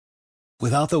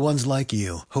Without the ones like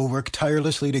you, who work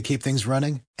tirelessly to keep things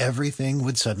running, everything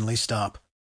would suddenly stop.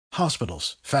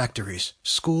 Hospitals, factories,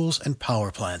 schools, and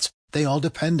power plants, they all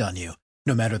depend on you.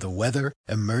 No matter the weather,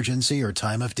 emergency, or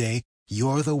time of day,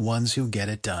 you're the ones who get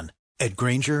it done. At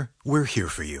Grainger, we're here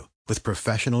for you with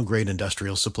professional-grade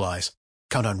industrial supplies.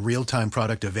 Count on real-time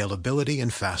product availability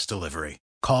and fast delivery.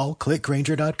 Call, click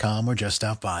Grainger.com, or just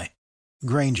stop by.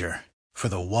 Grainger, for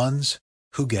the ones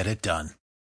who get it done.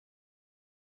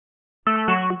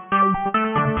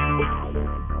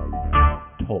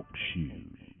 Talk shoes.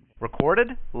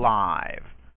 Recorded live.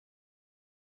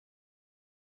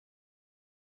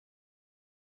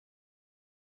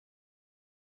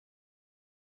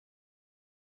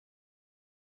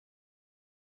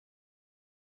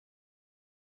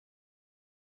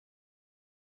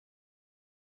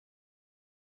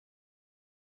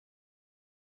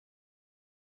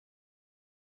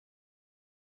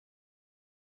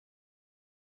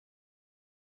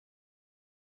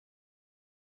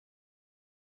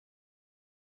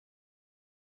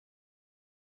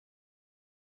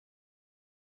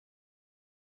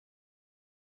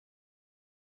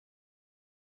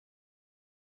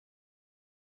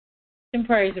 And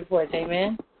praise reports,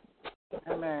 amen.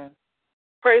 Amen.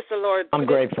 Praise the Lord. I'm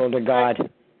grateful to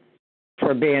God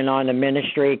for being on the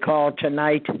ministry call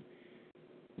tonight.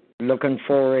 Looking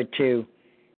forward to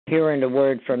hearing the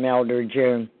word from Elder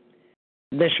June.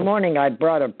 This morning I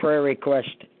brought a prayer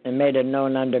request and made it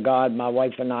known unto God. My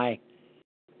wife and I,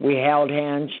 we held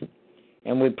hands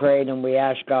and we prayed and we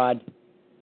asked God.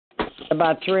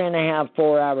 About 3.5,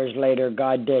 4 hours later,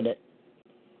 God did it.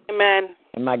 Amen.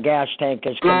 And my gas tank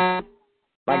is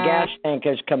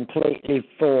completely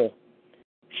full.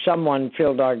 Someone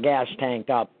filled our gas tank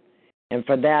up. And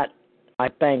for that, I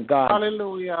thank God.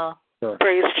 Hallelujah.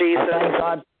 Praise Jesus. I thank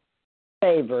God for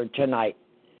favor tonight.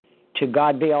 To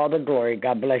God be all the glory.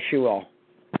 God bless you all.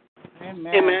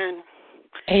 Amen. Amen.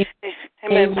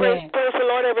 Amen. Praise the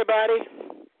Lord, everybody.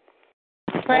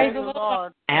 Praise the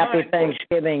Lord. Happy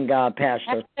Thanksgiving,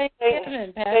 Pastor. Thank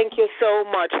you so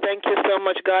much. Thank you so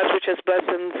much, God's richest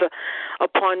blessings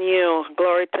upon you.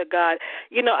 Glory to God.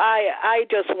 You know, I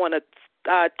just want to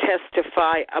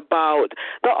testify about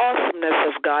the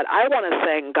awesomeness of God. I want to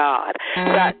thank God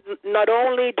that not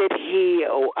only did He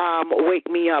wake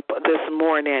me up this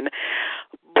morning,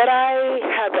 but I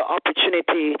had the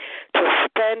opportunity to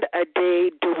spend a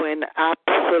day doing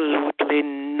absolutely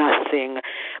nothing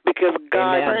because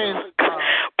God,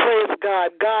 praise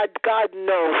God, God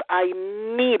knows I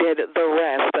needed the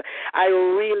rest. I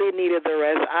really needed the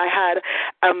rest. I had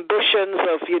ambitions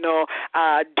of,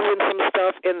 doing some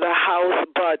stuff in the house,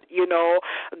 but,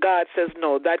 God says,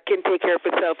 no, that can take care of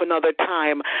itself another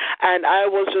time. And I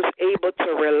was just able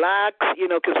to relax,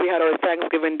 because we had our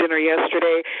Thanksgiving dinner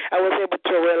yesterday. I was able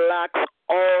to relax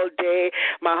all day.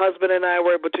 My husband and I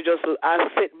were able to just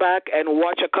sit back and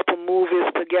watch a couple movies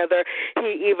together.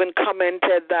 He even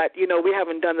commented that, we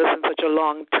haven't done this in such a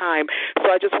long time. So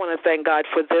I just want to thank God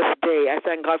for this day. I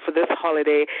thank God for this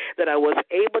holiday that I was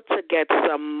able to get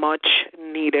some much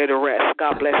needed rest.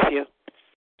 God bless you.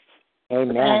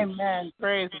 Amen. Amen.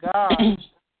 Praise God.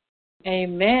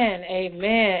 Amen.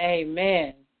 Amen.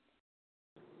 Amen.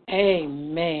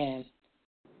 Amen.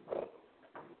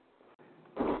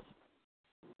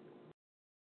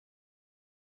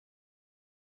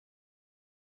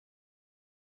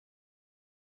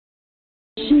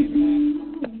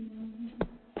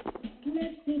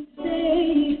 Blessed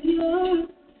Savior,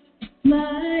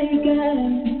 my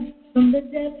God, from the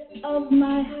depths of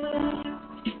my heart,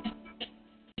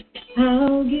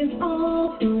 I'll give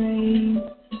all praise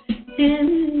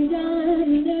and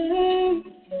honor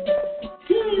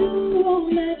to you, oh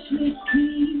matchless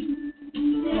King.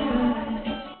 I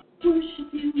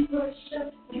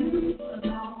worship you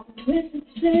alone. Blessed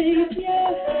Savior,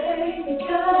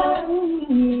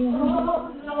 oh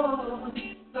Lord,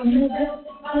 from the depths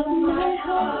of my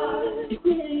heart,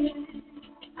 yeah,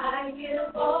 I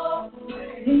give all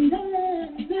praise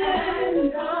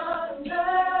and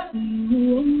honor to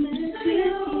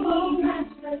you, oh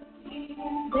matchless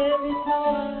King. There is no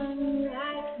one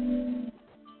like you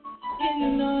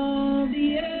in all the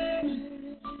earth.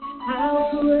 How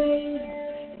praise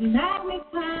and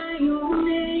magnify your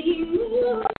name.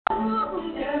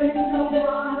 There is no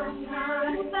one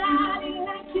like nobody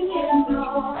like you in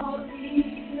all the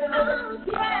earth.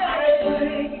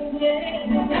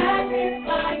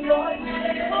 Magnify your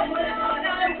name. Oh Lord,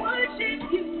 I worship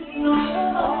you. Oh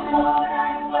Lord, I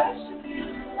worship you.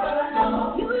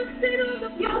 You sit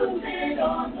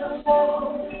on the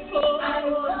throne. Oh, I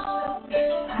worship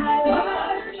you.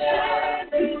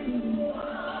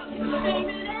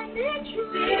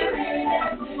 Spirit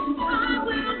and in truth.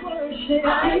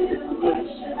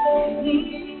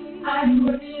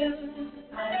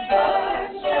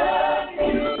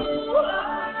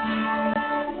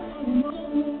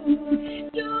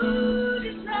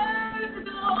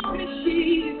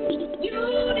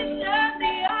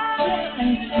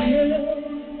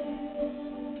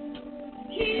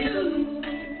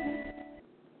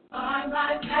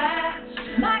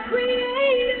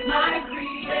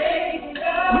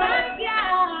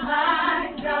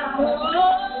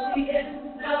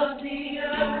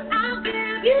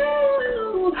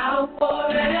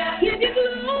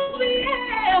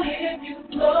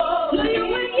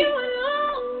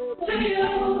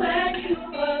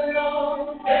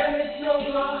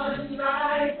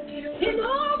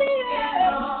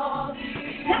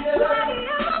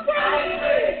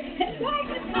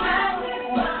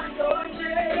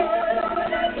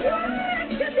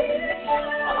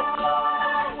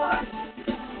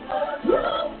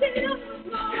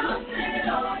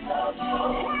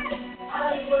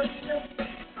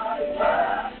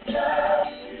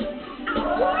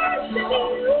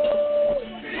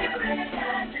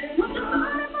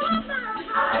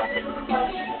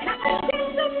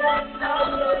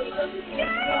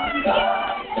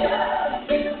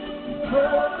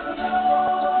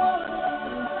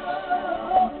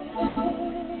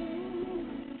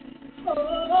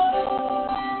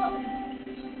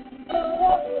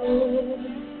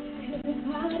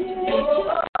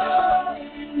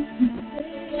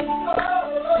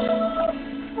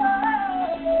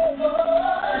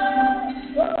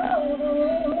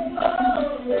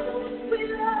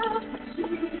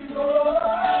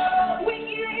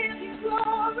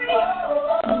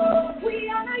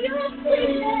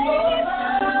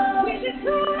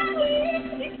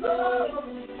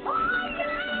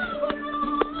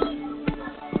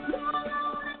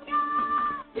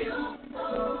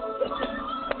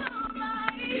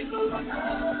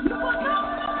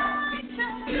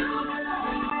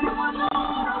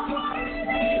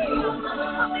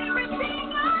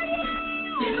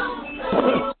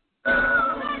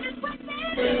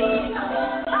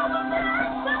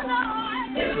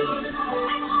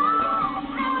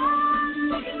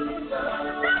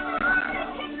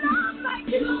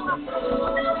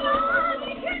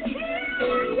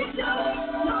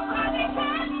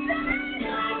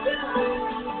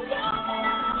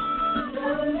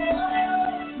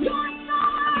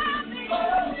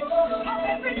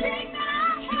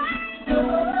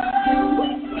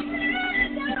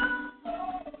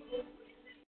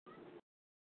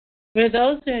 For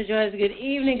those who enjoy us, good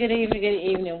evening, good evening, good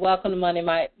evening. Welcome to Monday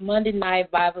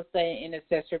Night Bible Study and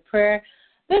Intercessory Prayer.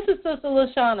 This is Sister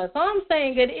LaShawna. So I'm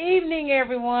saying good evening,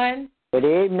 everyone. Good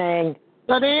evening.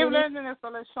 Good evening, Minister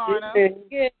LaShawna. Good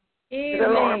evening.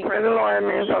 Praise the Lord,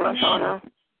 Minister LaShawna.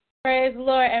 Praise the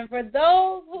Lord. And for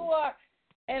those who are,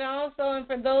 and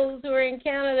for those who are in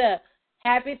Canada,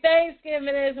 happy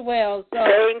Thanksgiving as well. So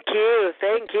Thank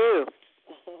you.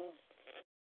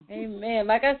 Amen.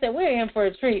 Like I said, we're in for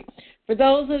a treat. For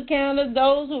those who counted,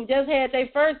 those who just had their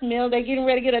first meal, they're getting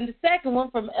ready to get the second one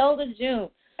from Elder June.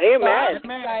 Amen. So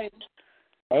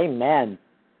Amen.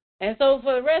 And so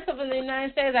for the rest of the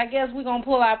United States, I guess we're gonna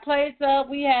pull our plates up.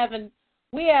 We having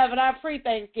our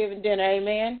pre-Thanksgiving dinner.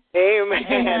 Amen.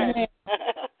 Amen.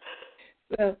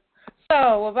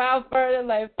 So without further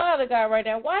delay, Father God, right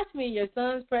now, wash me in your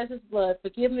Son's precious blood.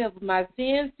 Forgive me of my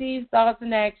sins, deeds, thoughts,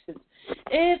 and actions.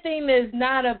 Anything that is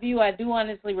not of you, I do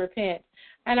honestly repent.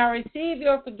 And I receive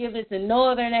your forgiveness in no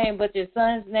other name but your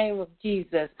Son's name of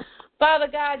Jesus. Father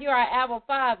God, you are our Abba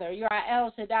Father. You are our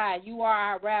El Shaddai. You are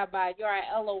our Rabbi. You are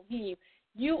our Elohim.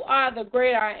 You are the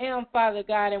great I am, Father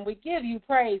God, and we give you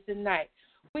praise tonight.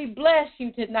 We bless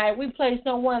you tonight. We place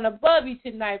no one above you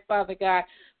tonight, Father God.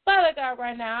 Father God,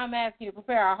 right now, I'm asking you to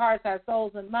prepare our hearts, our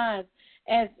souls, and minds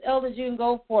as Elder June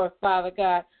go forth, Father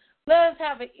God. Let us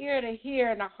have an ear to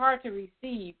hear and a heart to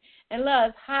receive, and let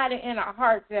us hide it in our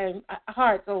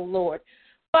hearts, oh Lord.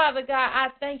 Father God, I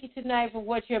thank you tonight for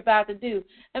what you're about to do.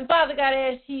 And Father God,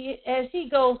 as she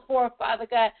goes forth, Father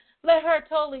God, let her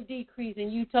totally decrease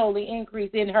and you totally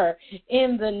increase in her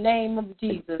in the name of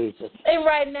Jesus. And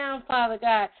right now, Father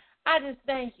God, I just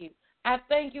thank you. I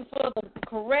thank you for the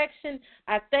correction.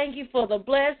 I thank you for the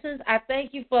blessings. I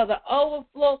thank you for the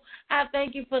overflow. I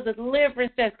thank you for the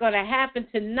deliverance that's going to happen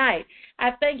tonight.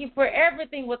 I thank you for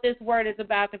everything what this word is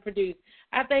about to produce.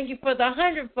 I thank you for the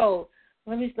 100-fold.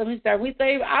 Let me start. We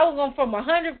say I was going from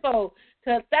 100-fold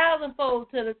to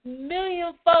 1,000-fold to the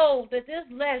million-fold that this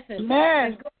lesson is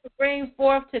going to bring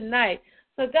forth tonight.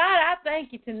 So, God, I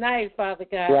thank you tonight, Father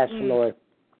God. Yes, Lord.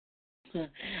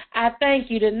 I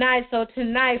thank you tonight. So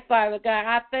tonight, Father God,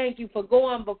 I thank you for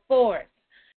going before us.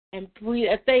 And we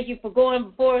thank you for going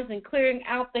before us and clearing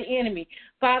out the enemy.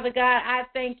 Father God, I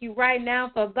thank you right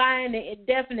now for binding the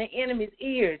indefinite enemy's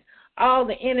ears. All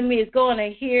the enemy is going to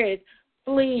hear is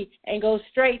flee and go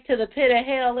straight to the pit of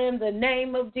hell in the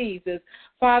name of Jesus.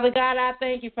 Father God, I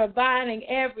thank you for binding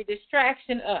every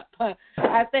distraction up.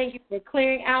 I thank you for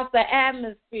clearing out the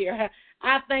atmosphere.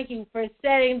 I thank you for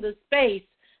setting the space,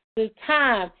 the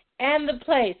time, and the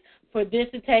place for this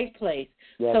to take place.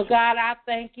 Yes. So, God, I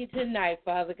thank you tonight,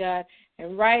 Father God.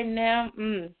 And right now,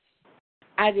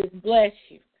 I just bless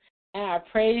you. And I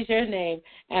praise your name.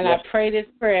 And I pray this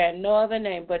prayer in no other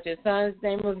name but your Son's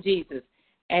name of Jesus.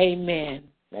 Amen.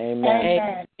 Amen.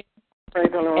 Amen. Praise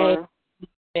the Lord.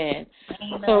 Amen.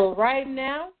 So right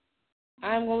now,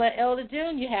 I'm going to let Elder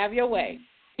June, you have your way.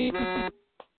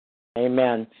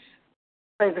 Amen.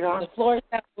 Praise God. The floor is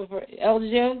out for Elder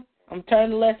June. I'm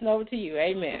turning the lesson over to you.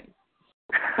 Amen.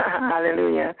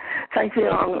 Hallelujah. Thank you,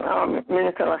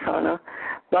 Minister Lasana.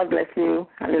 God bless you.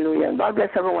 Hallelujah. God bless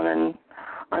everyone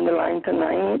on the line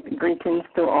tonight. Greetings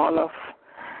to all of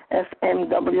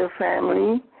SMW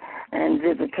family and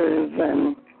visitors.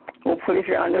 And hopefully if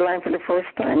you're on the line for the first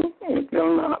time, it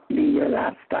will not be your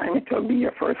last time. It will be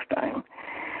your first time.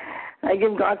 I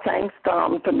give God thanks.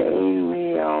 Today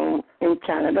we in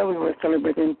Canada, we were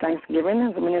celebrating Thanksgiving.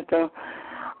 As Minister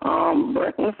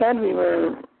Burton said, we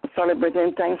were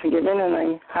celebrating Thanksgiving, and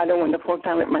I had a wonderful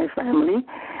time with my family.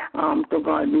 To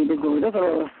God be the glory. There's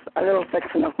a little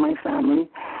section of my family,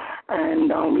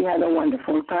 and we had a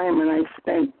wonderful time, and I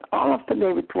spent all of the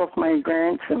day with two of my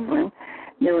grandchildren.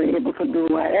 They were able to do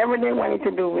whatever they wanted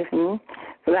to do with me,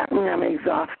 so that means I'm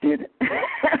exhausted.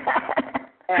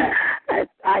 I'm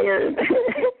tired.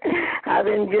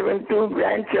 Having given two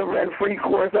grandchildren 3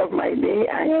 quarters of my day,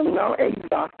 I am now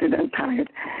exhausted and tired.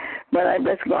 But I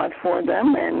bless God for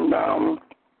them, and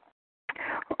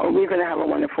we're going to have a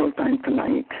wonderful time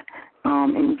tonight.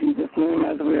 In Jesus' name,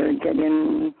 as we're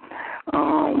getting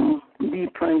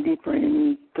deeper and deeper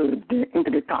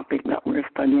into the topic that we're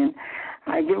studying.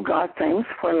 I give God thanks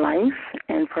for life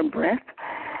and for breath,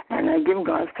 and I give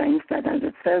God thanks that, as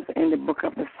it says in the book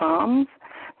of the Psalms,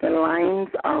 the lines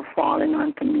are falling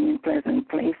onto me in pleasant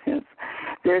places.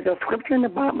 There's a scripture in the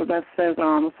Bible that says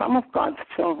some of God's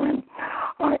children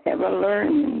are ever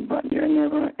learning, but they're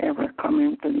never, ever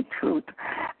coming to the truth.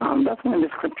 That's one of the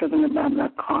scriptures in the Bible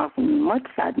that causes me much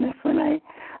sadness when I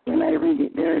read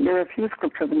it. There are a few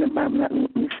scriptures in the Bible that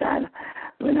make me sad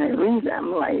when I read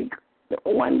them, like the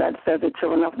one that says the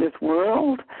children of this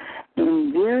world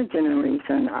in their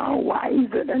generation are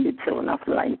wiser than the children of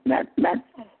light. That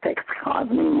text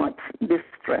caused me much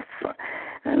distress,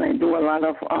 and I do a lot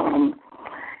of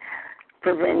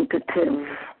preventative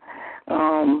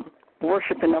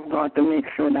worshiping of God to make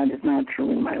sure that is not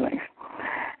true in my life.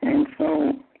 And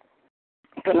so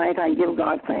tonight I give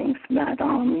God thanks that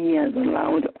He has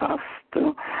allowed us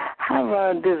to have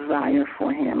a desire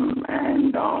for Him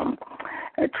and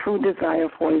a true desire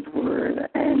for His Word,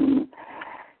 and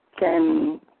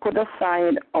can put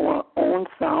aside our own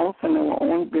selves and our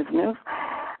own business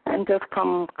and just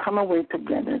come away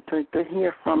together to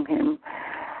hear from Him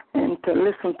and to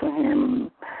listen to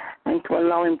Him and to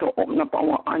allow Him to open up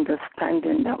our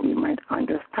understanding that we might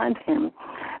understand Him,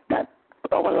 that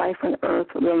our life on earth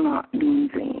will not be in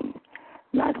vain,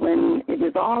 that when it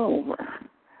is all over,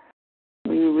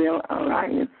 we will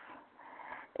arise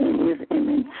in His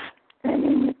image and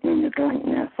in His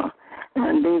likeness.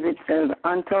 And David says,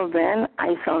 until then,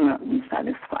 I shall not be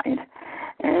satisfied.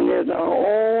 And there's a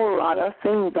whole lot of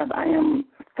things that I am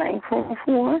thankful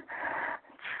for,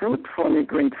 truthfully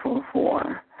grateful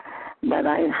for. But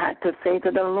I had to say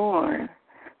to the Lord,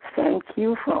 thank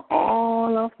you for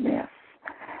all of this,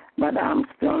 but I'm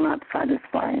still not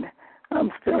satisfied. I'm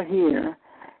still here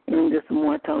in this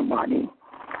mortal body.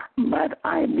 But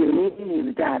I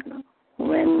believe that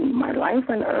when my life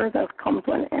on earth has come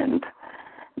to an end,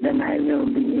 then I will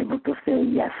be able to say,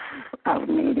 yes, I've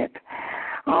made it.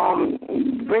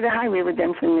 Greater Highway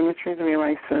Redemption Ministries, where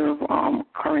I serve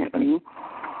currently,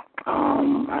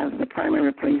 as the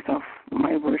primary place of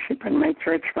my worship and my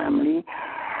church family.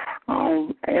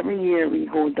 Every year we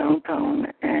go downtown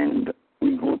and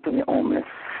we go to the homeless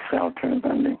shelters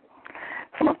and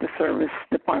some of the service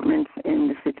departments in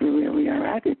the city where we are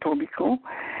at, Etobicoke,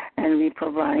 and we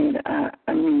provide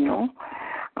a meal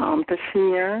to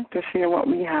share what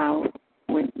we have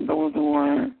with those who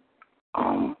are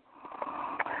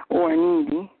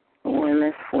needy, or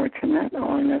less fortunate,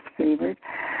 or less favored,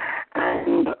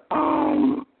 and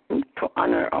to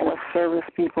honor our service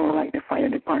people like the fire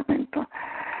department.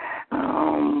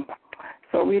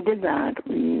 So we did that.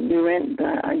 We went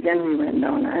again. We went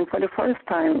down, and for the first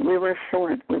time, we were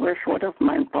short. We were short of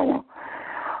manpower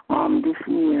this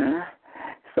year.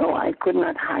 So I could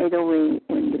not hide away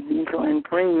in the vehicle and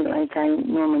pray like I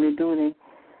normally do.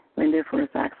 When they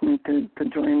first asked me to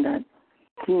join that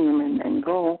team and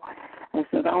go, I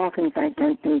said, I don't think I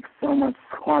can take so much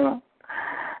squalor.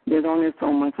 There's only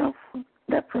so much of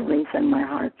deprivation my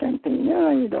heart can take.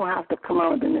 You don't have to come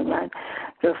out in the van.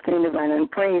 Just stay in the van and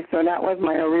pray. So that was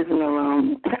my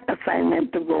original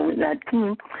assignment to go with that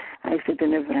team. I sit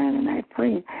in the van and I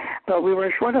pray. But we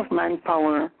were short of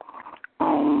manpower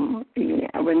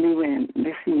when we went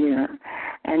this year.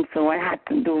 And so I had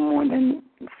to do more than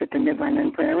sit in the van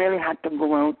and pray. I really had to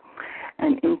go out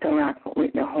and interact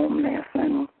with the homeless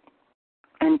and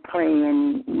pray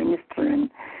and minister and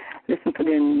listen to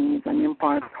their needs and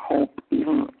impart hope,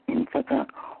 even in such a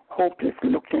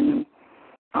hopeless-looking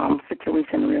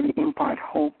situation. Really impart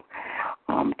hope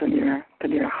to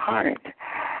their heart.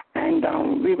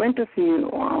 And we went to see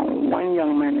one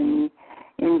young man, and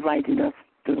he invited us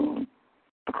to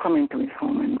come into his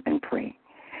home and pray.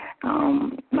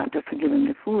 Not just to give him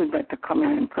the food, but to come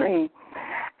in and pray.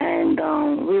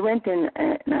 And we went in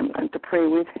and to pray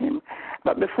with him.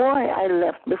 But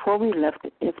before we left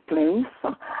his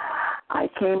place, I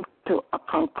came to a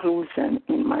conclusion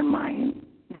in my mind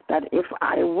that if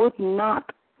I would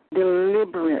not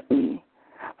deliberately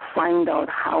find out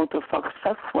how to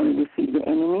successfully defeat the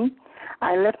enemy,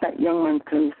 I left that young man's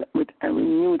place with a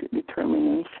renewed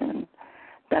determination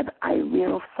that I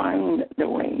will find the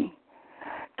way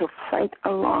to fight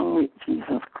along with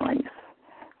Jesus Christ,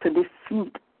 to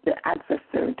defeat the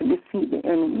adversary, to defeat the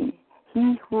enemy.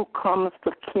 He who comes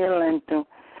to kill and to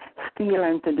steal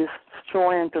and to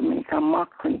destroy and to make a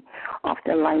mockery of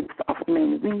the lives of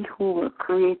men. We who were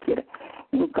created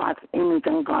in God's image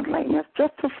and godlikeness,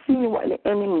 just to see what the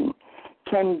enemy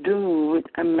can do with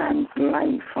a man's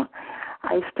life.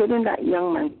 I stood in that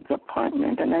young man's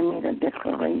apartment and I made a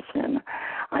declaration.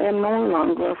 I am no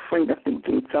longer afraid of the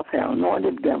gates of hell, nor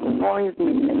the devil, nor his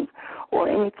minions, or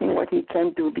anything what he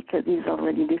can do, because he's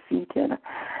already defeated.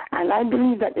 And I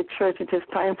believe that it is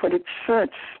time for the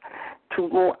church to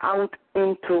go out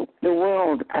into the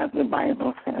world, as the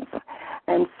Bible says,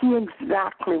 and see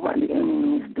exactly what the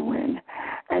enemy is doing,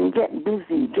 and get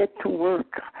busy, get to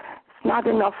work. It's not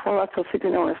enough for us to sit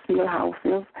in our steel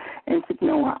houses and sit in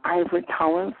our ivory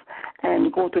towers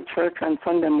and go to church on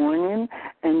Sunday morning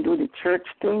and do the church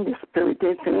thing, the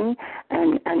spiritual thing,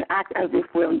 and act as if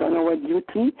we have done our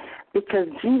duty, because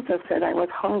Jesus said, I was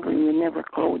hungry, you never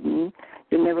clothed me.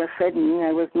 You never fed me.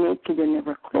 I was naked, you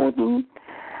never clothed me.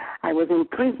 I was in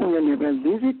prison, you never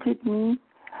visited me.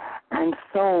 And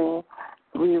so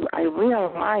I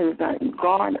realized that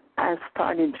God has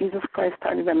started, Jesus Christ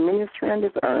started a ministry on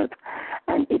this earth,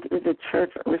 and it is a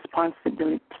church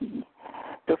responsibility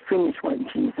to finish what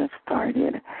Jesus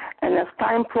started. And as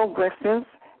time progresses,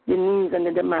 the needs and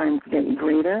the demands get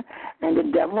greater, and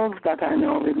the devils that are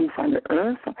now released on the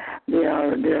earth,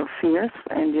 they're fierce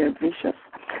and they're vicious.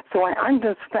 So I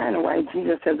understand why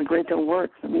Jesus says greater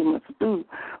works we must do.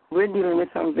 We're dealing with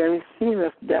some very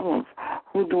serious devils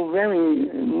who do very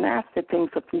nasty things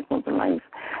to people's lives.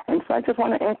 And so I just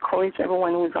want to encourage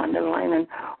everyone who's on the line and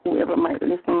whoever might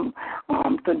listen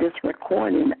to this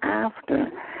recording after,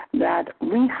 that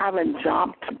we have a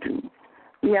job to do.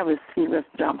 We have a serious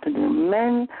job to do.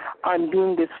 Men are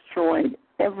being destroyed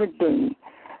every day,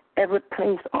 every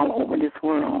place all over this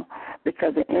world,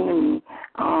 because the enemy,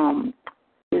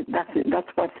 that's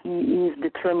what he is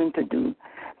determined to do.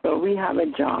 But we have a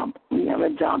job. We have a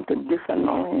job to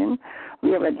disannul him.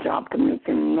 We have a job to make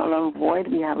him null and void.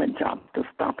 We have a job to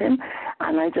stop him.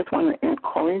 And I just want to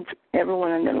encourage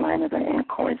everyone on the line, as I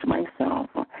encourage myself,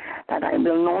 that I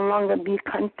will no longer be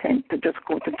content to just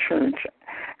go to church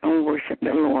and worship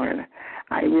the Lord.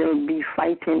 I will be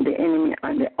fighting the enemy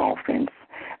on the offense.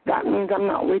 That means I'm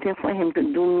not waiting for him to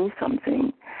do me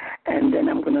something, and then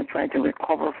I'm going to try to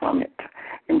recover from it.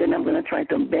 And then I'm going to try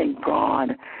to beg God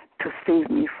to save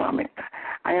me from it.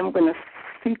 I am going to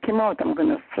seek him out. I'm going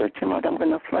to search him out. I'm going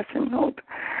to flush him out.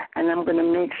 And I'm going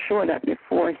to make sure that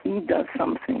before he does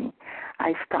something,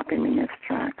 I stop him in his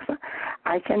tracks.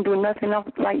 I can do nothing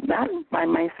like that by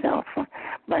myself,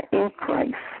 but in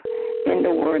Christ, in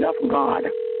the Word of God.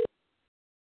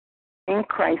 In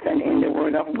Christ and in the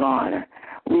Word of God,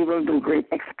 we will do great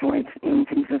exploits in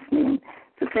Jesus' name.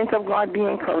 The saints of God, be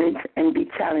encouraged and be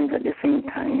challenged at the same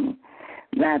time,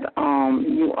 that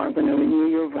you are going to renew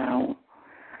your vow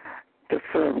to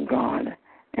serve God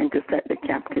and to set the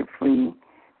captive free,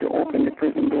 to open the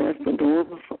prison doors to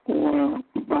those who are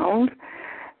bound,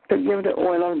 to give the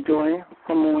oil of joy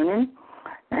for mourning,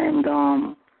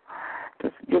 and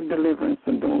just give deliverance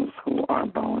to those who are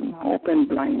bound. Open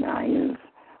blind eyes,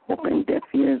 open deaf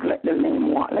ears, let the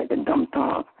lame walk, let the dumb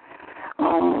talk.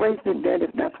 Raise the dead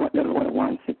if that's what the Lord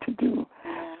wants it to do.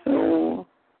 So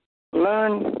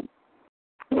learn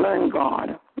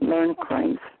God, learn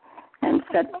Christ, and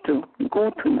set to go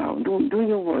to now. Do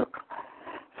your work,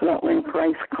 so that when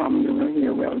Christ comes, you will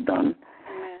hear, well done,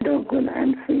 thou good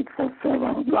and faithful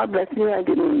servant. God bless you. I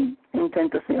didn't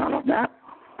intend to say all of that,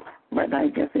 but I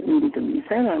guess it needed to be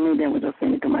said. I maybe I was just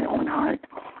saying it to my own heart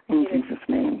in Jesus'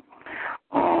 name.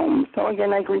 So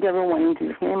again, I greet everyone in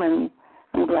Jesus' name, and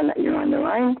I'm glad that you're on the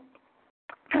line.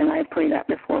 And I pray that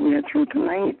before we are through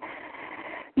tonight,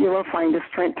 you will find the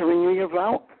strength to renew your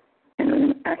vow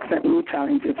and accept new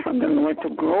challenges from the Lord to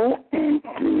grow and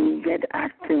to get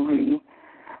actively,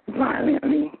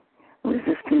 violently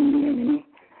resisting the enemy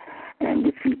and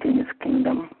defeating his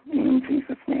kingdom in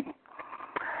Jesus' name.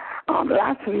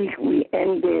 Last week we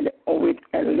ended with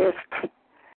a list,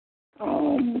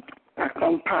 a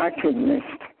comparative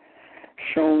list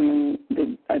showing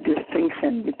a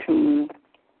distinction between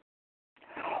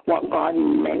what God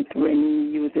meant when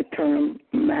he used the term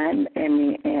man,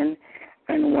 M-A-N,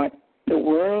 and what the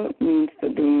world means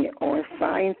today, or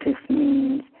scientists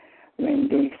means when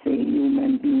they say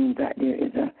human being, that there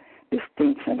is a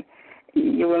distinction.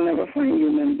 You will never find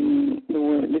human being,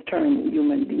 the term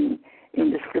human being in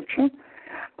the scripture,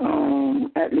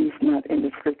 at least not in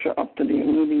the scripture up to date.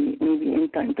 Maybe in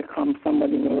time to come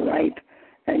somebody will write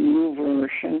a new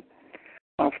version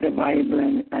of the Bible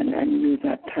and use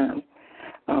that term,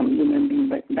 human being,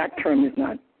 but that term is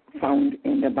not found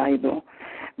in the Bible.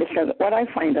 Because what I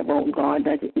find about God,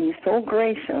 that he's so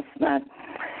gracious that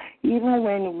even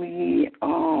when we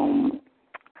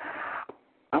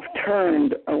have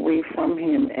turned away from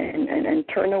him and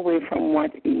turned away from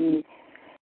what he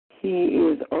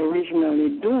is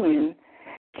originally doing,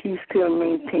 he still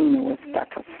maintains our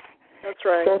status. That's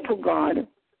right. So to God,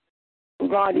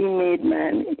 he made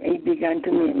man, he began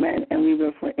to make man, and we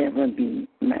will forever be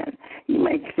man. You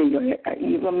might say you're an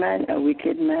evil man, a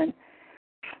wicked man,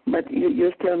 but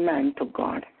you're still man to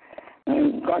God.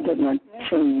 And God does not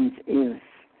change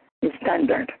his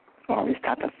standard or his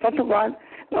status. So to God,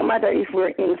 no matter if we're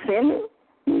in sin,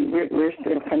 we're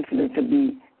still considered to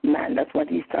be man. That's what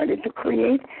he started to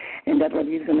create, and that's what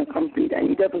he's going to complete, and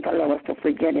he doesn't allow us to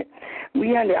forget it.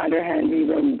 We, on the other hand, we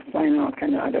will find all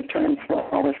kind of other terms for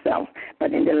ourselves,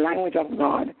 but in the language of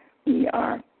God, we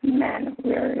are man.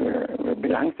 We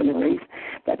belong to the race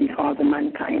that he calls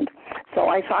mankind. So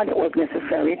I thought it was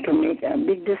necessary to make a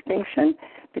big distinction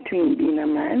between being a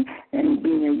man and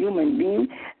being a human being.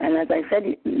 And as I said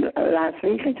last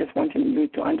week, I just want you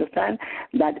to understand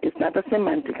that it's not a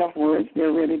semantic of words.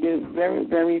 They're really very,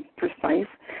 very precise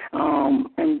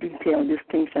and detailed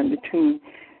distinction between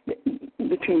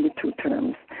the two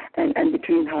terms and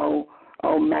between how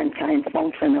mankind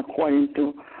function according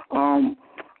to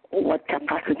what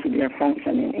capacity they're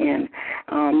functioning in.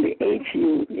 The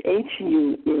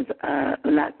HU is a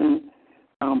Latin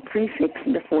prefix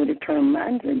before the term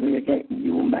man, so you get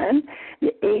human.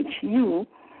 The HU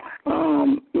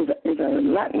is a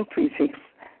Latin prefix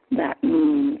that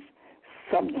means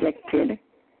subjected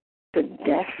to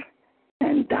death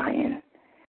and dying.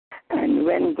 And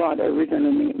when God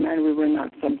originally made man, we were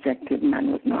not subjected.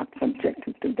 Man was not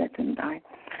subjected to death and dying.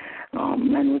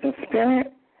 Man was a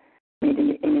spirit made in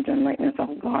the image and likeness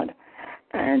of God,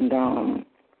 and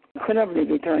could have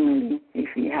lived eternally if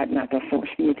he had not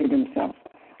associated himself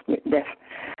with death.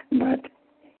 But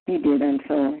he did, and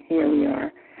so here we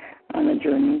are on a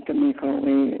journey to make our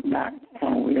way back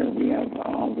from where we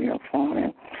have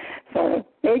fallen. So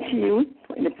HU,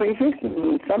 the prefix,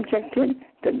 means subjected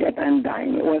to death and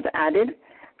dying. It was added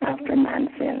after man's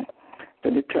sin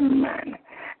to the term man.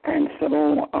 And so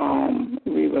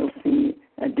we will see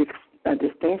a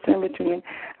distinction between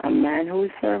a man who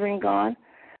is serving God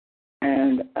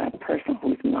and a person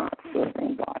who is not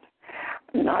serving God.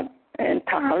 Not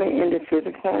entirely in the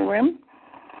physical realm,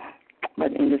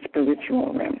 but in the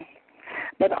spiritual realm.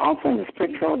 But also in the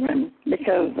spiritual realm,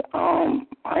 because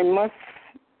I must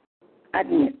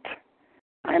admit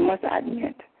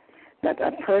that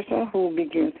a person who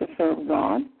begins to serve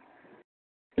God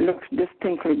looks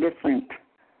distinctly different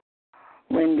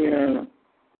when they're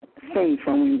saved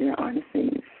from when they're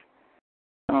unsaved.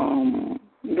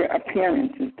 Their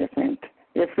appearance is different.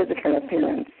 Their physical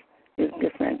appearance is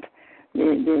different.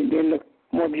 They look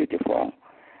more beautiful.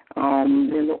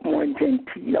 They look more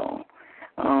genteel.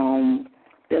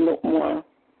 They look more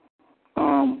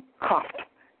cuffed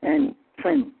and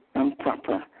trim and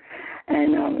proper.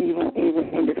 And even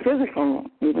in the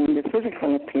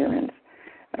physical appearance,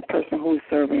 a person who is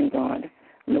serving serving God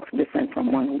looks different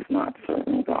from one who's not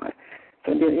serving God.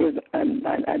 So there is a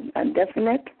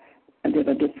definite, and there's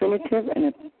a definitive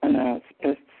and a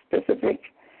specific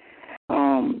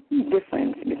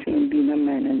difference between being a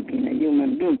man and being a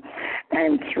human being.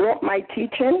 And throughout my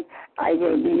teaching, I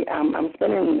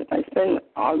spend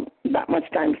all that much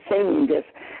time saying this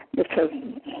because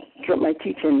throughout my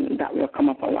teaching that will come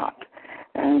up a lot.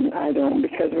 And I don't,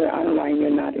 because we're online, you're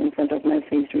not in front of my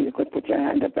face where you could put your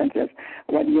hand up and say,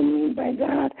 what do you mean by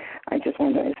that? I just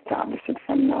want to establish it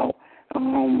from now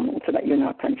so that you're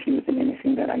not confused in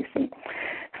anything that I say.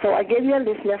 So I gave you a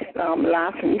list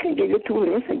last week. I gave you two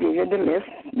lists. I gave you the list,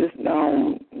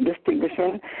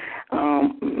 distinguishing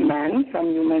man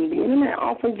from human being. And I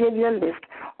also gave you a list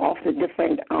of the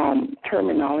different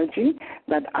terminology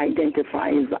that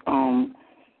identifies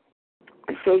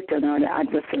Satan or the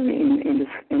adversary in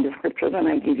the scriptures. And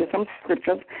I gave you some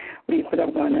scriptures where you could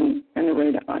have gone and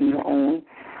read on your own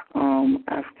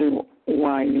as to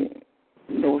why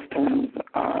those terms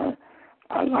are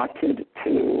allotted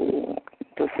to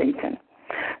Satan.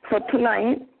 So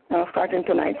tonight, starting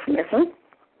tonight's lesson,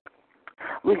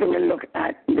 we're going to look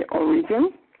at the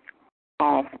origin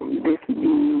of this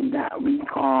being that we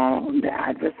call the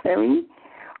adversary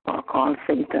or call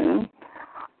Satan,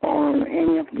 or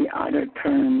any of the other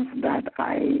terms that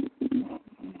I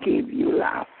gave you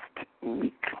last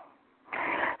week.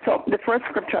 So the first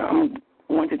scripture I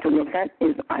wanted to look at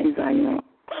is Isaiah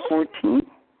 14.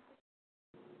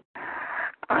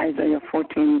 Isaiah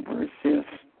 14 verses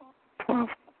 12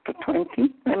 to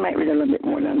 20. I might read a little bit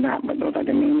more than that, but those are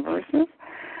the main verses.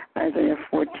 Isaiah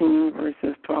 14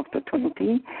 verses 12 to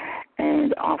 20,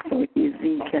 and also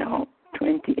Ezekiel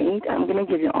 28. I'm going to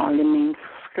give you all the main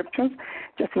scriptures,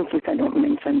 just in case I don't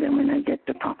mention them when I get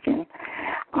to talking.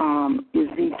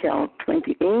 Ezekiel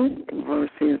 28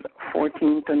 verses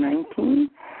 14 to 19,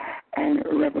 and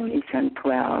Revelation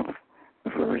 12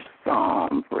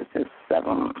 verses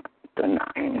 7 to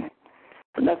 9.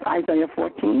 So that's Isaiah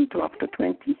 14, 12 to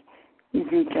 20,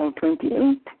 Ezekiel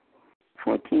 28,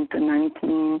 14 to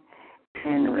 19,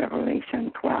 and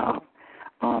Revelation 12,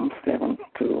 7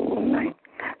 to 9.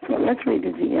 So let's read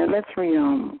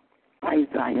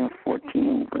Isaiah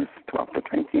 14, verse 12 to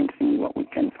 20, and see what we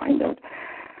can find out.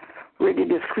 Where did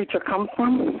this creature come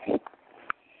from?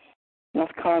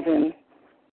 What's causing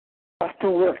us to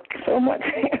work so much,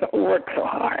 work so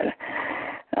hard?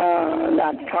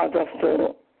 That caused us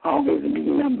to always be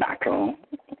in a battle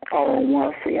or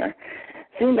warfare.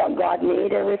 Seeing that God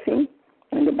made everything,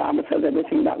 and the Bible says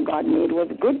everything that God made was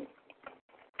good,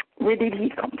 where did he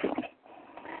come from?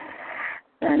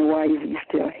 And why is he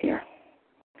still here?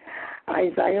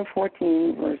 Isaiah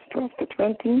 14, verse 12 to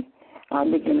 20,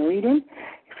 I'll begin reading.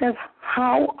 It says,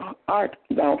 How art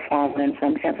thou fallen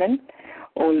from heaven,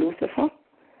 O Lucifer,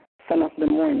 son of the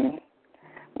morning?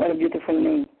 What a beautiful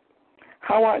name.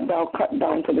 How art thou cut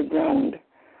down to the ground,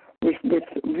 which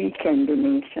didst weaken the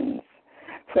nations?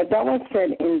 For thou hast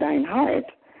said in thine heart,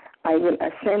 I will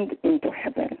ascend into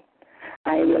heaven.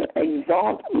 I will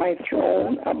exalt my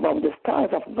throne above the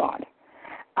stars of God.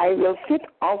 I will sit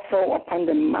also upon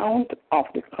the mount of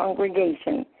the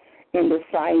congregation in the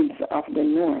sides of the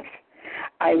north.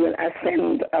 I will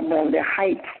ascend above the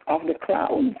heights of the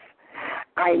clouds.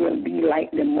 I will be like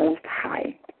the Most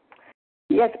High.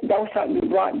 Yet thou shalt be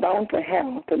brought down to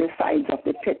hell, to the sides of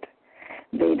the pit.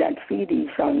 They that see thee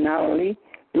shall narrowly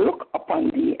look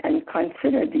upon thee and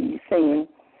consider thee, saying,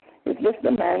 Is this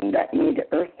the man that made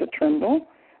the earth to tremble,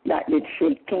 that did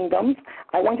shake kingdoms?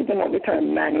 I want you to note the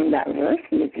term man in that verse.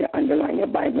 If you underline your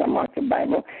Bible or mark your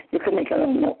Bible, you can make a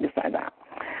little note beside that.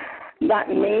 That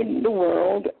made the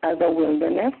world as a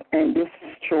wilderness and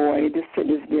destroyed the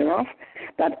cities thereof,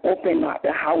 that opened not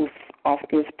the house of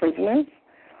his prisoners.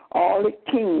 All the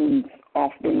kings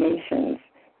of the nations,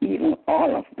 even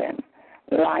all of them,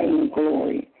 lie in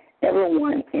glory,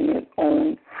 everyone in his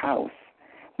own house.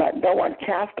 But thou art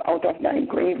cast out of thy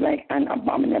grave like an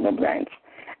abominable branch,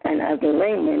 and as the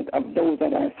raiment of those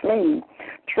that are slain,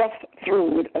 thrust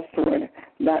through with a sword,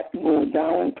 that go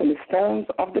down to the stones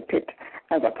of the pit,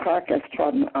 as a carcass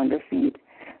trodden under feet.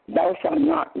 Thou shalt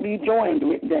not be joined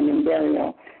with them in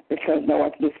burial, because thou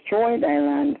hast destroyed thy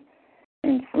land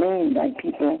and slain thy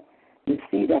people. The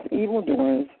seed of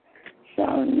evildoers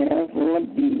shall never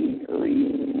be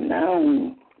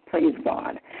renowned. Praise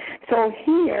God. So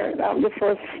here, the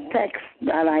first text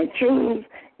that I choose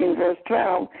in verse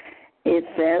 12, it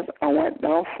says, Art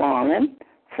thou fallen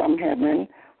from heaven,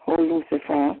 O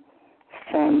Lucifer,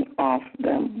 son of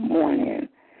the morning.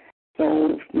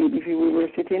 So maybe if we were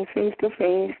sitting face to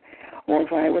face, or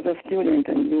if I was a student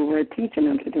and you were teaching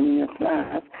and sitting in your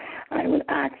class, I would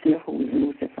ask you, who is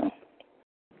Lucifer?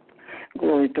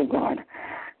 Glory to God.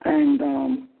 And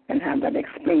have that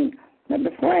explained. But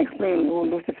before I explain who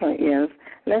Lucifer is,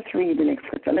 let's read the next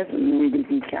scripture. Let's read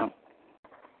Ezekiel.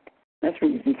 Let's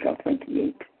read Ezekiel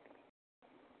 28.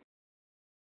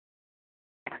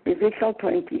 Ezekiel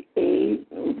 28,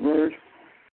 verse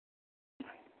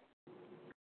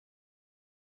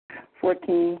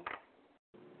 14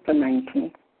 to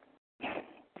 19.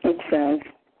 It says,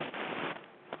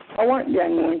 I want the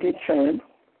anointed cherub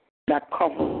that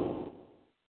covers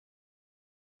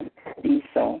thee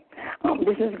so.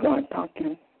 This is God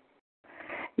talking.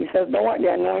 He says, thou art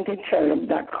the anointed cherub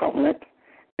that covereth,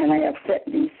 and I have set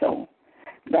thee so.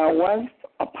 Thou wast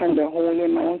upon the holy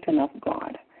mountain of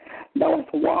God. Thou wast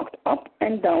walked up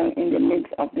and down in the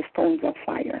midst of the stones of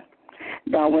fire.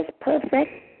 Thou wast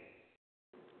perfect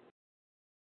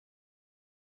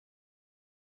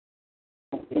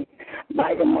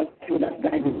by the multitude of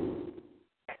thy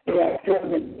they are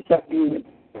filled with disobedience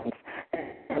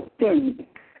and sin.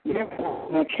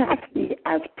 Therefore, cast thee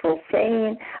as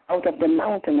profane out of the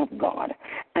mountain of God,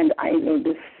 and I will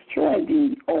destroy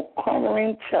thee, O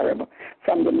covering cherub,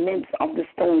 from the midst of the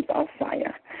stones of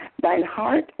fire. Thine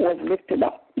heart was lifted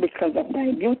up because of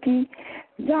thy beauty.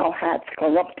 Thou hadst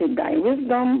corrupted thy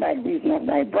wisdom by reason of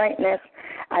thy brightness.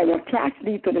 I will cast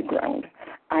thee to the ground.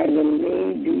 I will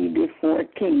lay thee before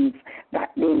kings, that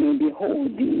they may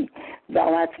behold thee.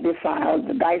 Thou hast defiled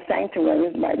thy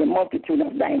sanctuaries by the multitude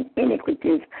of thine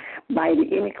iniquities, by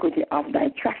the iniquity of thy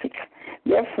traffic.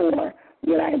 Therefore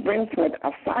will I bring forth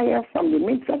a fire from the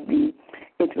midst of thee.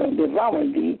 It will devour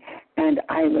thee, and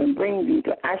I will bring thee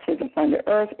to ashes upon the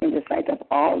earth in the sight of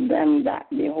all them that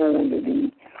behold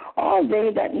thee. All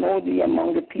they that know thee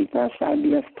among the people shall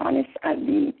be astonished at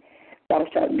thee. Thou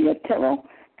shalt be a terror,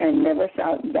 and never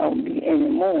shalt thou be any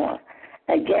more.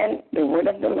 Again, the word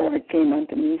of the Lord came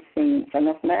unto me, saying, Son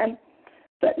of man,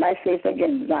 set thy face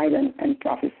against Zion and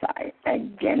prophesy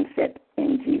against it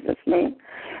in Jesus' name.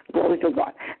 Glory to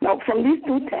God. Now, from these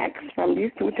two texts,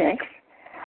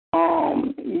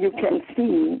 you can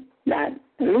see that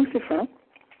Lucifer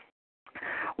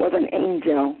was an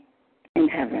angel in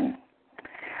heaven.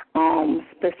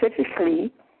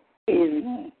 Specifically,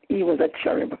 he was a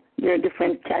cherub. There are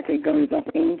different categories of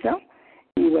angel.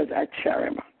 He was a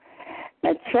cherub.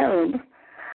 A cherub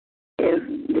is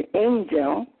the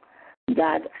angel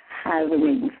that has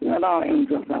wings. Not all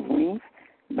angels have wings,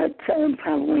 but cherubs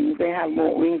have wings. They have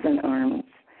both wings and arms.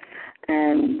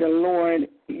 And the Lord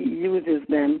uses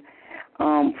them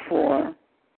for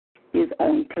his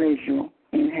own pleasure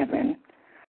in heaven.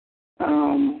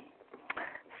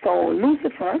 So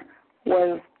Lucifer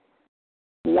was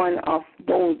one of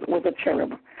those, was a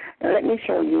cherub. And let me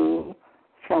show you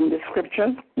from the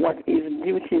scriptures what his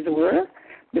duties were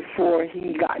before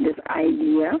he got this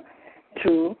idea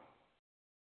to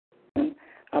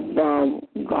above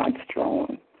God's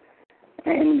throne.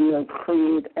 And we'll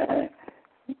create a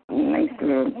nice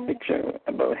little picture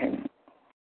about him.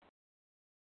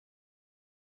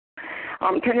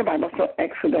 Turn your Bible to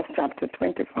Exodus chapter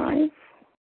 25.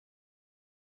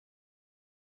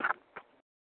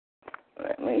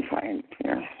 Let me find it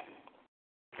here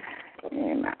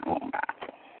in my own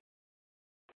Bible.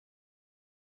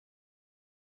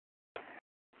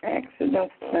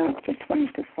 Exodus chapter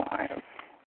 25.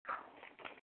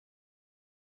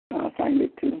 I'll find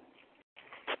it too.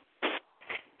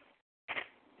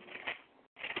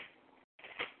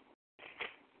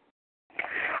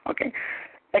 Okay.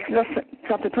 Exodus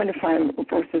chapter 25,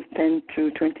 verses 10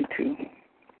 to 22.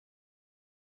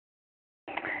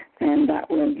 And that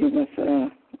will give us a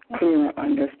clearer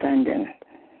understanding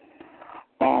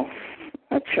of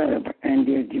a cherub and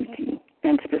their duty,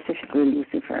 and specifically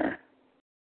Lucifer.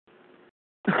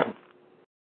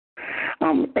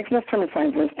 Exodus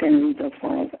 25, verse 10 reads as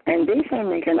follows. And they shall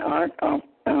make an ark of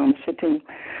shittim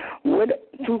wood,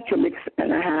 2 cubits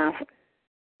and a half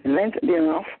the length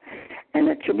thereof, and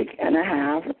a cubit and a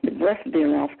half the breadth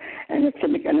thereof, and a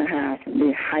cubit and a half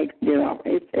the height thereof.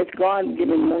 It's God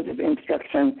giving Moses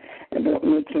instruction about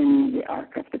making the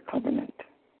Ark of the Covenant.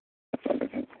 That's what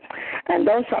it is. And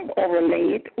thou shalt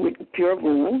overlay it with pure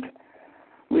gold,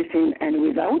 within and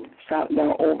without shalt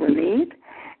thou overlay it,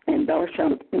 and thou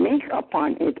shalt make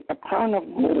upon it a crown of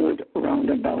gold round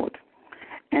about.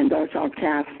 And thou shalt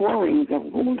cast 4 rings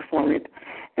of gold for it,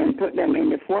 and put them in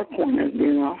the 4 corners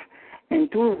thereof,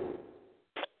 and 2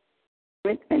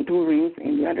 rings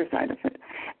in the other side of it.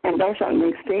 And thou shalt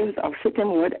make staves of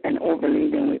shittim wood, and overlay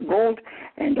them with gold,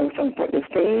 and thou shalt put the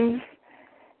staves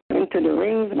into the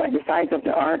rings by the sides of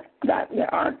the ark, that the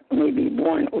ark may be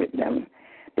borne with them.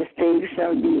 The staves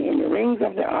shall be in the rings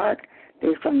of the ark, they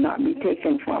shall not be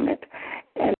taken from it.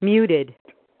 And muted.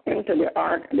 into the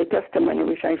ark the testimony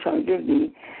which I shall give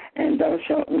thee, and thou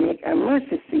shalt make a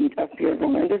mercy seat of pure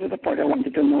gold. And this is the part I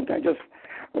wanted to note. I just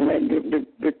read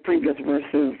the previous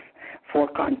verses for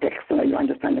context, so you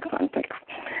understand the context.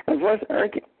 Verse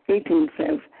 18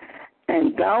 says,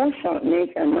 and thou shalt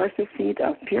make a mercy seat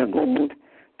of pure gold,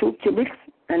 2 cubits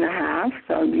and a half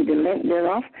shall be the length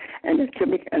thereof, and a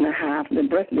cubit and a half the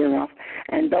breadth thereof.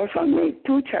 And thou shalt make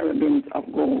 2 cherubims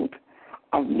of gold.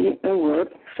 Of beaten work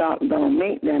shalt thou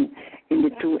make them in the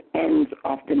 2 ends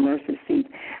of the mercy seat,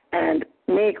 and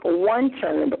make 1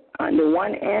 cherub on the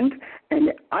one end, and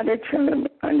the other cherub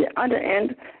on the other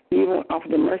end, even of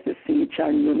the mercy seat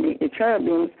shall you make the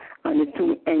cherubims on the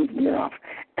 2 ends thereof.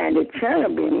 And the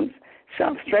cherubims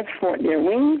shall stretch forth their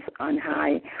wings on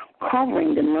high,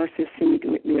 covering the mercy seat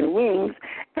with their wings,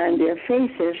 and their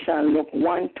faces shall look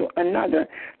one to another.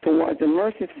 Towards the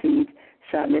mercy seat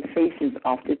shall the faces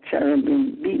of the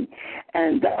cherubim be.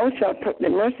 And thou shalt put the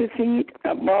mercy seat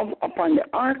above upon the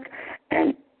ark,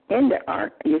 and in the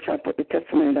ark you shall put the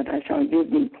testimony that I shall give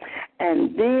thee.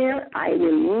 And there I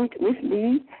will meet with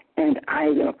thee, and I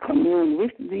will commune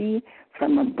with thee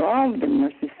from above the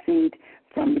mercy seat,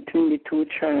 from between the 2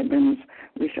 cherubims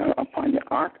which are upon the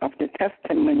ark of the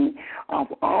testimony of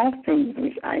all things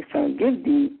which I shall give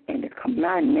thee in the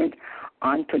commandment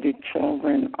unto the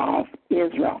children of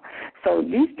Israel. So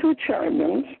these 2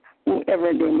 cherubims,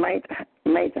 whoever they might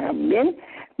have been,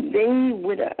 they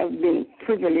would have been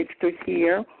privileged to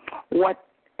hear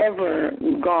whatever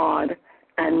God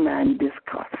and man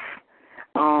discuss.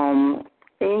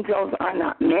 Angels are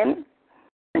not men,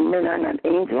 and men are not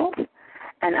angels.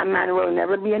 And a man will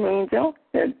never be an angel.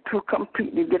 They're 2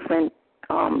 completely different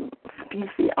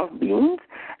species of beings,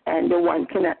 and the one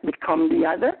cannot become the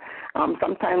other.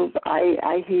 Sometimes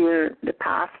I hear the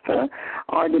pastor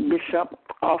or the bishop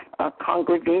of a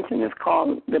congregation is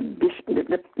called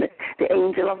the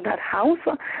angel of that house.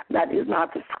 That is not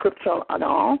scriptural at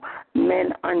all.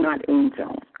 Men are not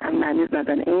angels. A man is not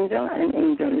an angel, and an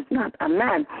angel is not a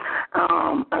man.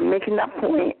 I'm making that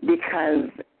point because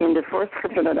in the first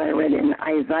scripture that I read in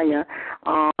Isaiah,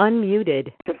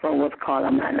 unmuted, Lucifer was called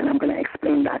a man, and I'm going to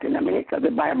explain that in a minute because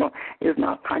the Bible is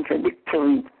not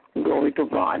contradictory. Glory to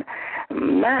God.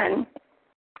 Man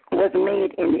was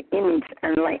made in the image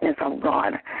and likeness of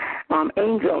God.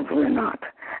 Angels were not.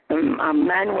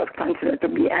 Man was considered to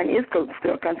be, and is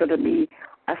still considered to be,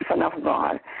 a son of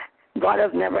God. God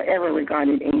has never ever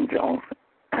regarded angels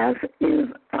as his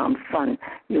son.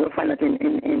 You will find it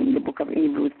in the book of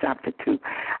Hebrews chapter 2.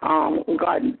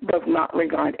 God does not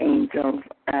regard angels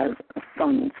as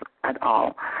sons at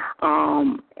all.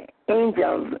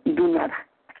 Angels do not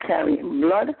carry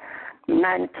blood.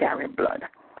 Man carry blood.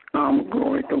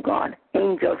 Glory to God.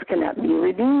 Angels cannot be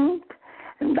redeemed,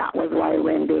 and that was why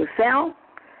when they fell,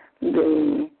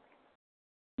 they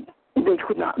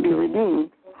could not be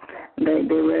redeemed. They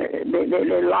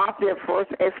lost their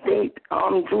first estate,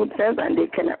 Jude says, and they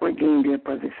cannot regain their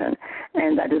position.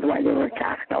 And that is why they were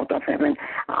cast out of heaven,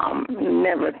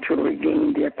 never to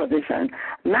regain their position.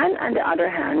 Man, on the other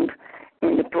hand,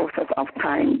 in the process of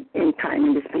time, in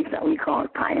the space that we call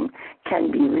time, can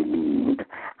be redeemed.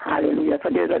 Hallelujah. So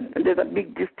there's a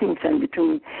big distinction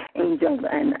between angels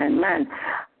and man.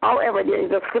 However, there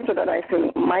is a scripture that I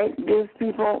think might give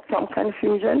people some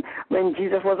confusion. When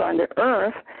Jesus was on the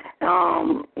earth,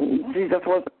 Jesus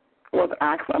was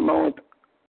asked about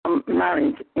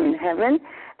marriage in heaven,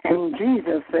 and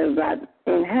Jesus says that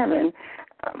in heaven,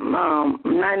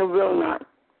 man will not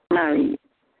marry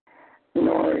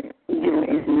nor given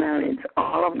in marriage.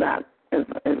 All of that is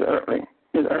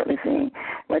earthly thing.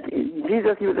 But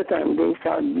Jesus used the term, they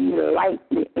shall be like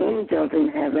the angels in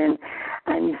heaven,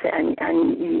 and he said,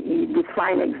 and he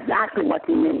defined exactly what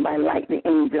he meant by like the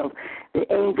angels. The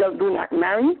angels do not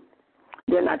marry.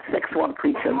 They're not sexual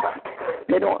creatures.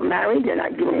 They don't marry. They're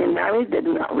not given in marriage. They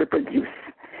do not reproduce.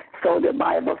 So the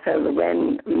Bible says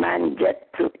when man gets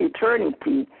to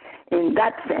eternity, in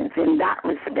that sense, in that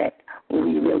respect,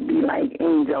 we will be like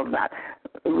angels, that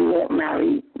we won't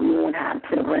marry, we won't have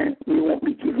children, we won't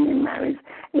be given in marriage.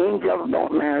 Angels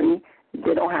don't marry,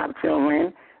 they don't have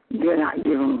children, they're not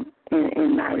given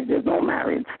in marriage. There's no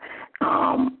marriage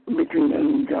between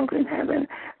angels in heaven.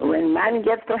 When man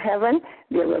gets to heaven,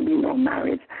 there will be no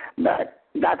marriage. But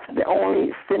that's the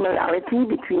only similarity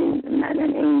between man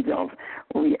and angels.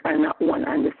 We are not one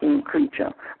and the same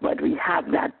creature, but we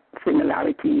have that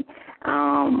similarity.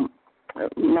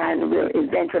 Man will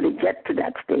eventually get to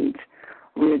that stage.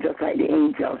 We're just like the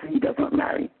angels. He doesn't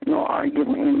marry, nor are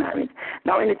given in marriage.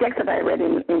 Now, in the text that I read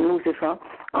in Lucifer,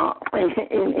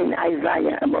 in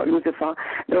Isaiah about Lucifer,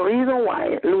 the reason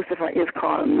why Lucifer is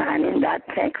called man in that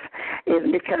text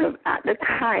is because at the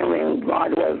time when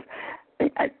God was,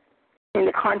 in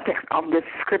the context of this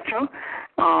scripture,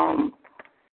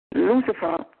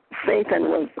 Lucifer, Satan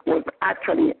was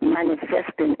actually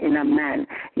manifesting in a man.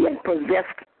 He had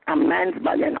possessed a man's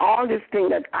body, and all these things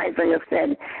that Isaiah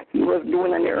said he was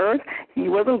doing on the earth, he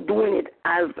wasn't doing it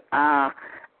as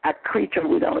a creature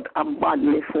without a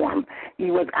bodily form.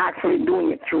 He was actually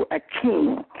doing it through a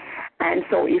king. And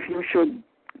so if you should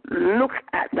look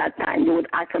at that time, you would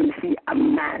actually see a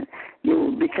man,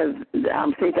 because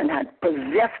Satan had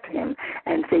possessed him,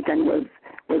 and Satan was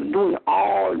doing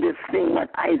all this thing what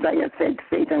Isaiah said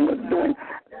Satan was doing.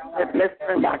 Let's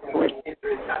turn back to it.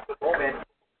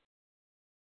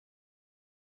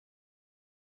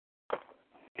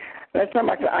 Let's turn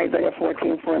back to Isaiah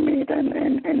 14 for a minute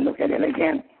and look at it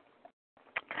again.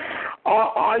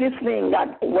 All this thing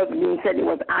that was being said, it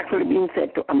was actually being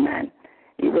said to a man.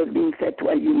 It was being said to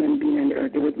a human being on the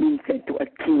earth. It was being said to a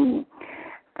king.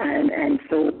 And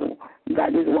so that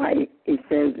is why it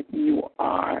says you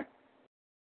are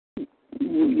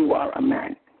a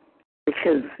man.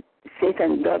 Because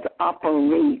Satan does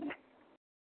operate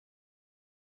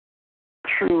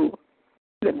through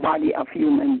the body of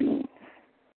human beings.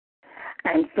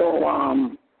 And so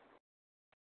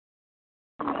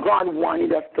God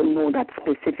wanted us to know that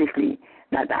specifically,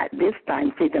 that at this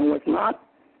time Satan was not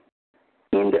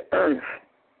in the earth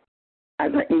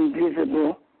as an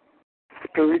invisible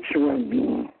spiritual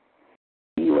being.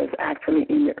 He was actually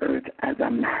in the earth as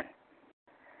a man.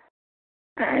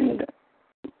 And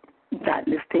that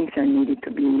distinction needed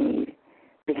to be made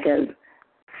because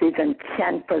Satan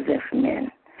can possess men.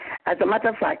 As a matter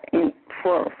of fact,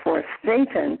 for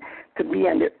Satan to be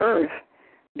on the earth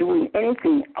doing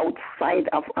anything outside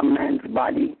of a man's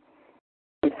body,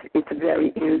 it's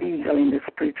very illegal in the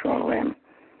spiritual realm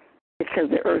because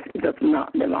the earth does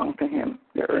not belong to him.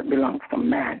 The earth belongs to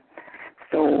man.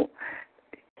 So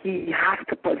he has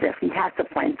to possess. He has to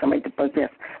find somebody to possess.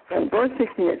 So in verse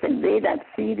 16 it says, they that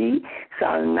see thee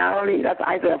shall narrowly, that's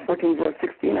Isaiah 14 verse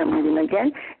 16, I'm reading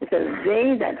again. It says,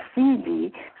 they that see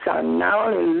thee shall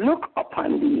narrowly look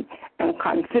upon thee and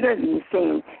consider thee,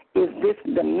 saying, is this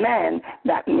the man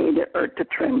that made the earth to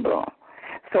tremble?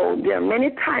 So there are many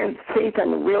times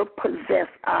Satan will possess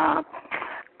a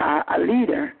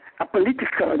leader, a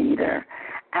political leader,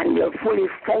 and will fully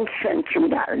function through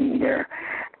that leader.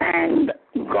 And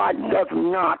God does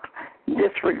not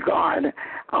disregard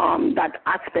that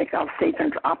aspect of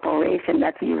Satan's operation,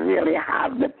 that he really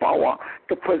has the power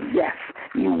to possess.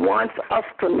 He wants us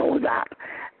to know that.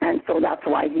 And so that's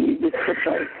why the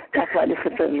scripture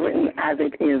is written as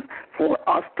it is, for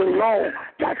us to know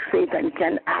that Satan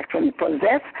can actually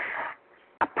possess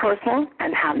a person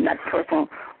and have that person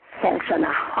function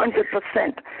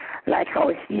 100% like how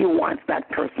he wants that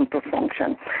person to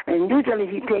function. And usually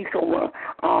he takes over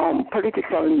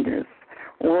political leaders,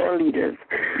 world leaders,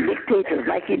 dictators,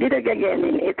 like he did again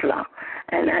in Hitler.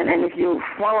 And if you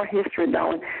follow history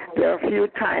down, there are a few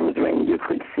times when you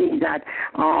could see that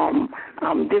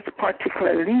this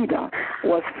particular leader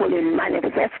was fully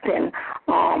manifesting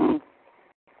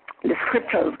the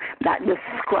scriptures that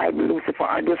describe Lucifer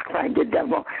or describe the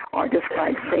devil or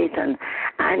describe Satan.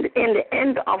 And in the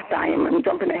end of time, I'm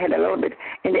jumping ahead a little bit,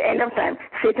 in the end of time,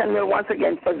 Satan will once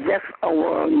again possess a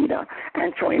world leader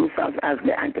and show himself as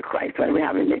the Antichrist when we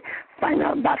have in the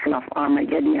final battle of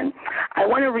Armageddon. I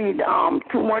want to read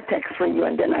two more texts for you,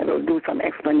 and then I will do some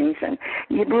explanation.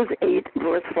 Hebrews 8,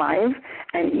 verse 5,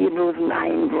 and Hebrews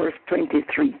 9, verse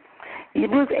 23.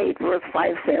 Hebrews 8, verse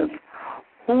 5 says,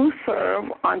 who serve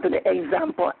unto the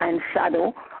example and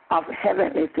shadow of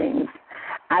heavenly things,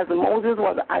 as Moses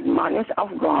was admonished of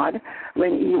God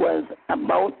when he was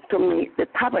about to make the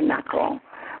tabernacle.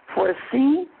 For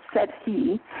see, said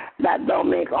he, that thou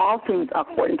make all things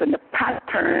according to the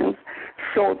patterns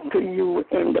showed to you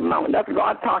in the mount. That's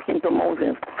God talking to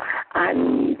Moses.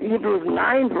 And Hebrews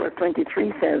 9, verse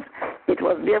 23 says, it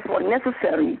was therefore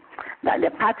necessary that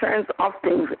the patterns of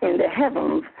things in the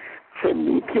heavens should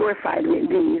be purified with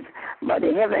these, but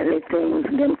the heavenly things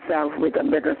themselves with a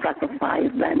better sacrifice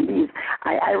than these.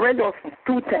 I read those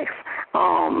two texts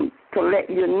to let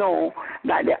you know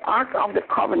that the Ark of the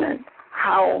Covenant,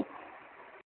 how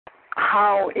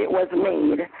it was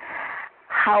made,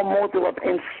 how Moses was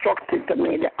instructed to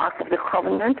make the Ark of the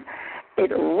Covenant,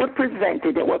 it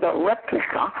was a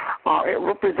replica, or it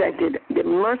represented the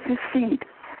mercy seat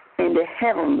in the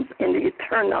heavens, in the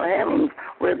eternal heavens,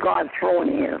 where God's throne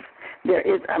is. There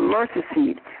is a mercy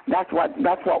seat. That's what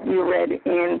we read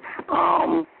in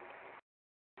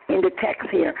the text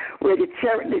here, where the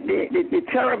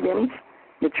cherubims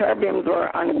The cherubims were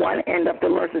on one end of the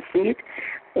mercy seat,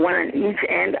 one on each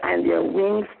end, and their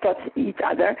wings touched each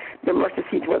other. The mercy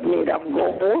seat was made of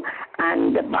gold,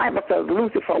 and the Bible says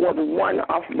Lucifer was one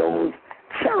of those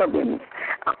cherubims.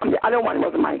 The other one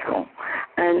was Michael,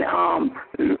 and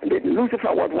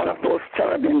Lucifer was one of those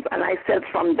cherubims. And I said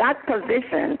from that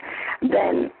position,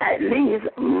 then at least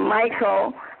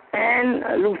Michael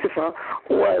and Lucifer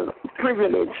was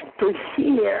privileged to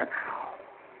hear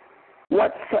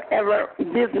whatsoever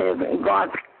business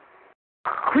God's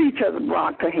creatures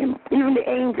brought to him. Even the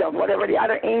angels, whatever the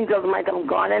other angels might have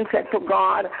gone and said to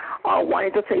God or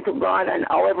wanted to say to God, and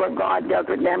however God dealt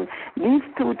with them, these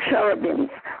two cherubims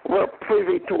were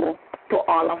privy to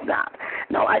all of that.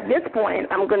 Now, at this point,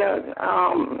 I'm going to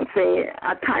say,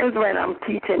 at times when I'm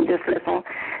teaching this lesson,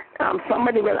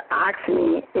 somebody will ask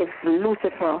me if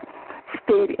Lucifer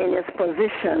stayed in his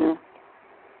position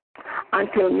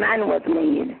until man was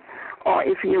made, or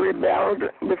if he rebelled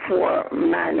before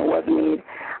man was made.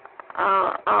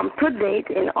 To date,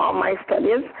 in all my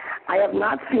studies, I have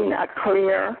not seen a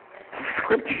clear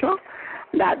scripture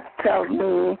that tells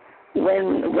me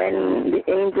when the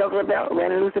angels rebel,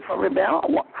 when Lucifer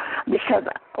rebel, because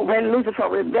when Lucifer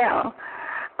rebel,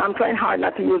 I'm trying hard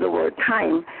not to use the word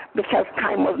time, because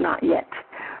time was not yet.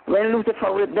 When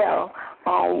Lucifer rebel,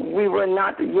 we were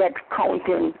not yet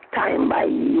counting time by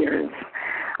years.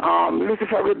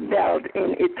 Lucifer rebelled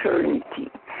in eternity.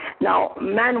 Now,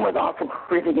 man was also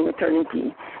created in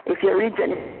eternity. If you read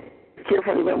Genesis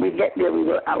carefully, when we get there,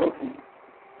 I will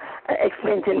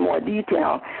explain it in more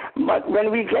detail. But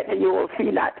when we get there, you will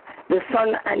see that the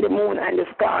sun and the moon and the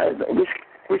stars,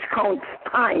 which counts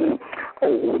time,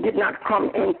 did not come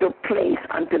into place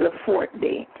until the fourth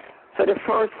day. So the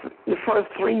first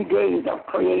 3 days of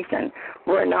creation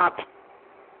were not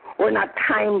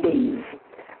time days,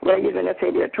 where you're going to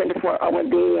say they're 24-hour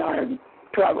day or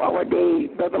 12-hour day.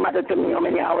 Doesn't matter to me how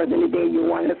many hours in the day you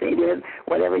want to say there's.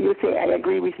 Whatever you say, I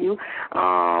agree with you.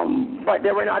 But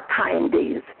they were not time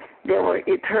days. They were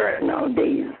eternal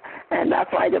days. And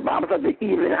that's why the Bible says the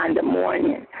evening and the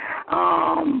morning.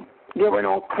 There were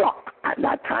no clock at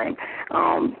that time.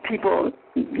 People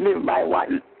lived by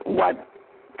what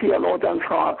theologians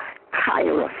call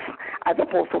kairos, as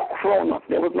opposed to chronos.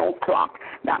 There was no clock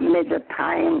that measured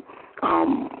time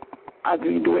as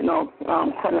we do it now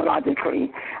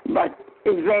chronologically. But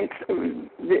events were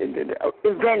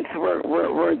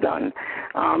done.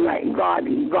 Like God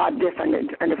this and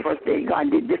the first day,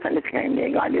 God did this and the second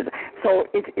day, God did. So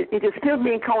it is still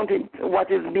being counted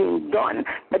what is being done,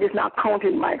 but it's not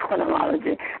counted by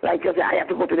chronology. Like you say, I have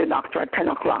to go to the doctor at 10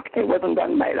 o'clock. It wasn't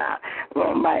done by that,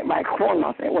 by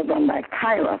chronos. It was done by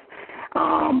kairos.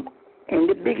 In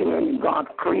the beginning, God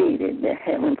created the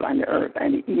heavens and the earth,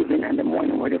 and the evening and the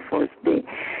morning were the first day.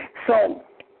 So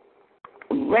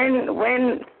when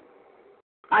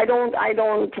an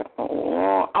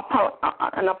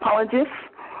apologist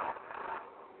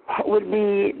would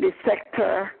be the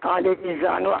sector or the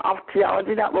genre of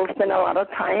theology that will spend a lot of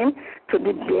time to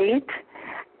debate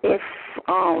if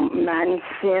man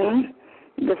sinned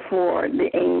before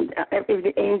if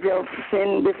the angels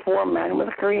sinned before man was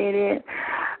created,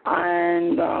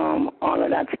 and all of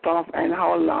that stuff, and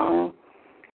how long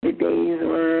the days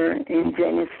were in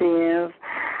Genesis.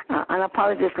 An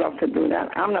apologist loves to do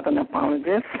that. I'm not an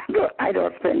apologist. I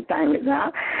don't spend time with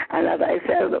that. And as I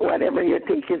said, whatever your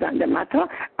take is on the matter,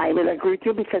 I will agree with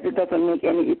you, because it doesn't make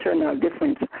any eternal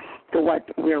difference to what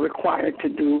we're required to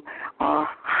do or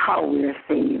how we're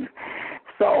saved.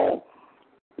 So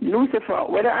Lucifer,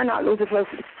 whether or not Lucifer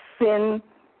sinned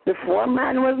before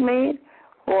man was made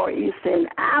or he sinned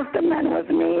after man was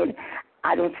made,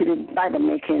 I don't see the Bible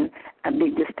making a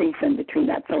big distinction between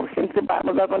that. So since the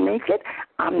Bible doesn't make it,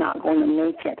 I'm not going to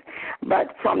make it.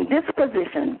 But from this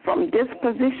position on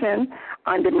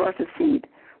the mercy seat,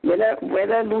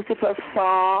 whether Lucifer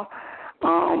saw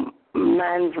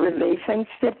man's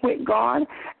relationship with God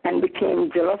and became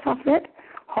jealous of it,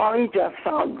 or he just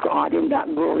saw God in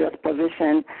that glorious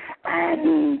position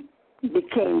and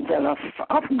became jealous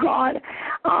of God,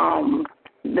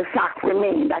 the fact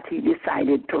remained that he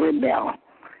decided to rebel.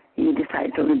 He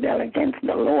decided to rebel against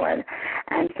the Lord.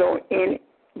 And so in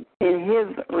his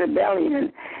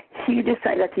rebellion, he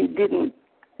decided that he didn't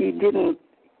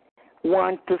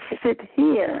want to sit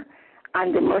here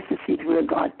on the mercy seat where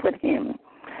God put him.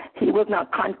 He was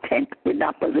not content with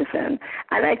that position.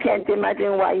 And I can't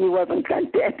imagine why he wasn't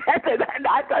content.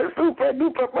 That's a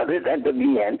super-duper position to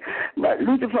be in. But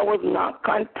Lucifer was not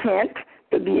content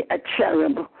to be a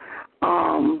cherub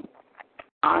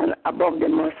above the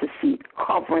mercy seat,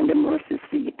 covering the mercy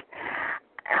seat.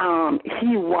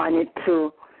 He wanted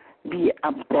to be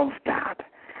above that.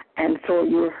 And so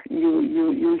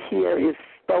you hear his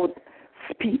stout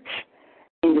speech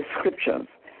in the scriptures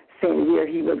saying where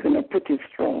he was going to put his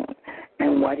throne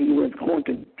and what he was going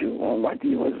to do or what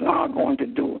he was not going to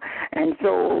do. And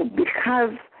so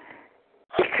because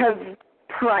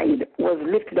pride was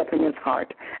lifted up in his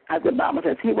heart, as the Bible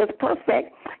says, he was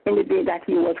perfect in the day that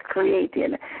he was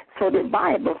created. So the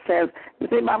Bible says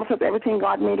everything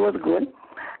God made was good.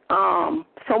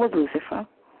 So was Lucifer.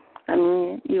 I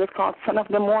mean, he was called son of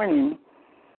the morning.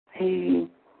 He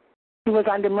was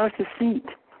on the mercy seat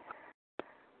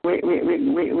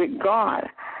with God.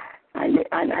 And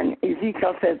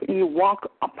Ezekiel says he walked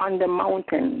upon the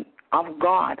mountain of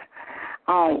God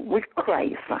with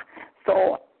Christ.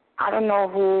 So I don't know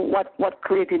what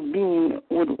created being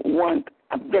would want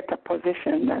a better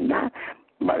position than that,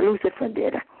 but Lucifer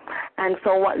did. And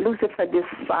so what Lucifer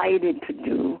decided to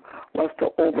do was to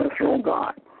overthrow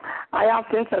God. I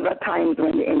often say at times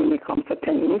when the enemy comes to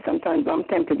tempt me, sometimes I'm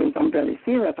tempted in some very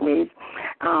serious ways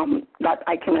that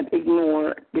I cannot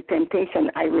ignore the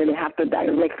temptation. I really have to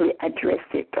directly address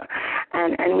it.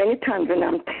 And many times when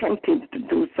I'm tempted to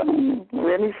do some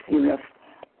really serious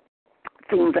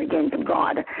things against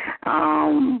God,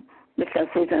 because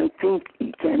Satan thinks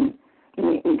he can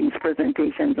make these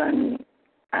presentations, and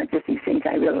he thinks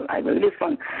I will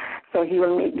listen. So he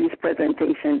will make these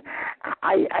presentations.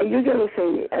 I usually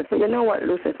say, you know what,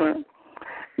 Lucifer,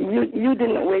 you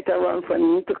didn't wait around for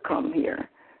me to come here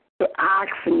to ask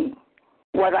me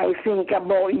what I think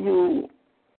about you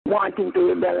wanting to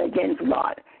rebel against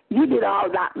God. You did all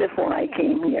that before I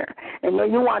came here. And now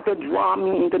you want to draw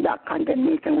me into that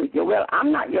condemnation with you. Well,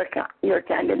 I'm not your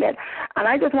candidate. And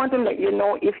I just want to let you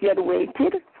know, if you had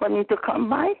waited for me to come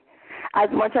by, as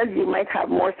much as you might have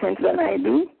more sense than I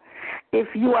do, if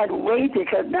you had waited,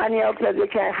 because Daniel says you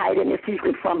can't hide any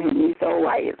secret from him, he's so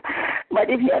wise. But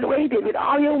if you had waited with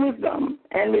all your wisdom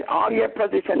and with all your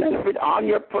position and with all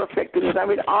your perfectness and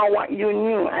with all what you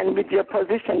knew and with your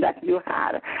position that you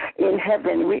had in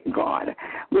heaven with God,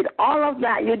 with all of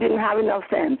that, you didn't have enough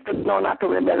sense to know not to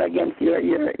rebel against your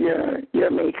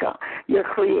maker, your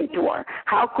creator.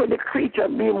 How could the creature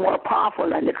be more powerful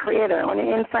than the creator?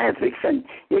 Only in science fiction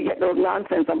you get those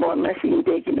nonsense about machine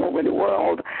taking over the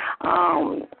world.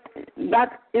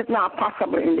 That is not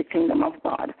possible in the kingdom of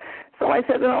God. So I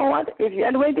said, you know what? If you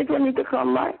had waited for me to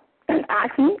come by and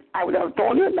ask me, I would have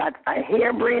told you that a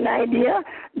harebrained idea,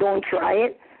 don't try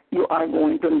it, you are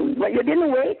going to lose. But you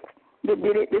didn't wait. You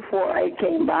did it before I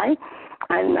came by.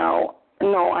 And now,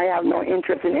 no, I have no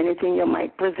interest in anything you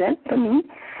might present to me.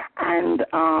 And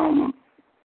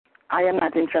I am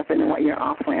not interested in what you're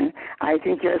offering. I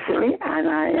think you're silly, and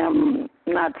I am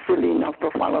not silly enough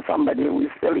to follow somebody who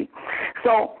is silly.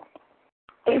 So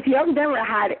if you have never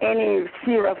had any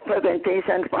serious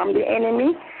presentation from the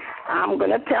enemy, I'm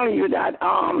going to tell you that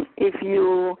if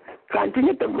you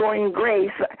continue to grow in grace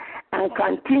and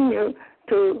continue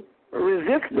to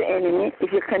resist the enemy,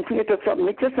 if you continue to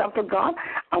submit yourself to God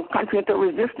and continue to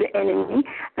resist the enemy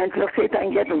until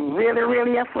Satan gets really,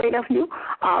 really afraid of you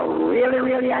or really,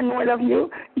 really annoyed of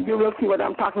you, you will see what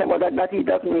I'm talking about, that he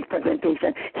does make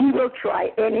presentation. He will try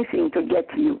anything to get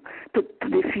you, to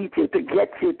defeat you, to get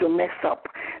you to mess up.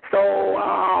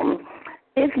 So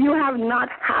if you have not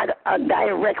had a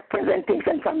direct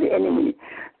presentation from the enemy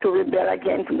to rebel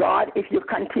against God, if you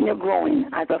continue growing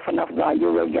as a son of God,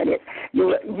 you will get it. You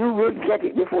will get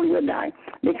it before you die,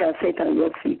 because Satan will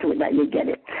see to it that you get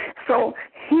it. So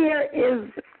here is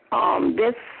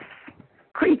this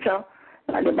creature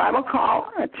that the Bible calls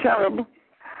a cherub,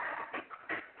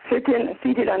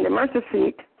 seated on the mercy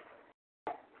seat,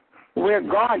 where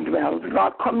God dwells.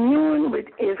 God communed with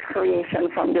his creation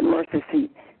from the mercy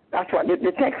seat. That's what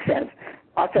the text says.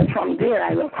 I said, from there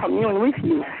I will commune with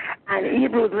you. And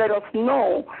Hebrews let us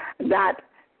know that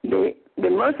the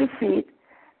mercy seat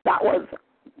that was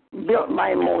built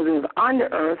by Moses on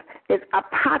the earth is a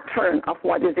pattern of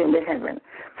what is in the heaven.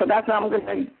 So that's how I'm going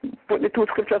to put the two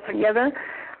scriptures together.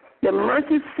 The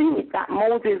mercy seat that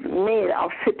Moses made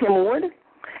of shittim wood,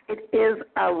 it is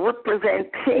a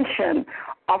representation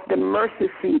of the mercy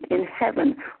seat in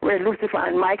heaven, where Lucifer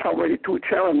and Michael were the two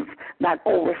cherubs that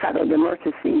overshadowed the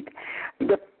mercy seat.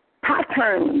 The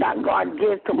pattern that God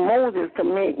gave to Moses to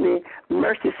make the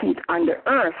mercy seat on the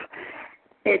earth,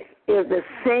 it is the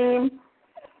same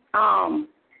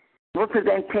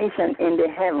representation in the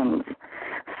heavens.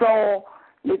 So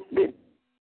the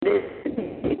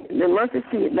mercy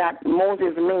seat that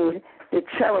Moses made, the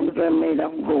cherubs were made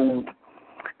of gold.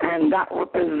 And that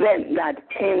represents that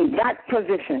in that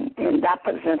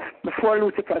position, before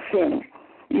Lucifer sinned,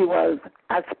 he was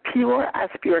as pure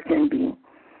can be.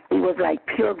 He was like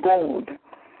pure gold.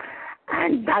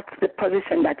 And that's the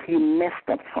position that he messed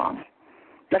up from.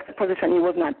 That's the position he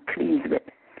was not pleased with.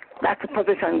 That's the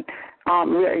position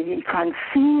where he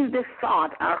conceived the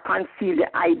thought or conceived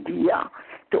the idea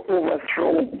to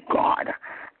overthrow God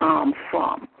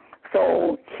from.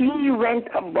 So he went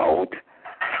about,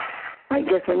 I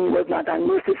guess when he was not on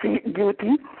mercy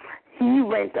duty, he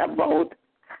went about,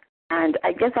 and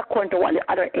I guess according to what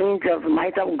the other angels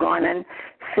might have gone and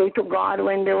say to God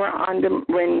when they were on the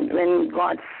when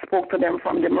God spoke to them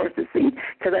from the mercy seat,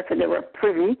 because I said they were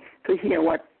privy to hear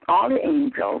what all the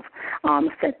angels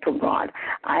said to God.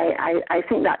 I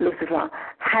think that Lucifer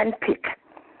handpicked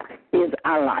his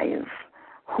allies,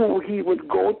 who he would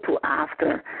go to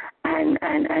after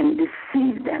and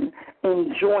deceive them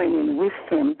in joining with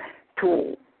him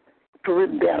to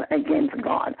rebel against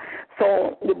God.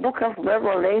 So the book of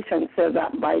Revelation says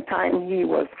that by the time he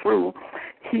was through,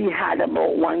 he had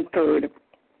about 1/3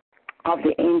 of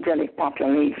the angelic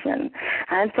population.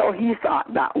 And so he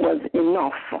thought that was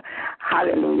enough,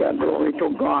 hallelujah, glory to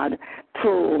God,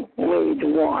 to wage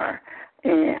war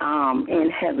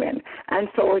in heaven. And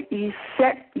so he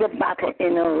set the battle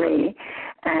in array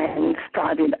and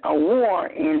started a war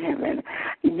in heaven.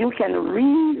 You can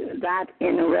read that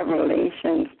in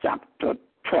Revelation chapter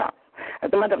 12.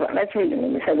 As a matter of fact, let's read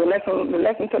it because the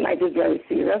lesson tonight is very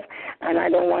serious, and I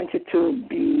don't want you to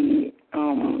be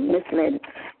misled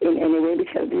in any way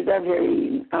because these are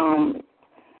very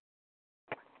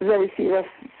serious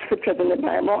scriptures in the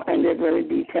Bible, and they're very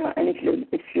detailed. And if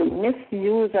you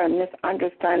misuse or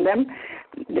misunderstand them,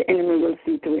 the enemy will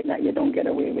see to it that you don't get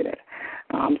away with it.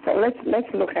 So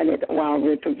let's look at it while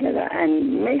we're together,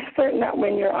 and make certain that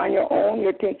when you're on your own,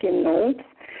 you're taking notes,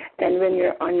 and when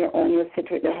you're on your own, you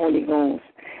sit with the Holy Ghost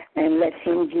and let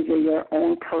him give you your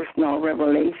own personal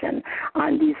revelation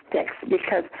on these texts.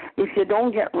 Because if you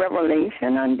don't get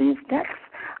revelation on these texts,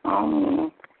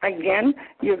 again,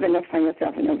 you're going to find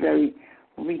yourself in a very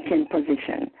weakened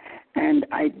position. And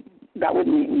that would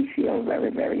make me feel very,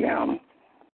 very out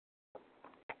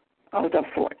of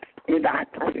sorts if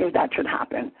that should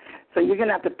happen. So you're going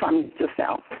to have to promise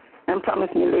yourself and promise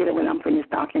me later when I'm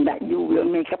finished talking that you will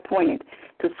make a point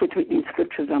to sit with these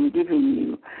scriptures I'm giving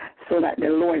you so that the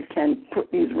Lord can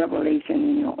put these revelations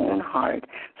in your own heart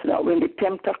so that when the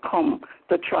tempter come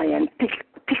to try and pick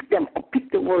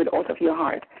the word out of your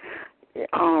heart,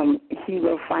 he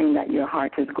will find that your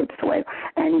heart is good soil,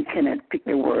 and he cannot pick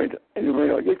the word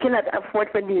out. You cannot afford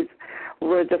for these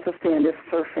words just to stay on the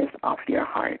surface of your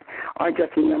heart or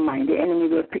just in your mind. The enemy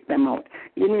will pick them out.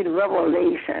 You need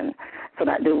revelation so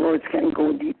that the words can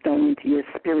go deep down into your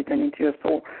spirit and into your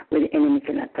soul where the enemy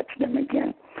cannot touch them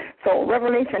again. So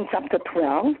Revelation chapter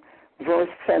 12, verse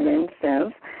 7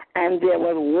 says, "And there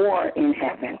was war in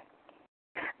heaven.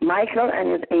 Michael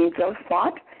and his angels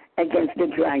fought against the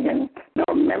dragon." Now,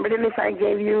 remember the list I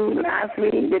gave you last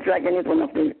week? The dragon is one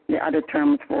of the other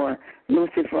terms for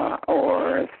Lucifer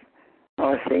or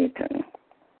Satan.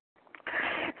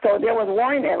 So there was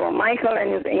war in heaven. Michael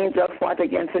and his angels fought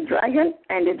against the dragon,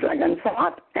 and the dragon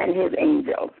fought and his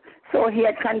angels. So he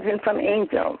had convinced some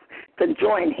angels to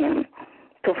join him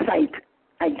to fight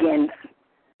against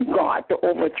God, to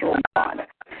overthrow God.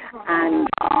 And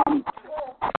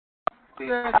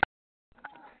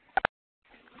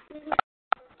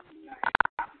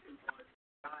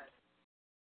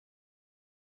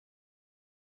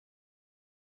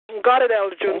got it,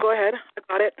 Elder June. Go ahead. I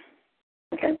got it.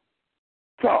 Okay.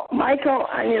 So Michael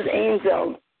and his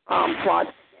angels fought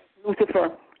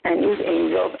Lucifer and his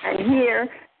angels. And here,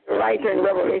 the writer in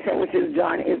Revelation, which is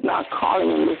John, is not calling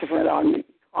him Lucifer at all. He's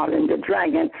calling him the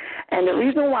dragon. And the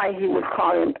reason why he would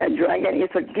call him a dragon is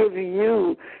to give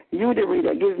you the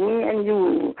reader, give me and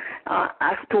you,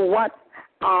 as to what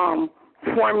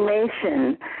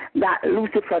formation that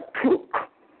Lucifer took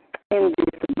in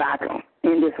this battle,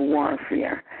 in this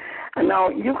warfare. And now,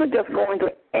 you could just go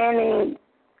into any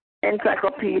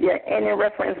encyclopedia, any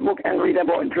reference book, and read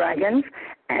about dragons.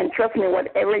 And trust me,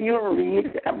 whatever you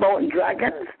read about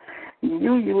dragons,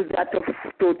 you use that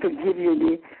to give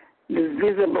you the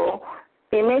visible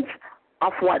image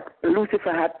of what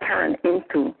Lucifer had turned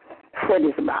into for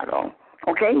this battle.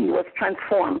 Okay? He was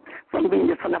transformed from being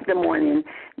the son of the morning,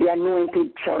 the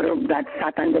anointed cherub that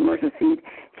sat on the mercy seat.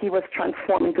 He was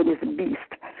transformed into this beast.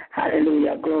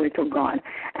 Hallelujah. Glory to God.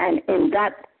 And in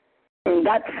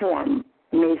that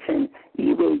formation,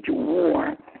 he waged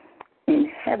war in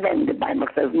heaven. The Bible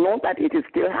says, note that it is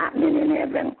still happening in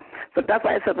heaven. So that's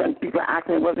why I said when people ask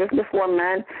me, was this before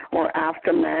man or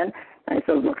after man? I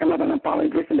said, look, I'm not an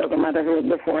apologist. It doesn't matter if it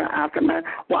was before or after man.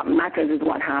 What matters is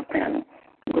what happened.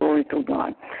 Glory to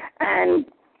God. And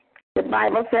the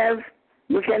Bible says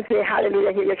You can say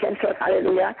hallelujah here, you can shout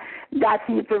hallelujah, that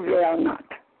he prevailed not.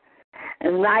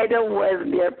 And neither was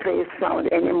their praise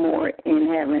found anymore in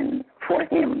heaven for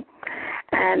him.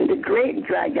 And the great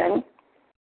dragon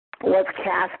was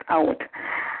cast out.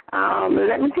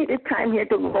 Let me take the time here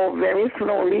to go very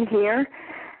slowly here.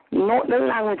 Note the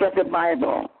language of the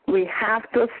Bible. We have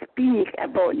to speak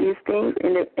about these things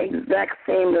in the exact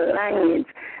same language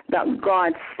that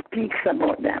God speaks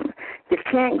about them. You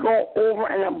can't go over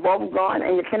and above God,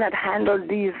 and you cannot handle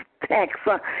these texts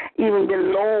even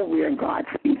below where God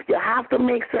speaks. You have to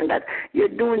make sure that you're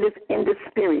doing this in the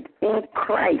Spirit, in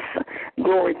Christ.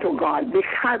 Glory to God.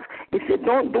 Because if you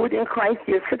don't do it in Christ,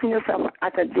 you're setting yourself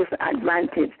at a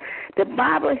disadvantage. The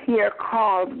Bible here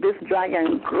calls this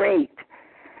dragon great.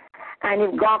 And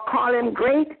if God called him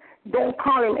great, don't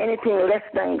call him anything less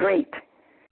than great.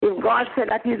 If God said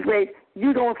that he's great,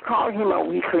 you don't call him a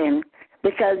weakling,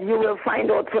 because you will find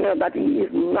out sooner that he is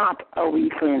not a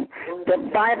weakling. The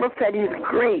Bible said he's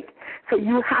great. So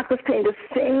you have to stay in the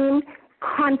same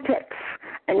context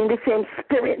and in the same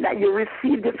spirit that you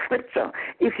receive the scripture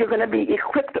if you're going to be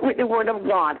equipped with the word of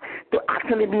God to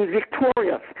actually be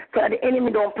victorious so that the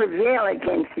enemy don't prevail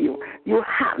against you. You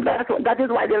have that is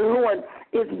why the Lord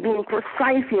is being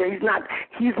precise here. He's not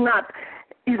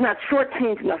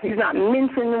shortchanging us. He's not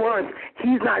mincing words.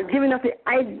 He's not giving us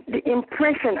the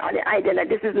impression or the idea that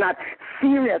this is not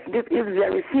serious. This is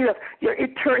very serious. Your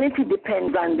eternity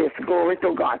depends on this. Glory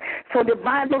to God. So the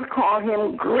Bible calls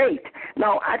him great.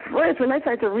 Now, at first, when I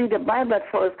started to read the Bible at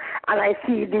first, and I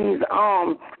see these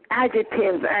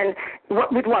adjectives and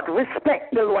with what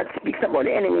respect the Lord speaks about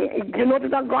the enemy. You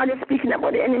notice that God is speaking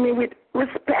about the enemy with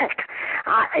respect.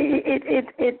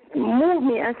 It moved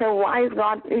me and said, why is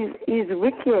God is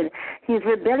wicked? He's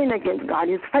rebelling against God.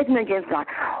 He's fighting against God.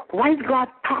 Why is God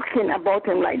talking about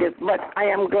him like this? But I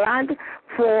am glad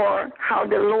for how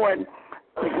the Lord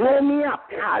grow me up,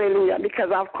 hallelujah, because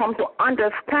I've come to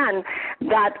understand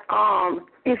that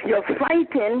if you're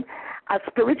fighting a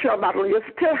spiritual battle, you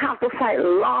still have to fight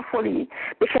lawfully,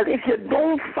 because if you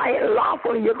don't fight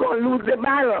lawfully, you're going to lose the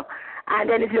battle. And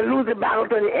then if you lose the battle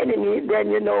to the enemy,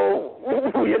 then you know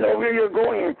where you're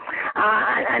going.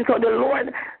 And so the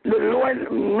Lord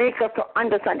makes us to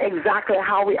understand exactly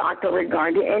how we ought to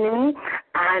regard the enemy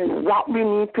and what we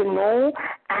need to know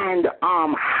and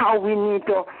how we need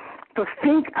to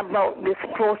think about this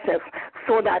process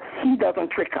so that he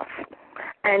doesn't trick us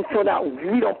and so that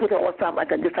we don't put ourselves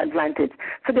at a disadvantage.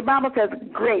 So the Bible says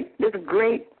this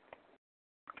great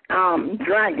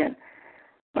dragon,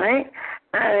 right?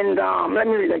 And let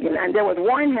me read again. And there was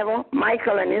war in heaven.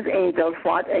 Michael and his angels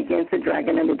fought against the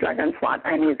dragon, and the dragon fought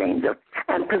and his angels.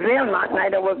 And prevailed not,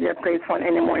 neither was their praise found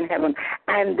any more in heaven.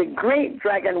 And the great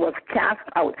dragon was cast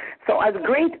out. So as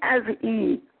great as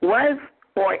he was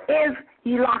or is,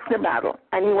 he lost the battle,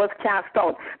 and he was cast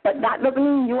out. But that doesn't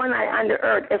mean you and I on the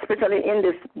earth, especially in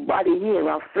this body here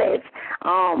of flesh,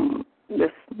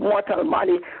 this mortal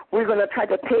body, we're going to try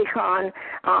to take on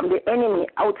the enemy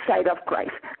outside of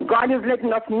Christ. God is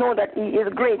letting us know that he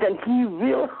is great, and he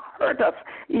will hurt us.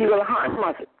 He will harm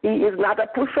us. He is not a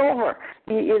pushover.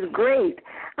 He is great.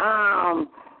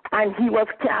 And he was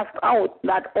cast out,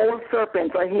 that old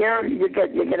serpent. So here you get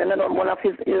another one of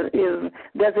his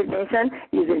designation.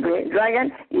 He's a great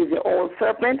dragon. He's the old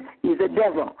serpent. He's a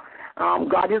devil.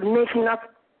 God is making us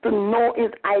to know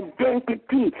his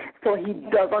identity so he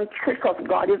doesn't trick us.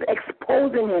 God is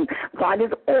exposing him. God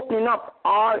is opening up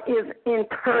all his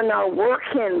internal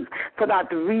workings so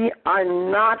that we are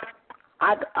not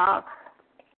at a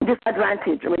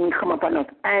disadvantage when he come upon us.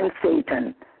 And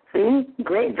Satan. See,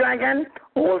 great dragon,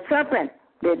 old serpent,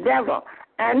 the devil,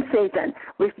 and Satan,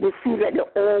 which deceived the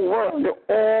whole world,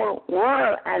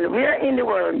 and we're in the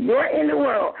world, you're in the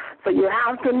world. So you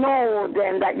have to know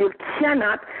then that you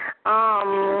cannot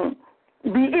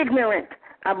be ignorant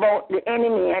about the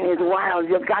enemy and his wiles.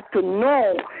 You've got to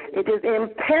know. It is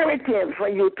imperative for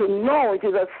you to know. It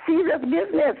is a serious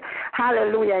business.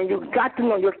 Hallelujah. And you've got to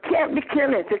know. You can't be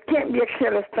careless. You can't be a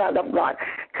careless child of God,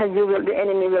 because the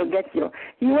enemy will get you.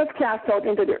 He was cast out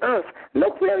into the earth.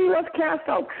 Look where he was cast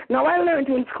out. Now, I learned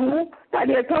in school that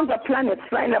there are tons of planets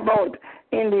flying about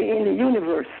in the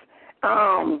universe,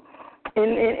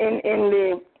 in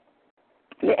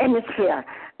the hemisphere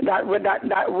that we're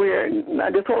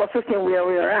the solar system where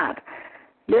we're at.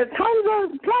 There are tons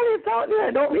of planets out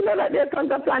there. Don't we know that there are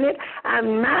tons of planets?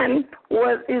 And man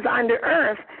is on the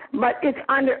earth, but it's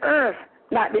on the earth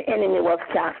that the enemy was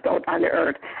cast out on the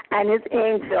earth, and his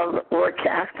angels were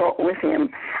cast out with him.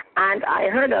 And I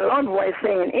heard a loud voice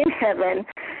saying, in heaven,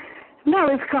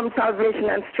 Now is come salvation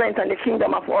and strength and the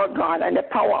kingdom of our God and the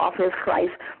power of his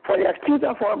Christ. For the accuser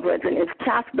of our brethren is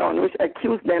cast down, which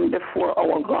accused them before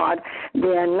our God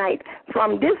day and night.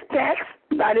 From this text,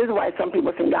 that is why some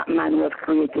people think that man was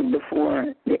created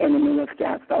before the enemy was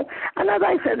cast out. And as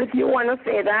I said, if you want to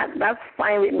say that, that's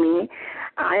fine with me.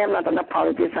 I am not an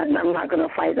apologist, and I'm not going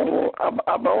to fight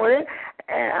about it.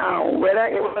 Whether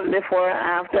it was before or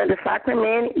after, the fact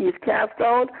remains, he's cast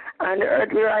out on the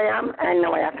earth where I am, and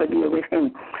now I have to deal with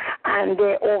him. And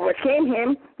they overcame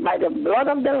him by the blood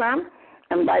of the Lamb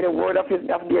and by the word of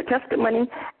their testimony,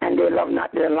 and they love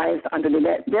not their lives unto the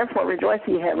death. Therefore rejoice,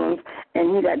 ye heavens,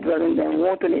 and ye that dwell in them.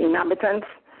 Woe to the inhabitants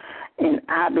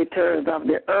of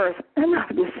the earth and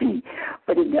of the sea,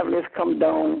 for the devil is come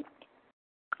down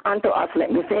unto us.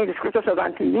 Let me say, the scripture says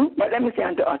unto you, but let me say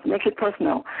unto us, make it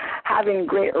personal, having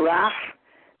great wrath,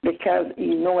 because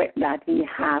he knoweth that he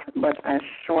hath but a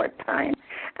short time.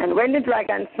 And when the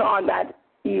dragon saw that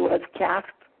he was cast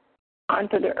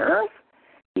unto the earth,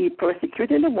 he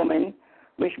persecuted the woman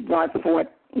which brought forth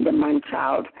the man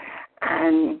child,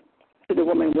 and to the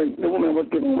woman was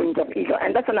given wings of eagle.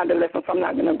 And that's another lesson, so I'm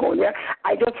not going to go there.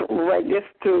 I just read this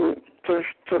to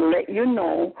let you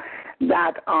know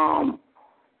that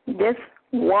this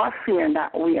warfare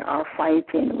that we are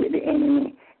fighting with the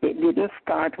enemy, it didn't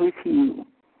start with you.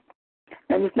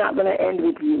 And it's not going to end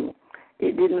with you.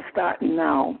 It didn't start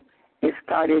now. It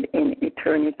started in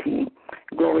eternity.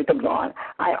 Glory to God.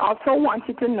 I also want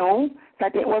you to know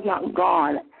that it was not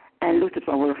God and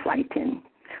Lucifer were fighting.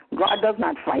 God does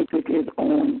not fight with his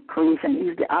own creation.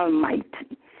 He's the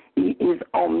Almighty. He is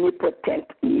omnipotent.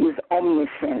 He is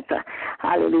omniscient.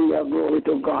 Hallelujah. Glory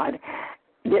to God.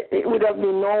 It would have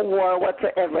been no war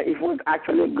whatsoever if it was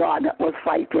actually God that was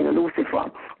fighting Lucifer.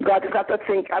 God got to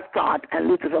think a thought, and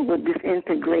Lucifer would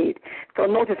disintegrate. So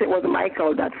notice it was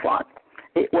Michael that fought.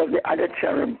 It was the other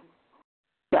cherub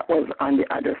that was on the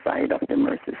other side of the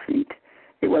mercy seat.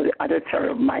 It was the other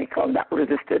cherub, Michael, that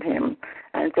resisted him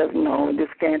and says, no, this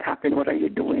can't happen. What are you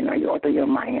doing? Are you out of your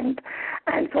mind?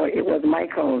 And so it was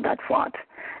Michael that fought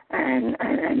and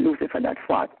Lucifer that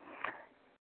fought.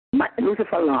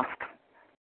 Lucifer lost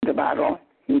the battle.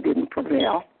 He didn't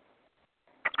prevail.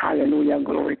 Hallelujah,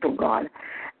 glory to God.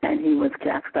 And he was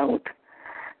cast out.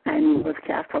 And he was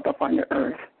cast out upon the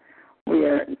earth,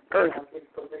 where earth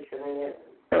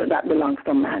that belongs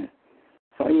to man.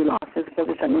 So he lost his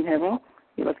position in heaven.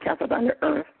 He was cast out on the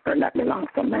earth, earth that belongs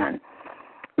to man.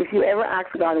 If you ever ask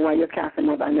God why you're casting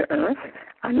out on the earth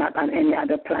and not on any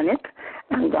other planet,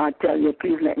 and God tell you,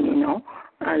 please let me know.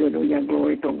 Hallelujah,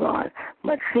 glory to God.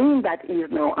 But seeing that he is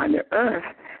now on the earth,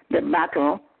 the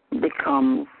battle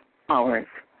becomes ours.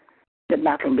 The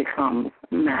battle becomes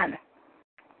man.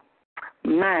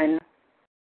 Man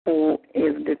who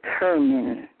is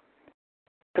determined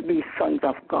to be sons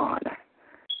of God.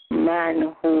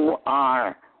 Man who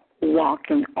are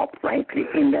walking uprightly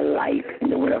in the light, in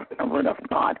the word of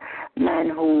God. Man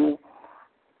who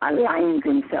aligns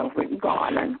himself with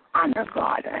God and honor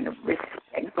God and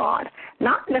respect God.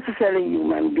 Not necessarily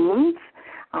human beings.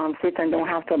 Satan don't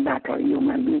have to battle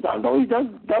human beings, although he does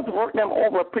work them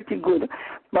over pretty good.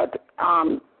 But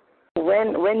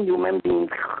when human beings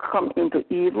come into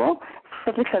evil,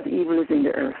 it's because evil is in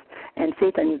the earth. And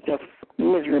Satan is just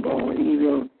miserable. He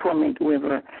will torment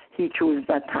whoever he chooses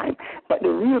that time. But the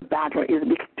real battle is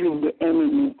between the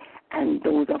enemy and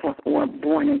those of us who are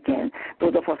born again,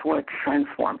 those of us who are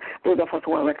transformed, those of us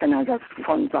who are recognized as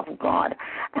sons of God.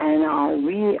 And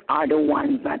we are the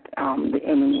ones that the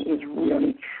enemy is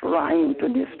really trying to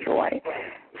destroy,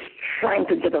 trying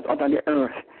to get us out of the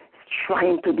earth,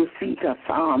 trying to defeat us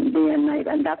day and night.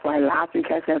 And that's why last week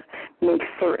I said, make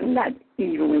certain that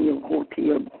even when you go to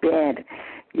your bed,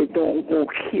 you don't go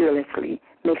carelessly.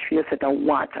 Make sure you set a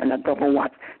watch and a double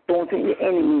watch. Don't think the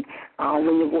enemy, when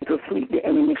you go to sleep, the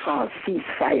enemy calls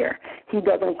ceasefire. He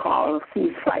doesn't call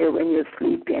ceasefire when you're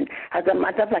sleeping. As a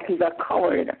matter of fact, he's a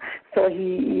coward. So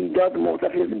he does most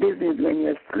of his business when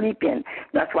you're sleeping.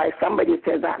 That's why somebody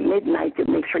says at midnight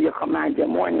to make sure you command your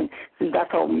morning. So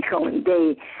that's how we count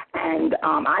day. And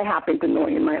I happen to know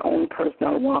in my own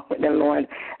personal walk with the Lord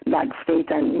that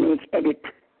Satan makes edit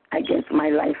against my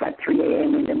life at 3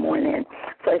 a.m. in the morning.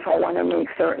 So if I want to make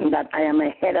certain that I am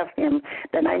ahead of him,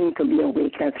 then I need to be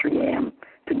awake at 3 a.m.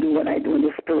 to do what I do in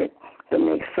the spirit, to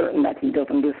make certain that he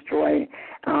doesn't destroy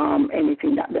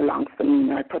anything that belongs to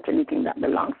me or touch anything that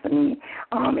belongs to me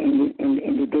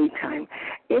in the daytime.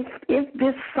 If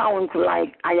this sounds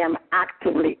like I am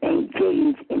actively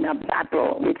engaged in a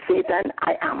battle with Satan,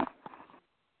 I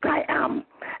am.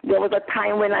 There was a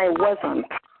time when I wasn't.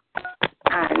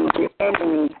 And the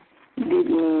enemy did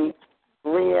me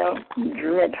real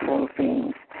dreadful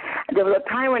things. There was a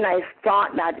time when I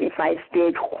thought that if I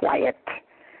stayed quiet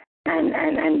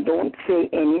and don't say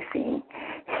anything,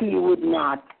 he would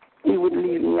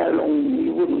leave me alone.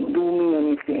 He wouldn't do me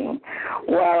anything.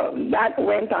 Well, that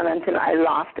went on until I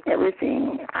lost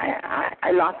everything.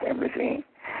 I lost everything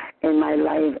in my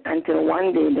life until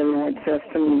one day the Lord says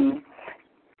to me,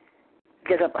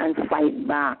 get up and fight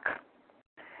back.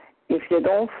 If you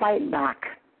don't fight back,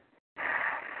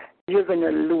 you're going to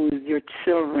lose your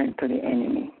children to the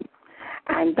enemy.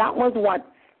 And that was what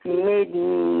made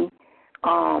me,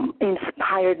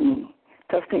 inspired me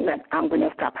to think that I'm going to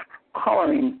stop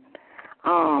cowering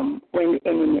when the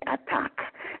enemy attack.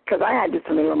 Because I had this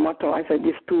little motto, I said,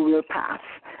 this too will pass.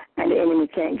 And the enemy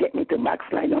can't get me to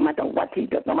backslide no matter what he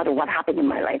does, no matter what happened in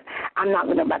my life. I'm not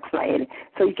going to backslide,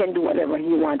 so he can do whatever he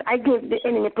wants. I gave the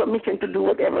enemy permission to do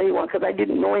whatever he wants because I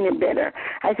didn't know any better.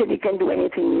 I said he can do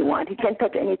anything he wants. He can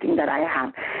touch anything that I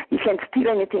have. He can steal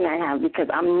anything I have because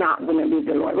I'm not going to leave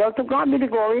the Lord. Well, to God be the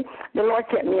glory. The Lord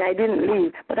kept me. I didn't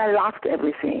leave, but I lost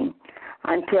everything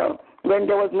until when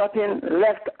there was nothing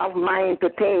left of mine to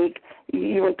take.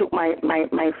 He even took my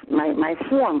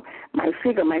form, my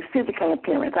figure, my physical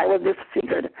appearance. I was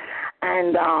disfigured.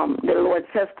 And the Lord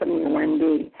says to me one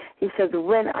day, he says,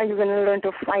 when are you going to learn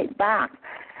to fight back?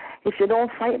 If you don't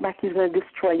fight back, he's going to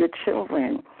destroy your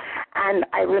children. And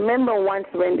I remember once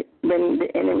when the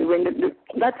enemy,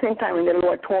 that same time when the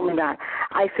Lord told me that,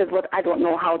 I said, "But I don't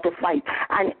know how to fight."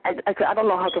 And I said, "I don't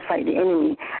know how to fight the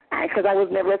enemy," because I was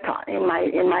never taught in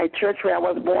my church where I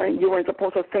was born. You weren't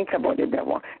supposed to think about the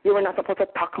devil. You were not supposed to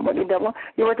talk about the devil.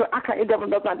 You were to act like the devil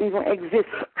does not even exist.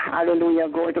 Hallelujah,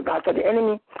 glory to God. So the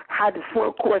enemy had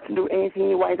full course to do anything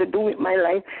he wanted to do with my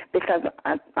life because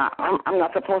I'm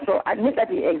not supposed to admit that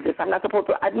he exists. I'm not supposed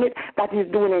to admit that he's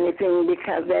doing anything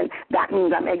because then that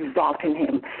means I'm exalting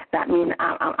him. That means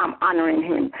I'm honoring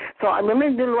him. So I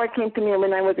remember the Lord came to me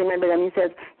when I was in my bed and he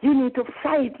says, you need to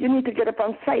fight. You need to get up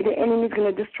and fight. The enemy is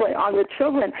going to destroy all your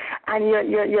children and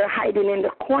you're hiding in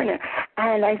the corner.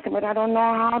 And I said, but I don't know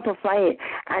how to fight.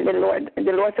 And the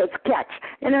Lord says, catch.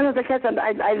 And then as I catch,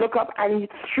 I look up and he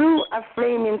threw a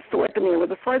flaming sword to me. It was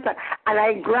the first time. And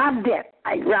I grabbed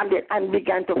it and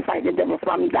began to fight the devil.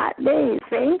 From that day,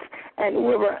 saints, and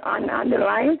we were on the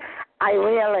line, I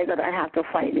realized that I have to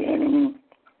fight the enemy.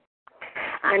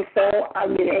 And so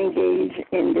I've been engaged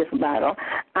in this battle.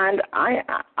 And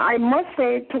I must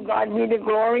say, to God be the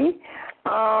glory,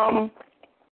 I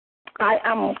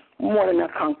am more than a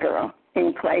conqueror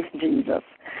in Christ Jesus.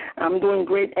 I'm doing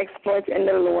great exploits in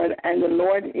the Lord, and the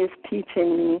Lord is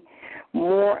teaching me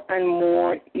more and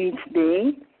more each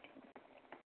day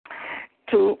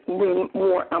to win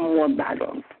more and more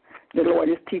battles. The Lord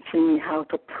is teaching me how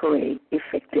to pray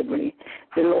effectively.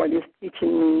 The Lord is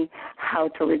teaching me how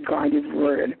to regard His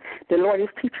word. The Lord is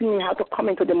teaching me how to come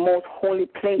into the most holy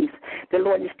place. The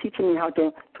Lord is teaching me how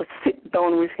to sit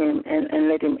down with Him and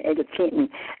let Him educate me.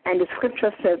 And the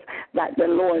scripture says that the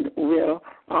Lord will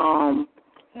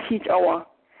teach our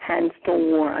hands to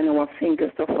war and our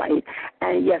fingers to fight.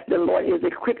 And yes, the Lord is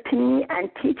equipping me and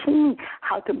teaching me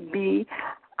how to be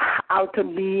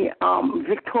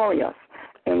victorious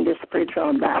in the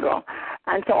spiritual battle.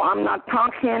 And so I'm not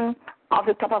talking off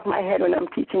the top of my head when I'm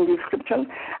teaching these scriptures.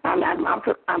 I'm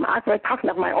actually talking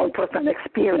of my own personal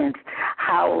experience,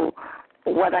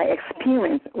 what I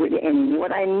experienced with the enemy,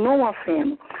 what I know of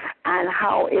him, and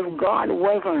how if God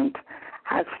wasn't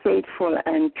as faithful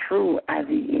and true as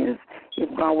he is,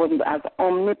 if God wasn't as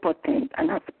omnipotent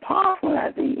and as powerful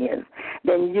as he is,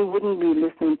 then you wouldn't be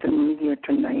listening to me here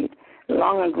tonight.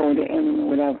 Long ago, the enemy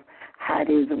would have had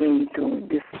his way to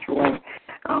destroy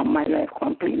my life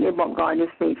completely, but God is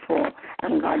faithful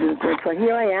and God is good. So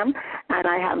here I am, and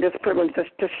I have this privilege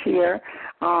to share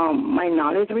my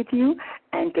knowledge with you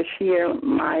and to share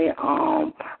my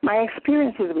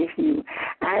experiences with you.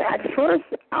 And at first,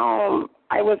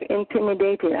 I was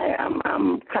intimidated.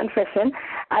 I'm confessing.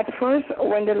 At first,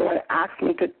 when the Lord asked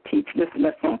me to teach this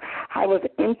lesson, I was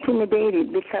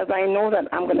intimidated because I know that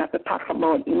I'm going to have to talk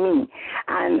about me.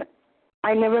 And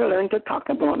I never learned to talk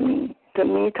about me. To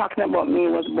me, talking about me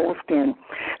was boasting.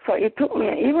 So it took me,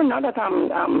 even now that I'm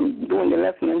doing the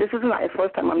lesson, and this is not the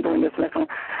first time I'm doing this lesson,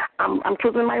 I'm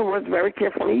choosing my words very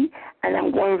carefully, and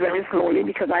I'm going very slowly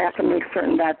because I have to make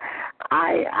certain that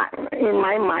in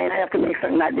my mind, I have to make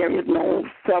certain that there is no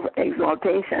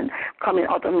self-exaltation coming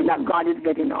out of me, that God is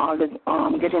getting all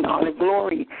the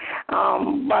glory.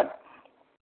 But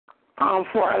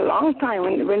for a long time,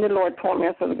 when the Lord told me,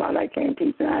 I said, God, I can't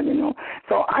teach that,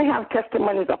 So I have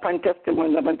testimonies upon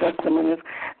testimonies upon testimonies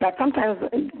that sometimes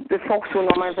the folks who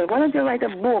know me say, why don't you write a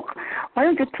book? Why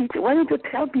don't you teach? Why don't you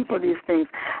tell people these things?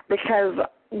 Because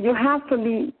you have to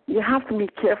be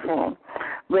careful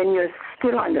when you're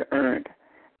still on the earth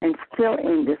and still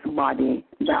in this body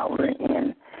that we're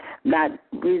in, that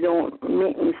we don't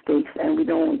make mistakes and we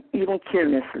don't, even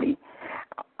carelessly,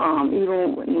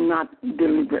 even not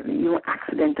deliberately, even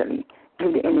accidentally,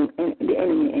 give the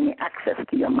enemy any access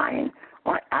to your mind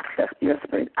or access to your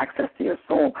spirit, access to your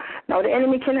soul. Now, the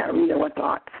enemy cannot read our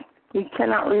thoughts. He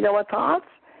cannot read our thoughts.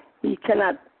 He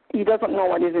doesn't know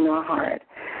what is in our heart.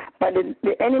 But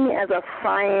the enemy has a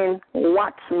fine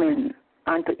watchman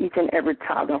unto each and every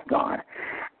child of God.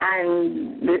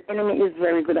 And the enemy is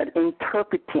very good at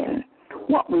interpreting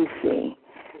what we say.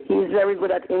 He's very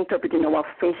good at interpreting our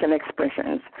facial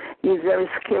expressions. He's very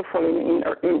skillful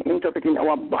in interpreting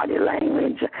our body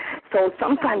language. So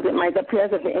sometimes it might appear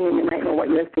as if the enemy might know what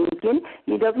you're thinking.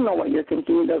 He doesn't know what you're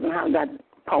thinking. He doesn't have that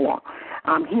power.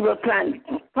 He will plant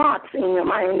thoughts in your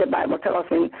mind. The Bible tells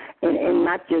us in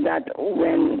Matthew that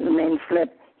when the men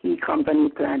slept, he comes and he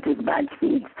plants his bad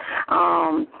seeds.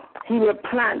 He will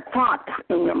plant thoughts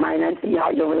in your mind and see how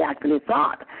you react to the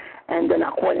thought. And then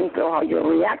according to how you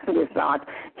react to the thought,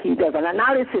 he does an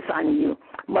analysis on you.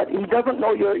 But he doesn't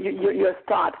know your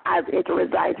thought as it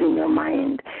resides in your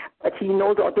mind. But he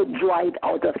knows how to draw it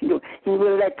out of you. He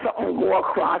will let something go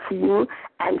across you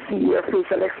and see your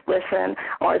facial expression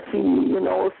or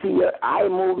see your eye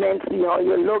movement, see how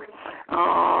you look,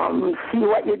 see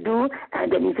what you do,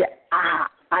 and then he say,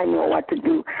 I know what to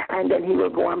do. And then he will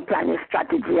go and plan a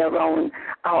strategy around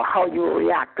how you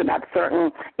react to that certain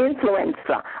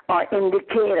influencer or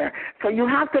indicator. So you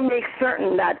have to make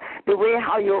certain that the way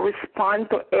how you respond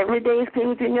to everyday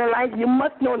things in your life, you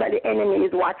must know that the enemy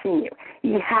is watching you.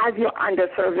 He has you under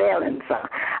surveillance.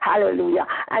 Hallelujah.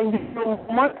 And you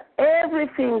must,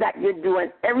 everything that you do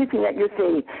and everything that you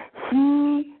say,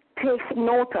 he takes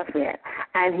note of it,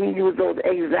 and he uses those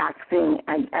exact things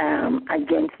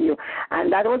against you.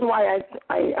 And that was why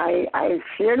I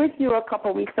shared with you a couple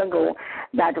of weeks ago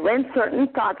that when certain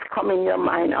thoughts come in your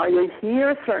mind or you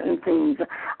hear certain things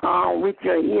with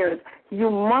your ears, you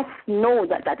must know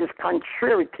that that is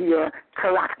contrary to your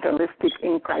characteristics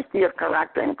in Christ, to your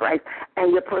character in Christ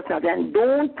and your personality. And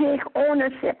don't take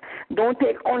ownership. Don't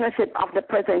take ownership of the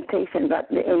presentation that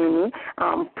the enemy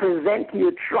presents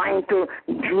you, trying to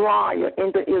draw you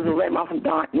into his realm of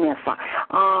darkness.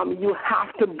 You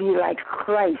have to be like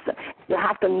Christ. You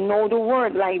have to know the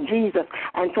word like Jesus.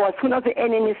 And so as soon as the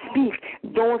enemy speaks,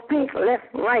 don't think left,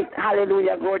 right.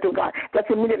 Hallelujah, glory to God. Just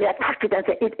immediately attack it and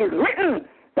say, it is written.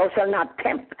 Thou shalt not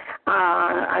tempt,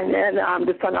 and then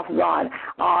the Son of God,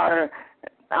 or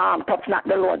touch not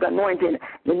the Lord's anointed.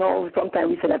 You know,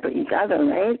 sometimes we say that to each other,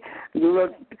 right? You will,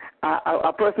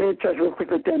 a person in church will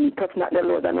quickly tell me, touch not the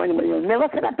Lord's anointed, but you'll never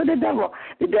say that to the devil.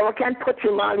 The devil can't touch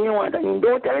him all he wants. I mean,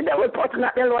 don't tell the devil, touch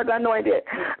not the Lord's anointed.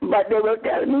 But they will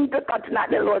tell me to touch not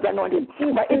the Lord's anointed.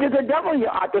 But it is the devil you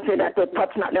ought to say that, to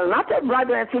touch not the Lord. Not a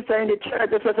brother and sister in the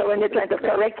church, especially when they're trying to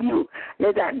correct you.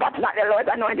 They say, touch not the Lord's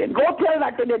anointed. Go tell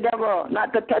that to the devil,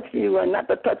 not to touch you and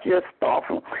not to touch your stuff.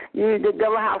 The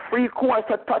devil have free course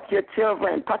to touch your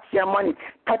children, touch your money,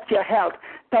 touch your health,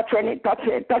 touch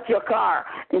your car.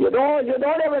 And you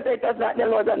don't ever say touch not the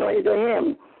Lord anointed to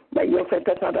him, but you'll say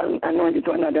touch not anointed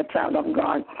to another child of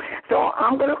God. So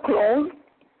I'm going to close.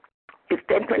 It's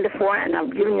 10:24, and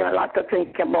I've given you a lot to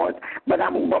think about, but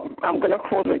I'm going to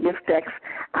close with this text,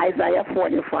 Isaiah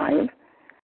 45.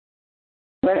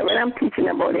 When I'm teaching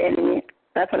about the enemy,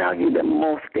 that's when I'll give them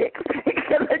most sticks.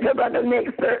 I just want to make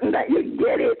certain that you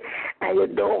get it and you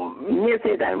don't miss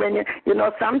it. And when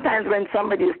sometimes when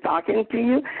somebody is talking to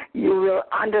you, you will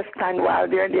understand while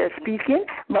they're speaking.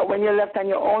 But when you're left on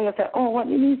your own, you say, "Oh, what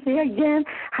did he say again?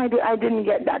 I didn't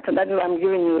get that." So that's why I'm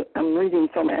reading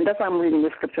so many, and that's why I'm reading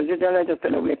the scriptures. You don't just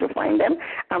know where to find them.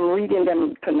 I'm reading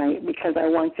them tonight because I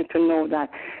want you to know that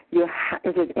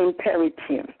it is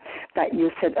imperative that you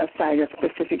set aside a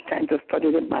specific time to study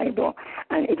the Bible.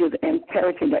 And it is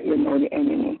imperative that you know the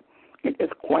enemy. It is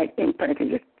quite imperative.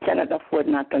 You cannot afford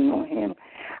not to know him.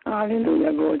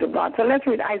 Hallelujah, glory to God. So let's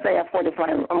read Isaiah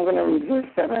 45. I'm going to read verse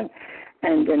 7,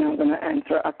 and then I'm going to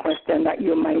answer a question that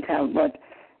you might have, but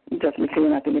just because you're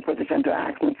not in a position to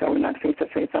ask me, so we're not face to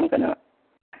face.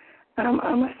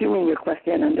 I'm assuming your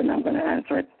question, and then I'm going to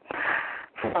answer it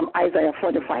from Isaiah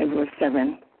 45, verse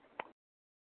 7.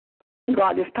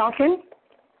 God is talking.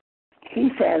 He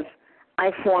says,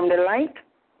 I form the light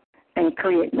and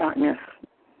create darkness.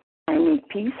 I make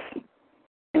peace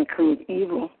and create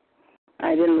evil.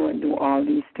 I, the Lord, do all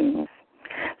these things.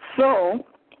 So,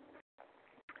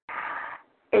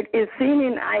 it is seen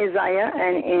in Isaiah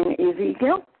and in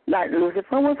Ezekiel that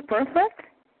Lucifer was perfect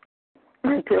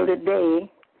until the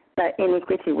day that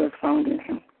iniquity was found in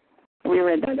him. We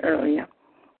read that earlier.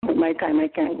 with my time, I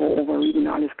can't go over reading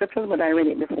all the scriptures, but I read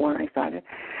it before I started.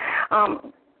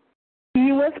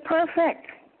 He was perfect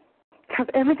because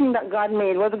everything that God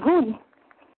made was good,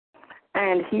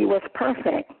 and he was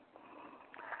perfect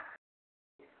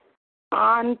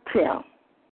until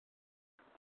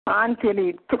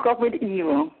he took up with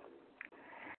evil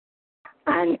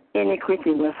and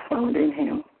iniquity was found in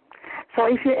him. So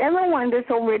if you ever wonder,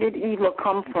 so where did evil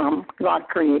come from? God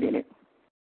created it.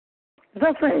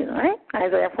 That's right?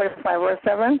 Isaiah 45, verse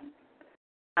 7.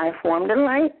 I form the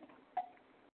light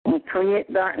and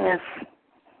create darkness,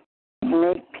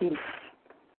 make peace,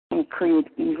 and create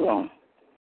evil.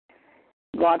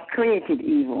 God created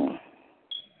evil.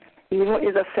 Evil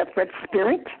is a separate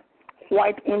spirit,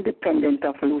 quite independent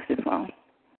of Lucifer.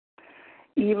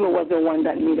 Evil was the one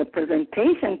that made a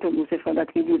presentation to Lucifer that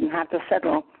he didn't have to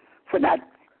settle for that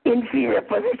inferior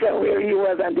position where he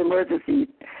was on the mercy seat.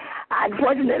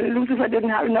 Unfortunately, Lucifer didn't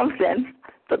have enough sense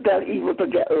to tell evil to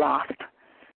get lost.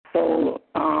 So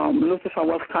Lucifer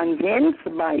was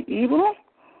convinced by evil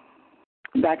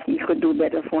that he could do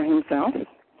better for himself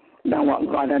than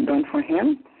what God had done for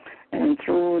him. And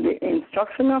through the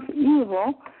instruction of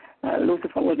evil,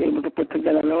 Lucifer was able to put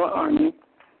together a little army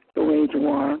to wage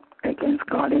war against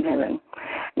God in heaven.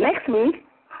 Next week,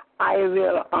 I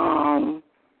will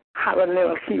have a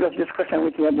little serious discussion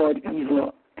with you about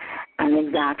evil and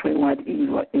exactly what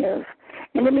evil is.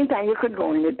 In the meantime, you could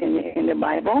go in the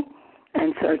Bible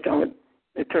and search out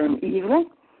the term evil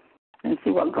and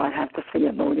see what God has to say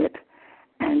about it.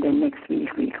 And then next week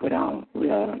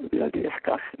we'll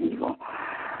discuss evil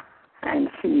and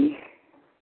see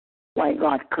why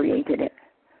God created it.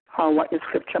 What the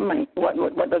scripture mean? What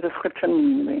does the scripture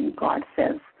mean when God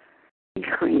says He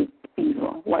creates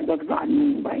evil? What does God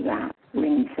mean by that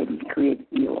when He said He creates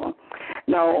evil?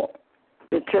 Now,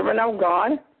 the children of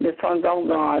God, the sons of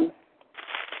God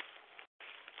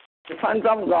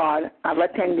have a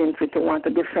tendency to want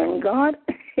to defend God.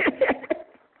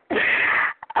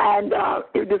 And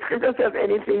if the scripture says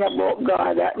anything about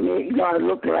God that makes God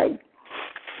look like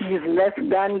He's less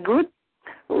than good,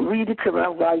 we, the children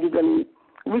of God, usually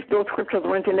wish those scriptures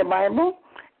weren't in the Bible,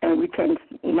 and we tend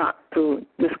not to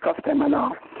discuss them at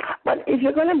all. But if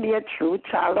you're going to be a true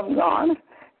child of God,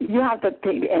 you have to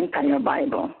take the entire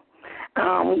Bible.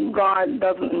 God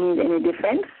doesn't need any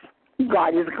defense.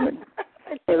 God is good.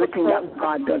 Everything that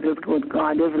God does is good.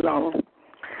 God is love.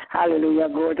 Hallelujah,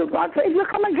 glory to God. So if you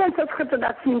come against a scripture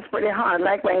that seems pretty hard,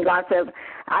 like when God says,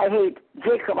 I hate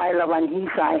Jacob, I love, and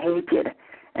Esau, I hated.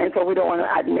 And so we don't want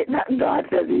to admit that God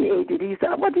says he hated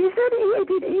Esau. But he said he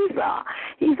hated Esau.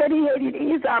 He said he hated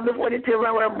Esau before the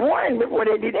children were born, before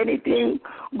they did anything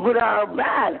good or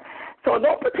bad. So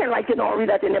don't pretend like you don't read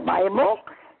that in the Bible.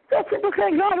 Just simply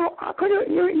say, God, how could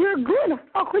you're good.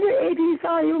 How could you hate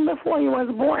Esau even before he was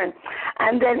born?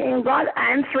 And then in God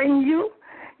answering you,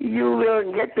 you will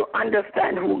get to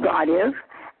understand who God is,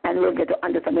 and you'll get to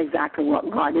understand exactly what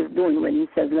God is doing when He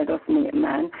says, let us make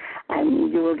man,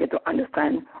 and you will get to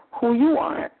understand who you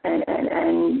are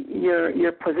and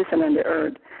your position on the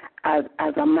earth as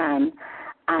a man,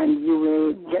 and you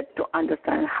will get to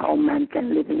understand how man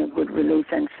can live in a good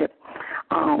relationship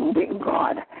with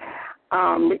God.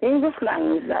 The English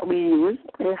language that we use,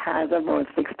 it has about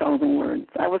 6,000 words.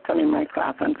 I was telling my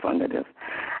class on Sunday this.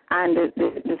 And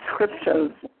the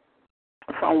scriptures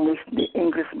from which the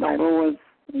English Bible was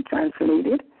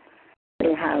translated,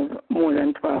 they have more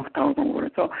than 12,000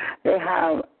 words. So they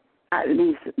have at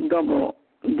least double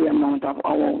the amount of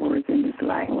our words in this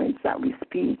language that we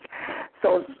speak.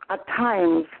 So at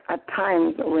times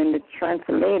when the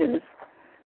translators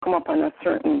come up on a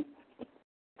certain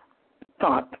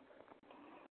thought,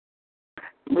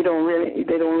 they don't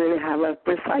really have a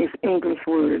precise English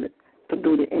word to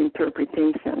do the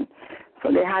interpretation. So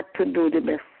they had to do the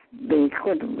best they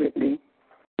could with the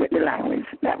language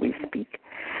that we speak.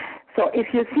 So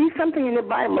if you see something in the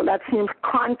Bible that seems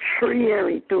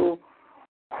contrary to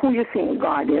who you think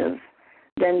God is,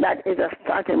 then that is a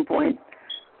starting point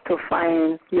to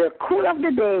find your cool of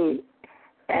the day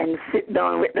and sit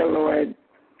down with the Lord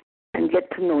and get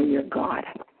to know your God.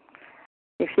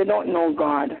 If you don't know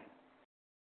God,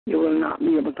 you will not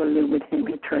be able to live with Him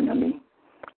eternally.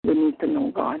 We need to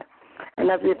know God.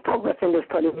 And as we progress in the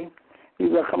study, we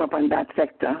will come upon that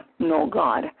sector, know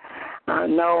God.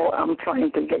 Now I'm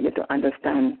trying to get you to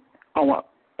understand our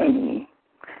enemy.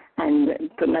 And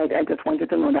tonight I just want you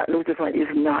to know that Lucifer is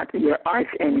not your arch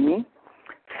enemy.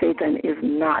 Satan is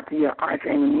not your arch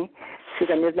enemy.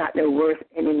 Satan is not the worst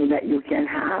enemy that you can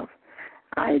have.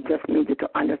 I just need you to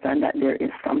understand that there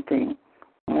is something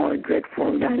more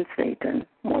dreadful than Satan,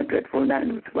 more dreadful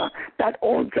than Lucifer. That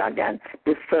old dragon,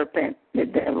 the serpent, the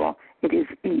devil, it is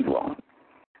evil.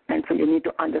 need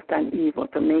to understand evil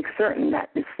to make certain that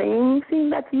the same thing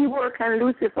that he worked on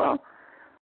Lucifer,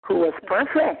 who was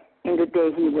perfect in the day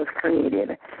he was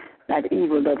created, that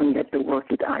evil doesn't get to work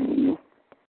it on you.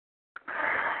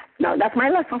 Now, that's my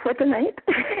lesson for tonight.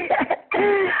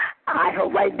 I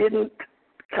hope I didn't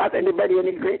cause anybody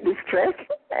any great distress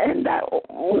and that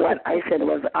what I said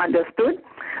was understood.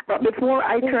 But before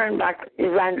I turn back to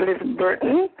Evangelist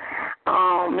Burton,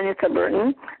 Minister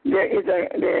Burton, there is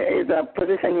a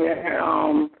position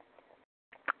here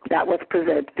that was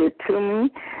presented to me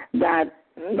that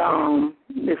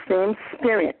the same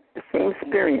spirit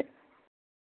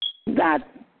that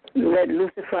led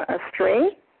Lucifer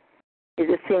astray is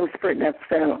the same spirit that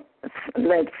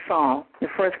led Saul, the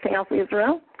first king of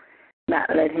Israel, that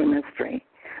led him astray.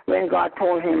 When God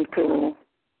told him to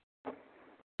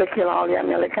kill all the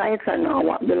Amalekites and all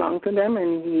what belonged to them,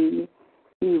 and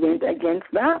he went against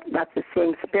that, that's the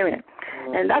same spirit.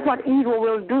 And that's what evil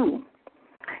will do.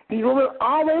 Evil will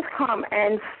always come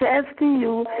and says to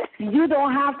you, you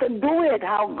don't have to do it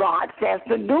how God says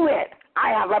to do it. I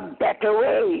have a better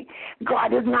way.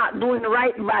 God is not doing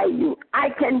right by you. I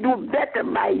can do better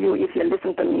by you if you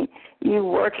listen to me. You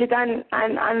work it on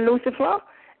Lucifer,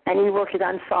 and you work it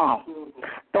on Saul.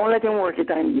 Don't let him work it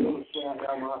on you,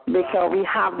 because we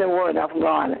have the word of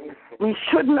God. We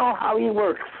should know how he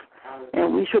works,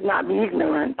 and we should not be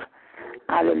ignorant.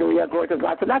 Hallelujah, glory to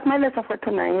God. So that's my lesson for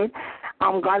tonight.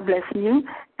 God bless you.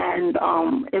 And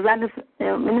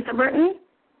Minister Burton?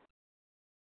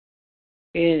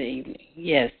 Good evening.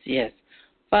 Yes.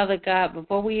 Father God,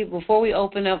 before we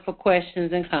open up for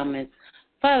questions and comments,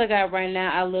 Father God, right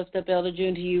now I lift up Elder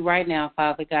June to you right now,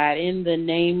 Father God, in the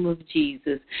name of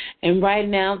Jesus. And right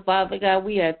now, Father God,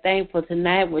 we are thankful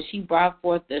tonight when she brought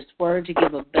forth this word to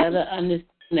give a better understanding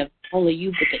of only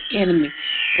you but the enemy.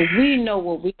 But we know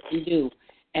what we can do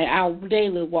in our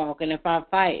daily walk, and if I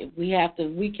fight, we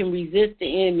can resist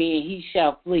the enemy and he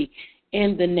shall flee.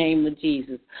 In the name of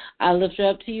Jesus, I lift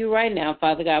her up to you right now,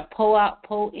 Father God.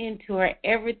 Pour into her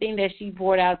everything that she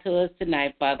poured out to us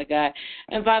tonight, Father God.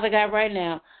 And Father God, right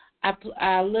now,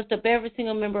 I lift up every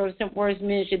single member of Simple Words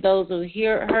Ministry, those who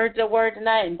heard the word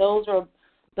tonight, and those who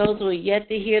are yet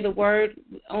to hear the word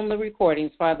on the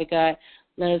recordings, Father God.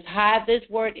 Let us hide this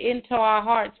word into our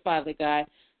hearts, Father God,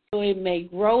 so it may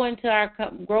grow into our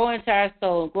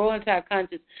soul, grow into our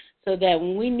conscience, so that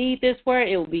when we need this word,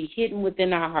 it will be hidden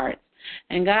within our hearts.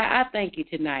 And God, I thank you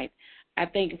tonight. I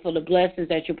thank you for the blessings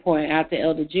that you're pouring out to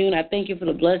Elder June. I thank you for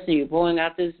the blessing you're pouring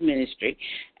out to this ministry.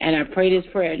 And I pray this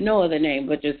prayer in no other name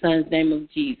but your son's name of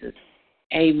Jesus.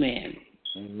 Amen.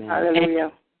 Amen.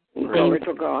 Hallelujah. Glory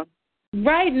to God.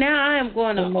 Right now, I am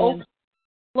going to open the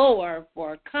floor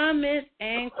for comments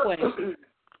and questions.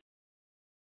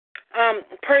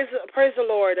 Praise the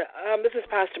Lord. This is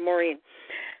Pastor Maureen.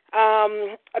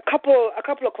 A couple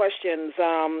of questions,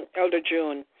 Elder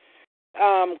June.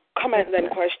 Comment and then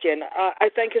question. I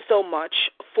thank you so much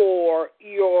for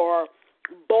your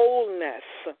boldness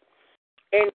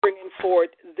in bringing forth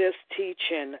this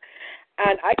teaching,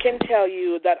 and I can tell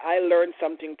you that I learned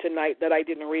something tonight that I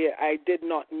did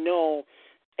not know.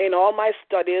 In all my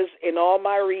studies, in all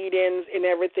my readings, in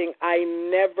everything, I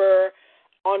never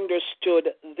understood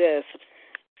this.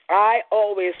 I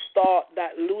always thought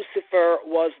that Lucifer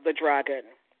was the dragon.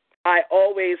 I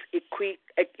always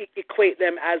equate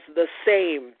them as the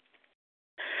same.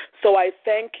 So I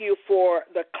thank you for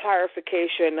the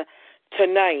clarification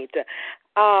tonight.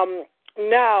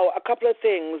 Now, a couple of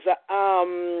things.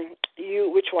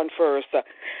 Which one first?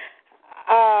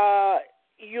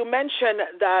 You mentioned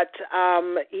that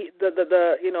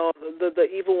the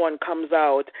evil one comes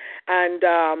out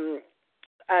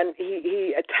and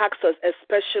he attacks us,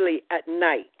 especially at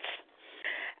night,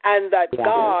 and that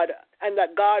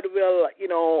God will,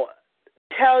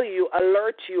 tell you,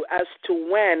 alert you as to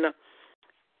when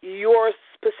your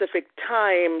specific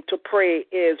time to pray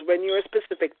is, when your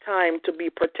specific time to be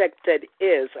protected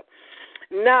is.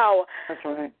 Now, that's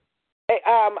right.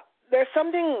 There's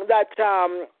something that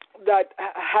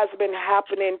has been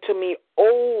happening to me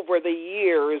over the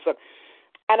years.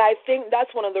 And I think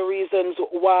that's one of the reasons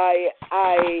why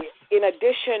in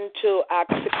addition to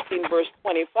Acts 16, verse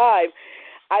 25,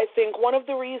 I think one of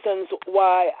the reasons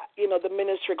why, the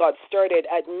ministry got started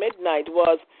at midnight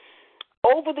was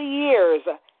over the years,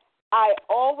 I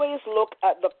always look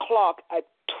at the clock at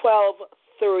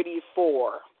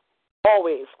 12:34.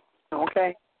 Always.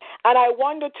 Okay. And I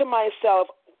wonder to myself,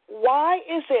 why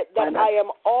is it that I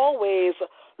am always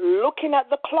looking at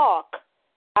the clock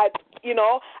at,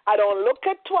 I don't look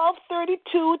at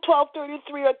 12:32,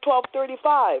 12:33, or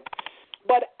 12:35.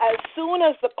 But as soon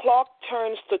as the clock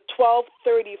turns to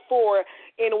 12:34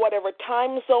 in whatever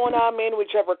time zone I'm in,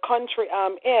 whichever country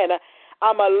I'm in,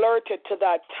 I'm alerted to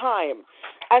that time.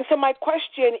 And so my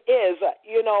question is,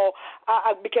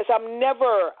 because I'm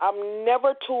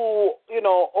never too,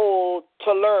 old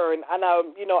to learn, and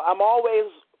I'm always,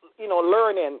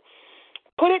 learning.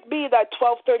 Could it be that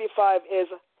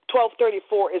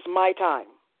 12:34 is my time?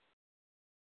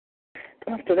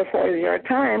 12:34 is your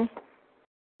time.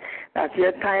 That's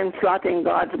your time slot in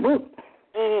God's book.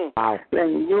 Mm-hmm. Wow.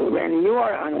 When you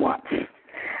are on watch.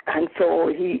 And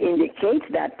so he indicates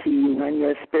that to you and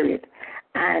your spirit.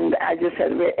 And I just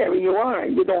said, wherever you are,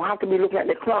 you don't have to be looking at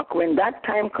the clock. When that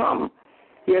time comes,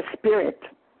 your spirit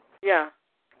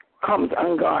comes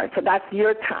on guard. So that's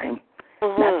your time.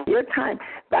 Mm-hmm. That's your time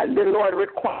that the Lord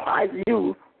requires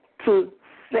you to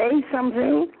say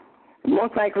something.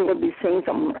 Most likely will be saying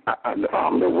some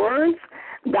the words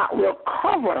that will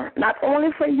cover not only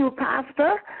for you,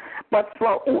 Pastor, but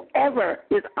for whoever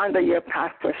is under your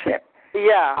pastorship.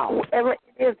 Yeah. Whoever it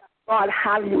is God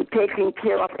have you taken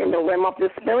care of in the realm of the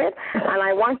Spirit. And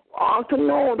I want you all to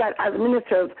know that as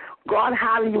ministers, God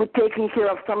have you taking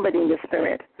care of somebody in the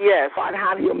Spirit. Yes. God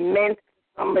have you meant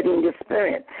somebody in the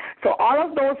Spirit. So all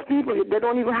of those people, they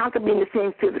don't even have to be in the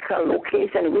same physical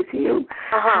location with you.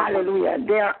 Hallelujah.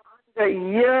 They're under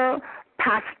your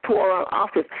pastoral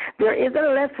office. There is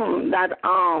a lesson that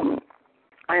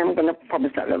I am going to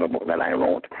publish that little book that I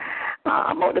wrote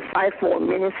about the fivefold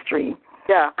ministry.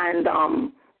 Yeah. And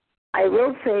I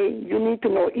will say you need to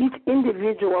know each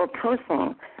individual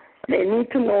person. They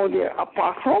need to know their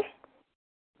apostle.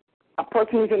 A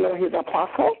person needs to know his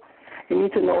apostle. You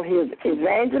need to know his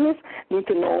evangelist. Need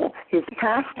to know his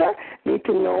pastor. Need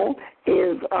to know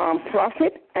his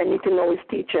prophet. And need to know his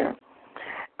teacher.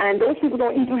 And those people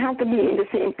don't even have to be in the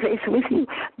same place with you,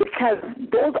 because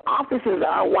those offices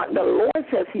are what the Lord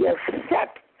says he has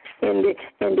set in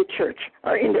the church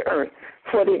or in the earth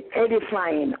for the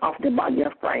edifying of the body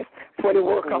of Christ, for the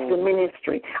work of the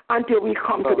ministry, until we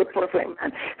come to the perfect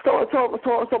man. So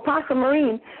Pastor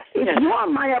Marine, if you are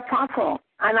my apostle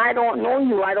and I don't know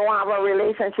you, I don't have a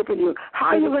relationship with you, how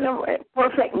are you going to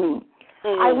perfect me?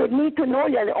 I would need to know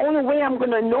you. And the only way I'm going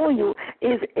to know you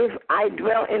is if I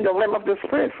dwell in the realm of the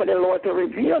Spirit for the Lord to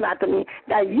reveal that to me,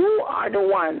 that you are the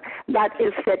one that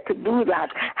is set to do that.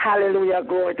 Hallelujah,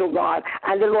 glory to God.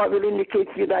 And the Lord will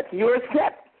indicate to you that you're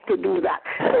set to do that.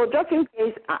 So just in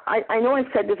case, I know I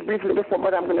said this briefly before,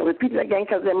 but I'm going to repeat it again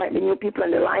because there might be new people on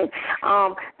the line.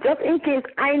 Just in case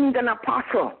I need an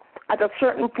apostle at a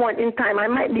certain point in time, I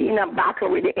might be in a battle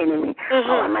with the enemy,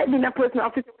 or I might be in a personal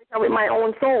situation with my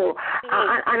own soul,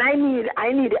 and I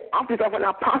need the office of an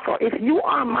apostle. If you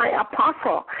are my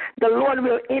apostle, the Lord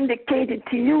will indicate it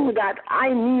to you that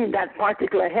I need that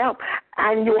particular help,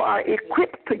 and you are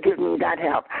equipped to give me that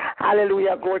help.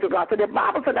 Hallelujah, glory to God. So the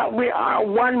Bible said that we are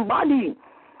one body.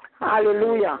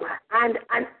 Hallelujah. And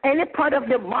any part of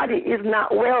the body is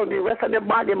not well, the rest of the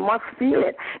body must feel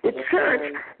it. The church,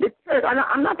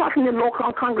 I'm not talking the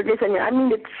local congregation here, I mean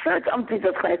the church of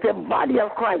Jesus Christ, the body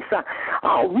of Christ.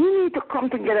 We need to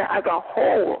come together as a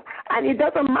whole. And it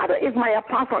doesn't matter if my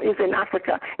apostle is in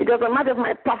Africa. It doesn't matter if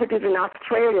my prophet is in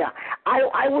Australia.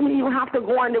 I wouldn't even have to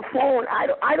go on the phone.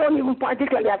 I don't even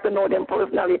particularly have to know them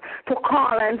personally to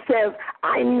call and say,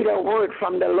 I need a word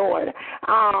from the Lord.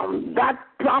 That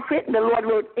prophet, the Lord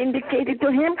will indicate it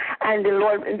to him, and the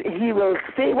Lord, he will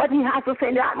say what he has to say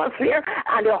in the atmosphere,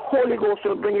 and the Holy Ghost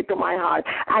will bring it to my heart.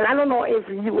 And I don't know if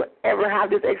you ever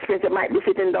have this experience. You might be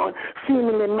sitting down,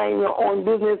 seemingly minding your own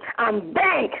business, and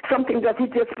bang, something just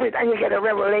hits your spirit, and you get a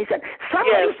revelation.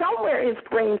 Somebody somewhere is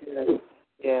praying to you.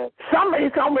 Yes. Somebody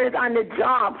somewhere is on the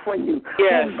job for you.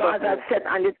 Yes. Who God has set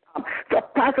on the job. So,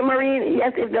 Pastor Marine,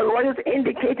 yes, if the Lord is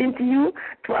indicating to you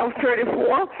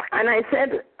 12:34, and I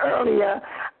said earlier,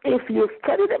 if you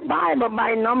study the Bible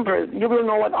by numbers, you will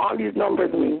know what all these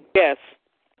numbers mean. Yes.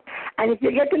 And if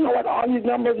you get to know what all these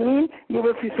numbers mean, you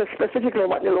will see specifically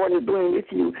what the Lord is doing with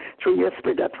you through your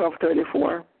spirit at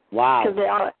 12:34. Wow. Because they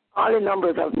are all the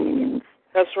numbers of meanings.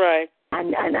 That's right.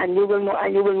 And you will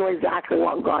know exactly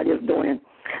what God is doing.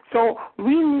 So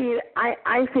we need,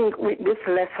 I think with this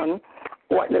lesson,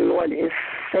 what the Lord is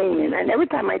saying, and every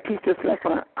time I teach this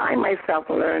lesson, I myself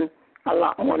learn a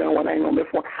lot more than what I know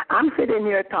before. I'm sitting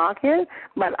here talking,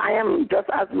 but I am just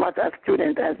as much a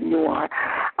student as you are.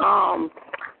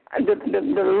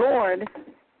 The Lord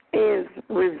is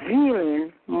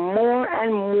revealing more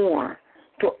and more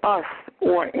to us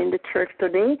who are in the church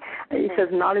today. He says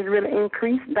knowledge will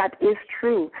increase. That is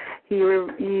true.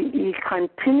 He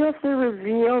continuously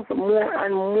reveals more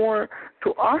and more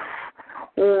to us,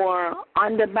 or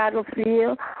on the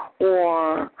battlefield,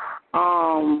 or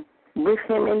with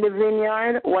him in the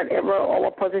vineyard, whatever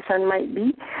our position might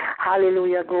be.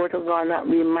 Hallelujah, glory to God, that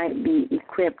we might be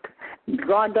equipped.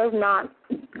 God does not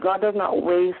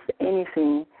waste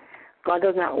anything. God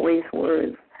does not waste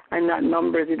words and not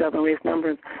numbers. He doesn't waste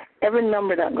numbers. Every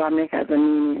number that God makes has a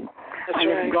meaning. That's and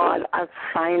right. if God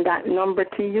assigned that number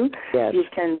to you, Yes. you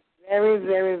can very,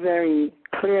 very, very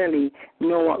clearly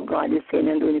know what God is saying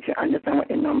and doing if you understand what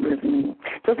the numbers mean.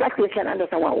 Just like you can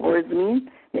understand what words mean,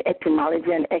 the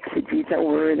etymology and exegete a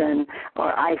word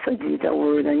or eisegete a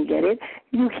word and get it,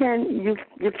 you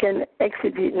can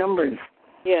exegete numbers.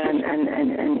 Yes.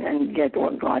 And get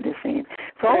what God is saying.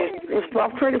 So if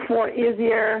 12:34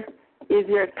 is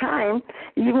your time,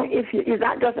 even if is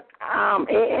that just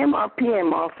AM or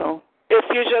PM also? It's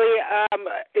usually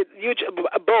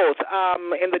both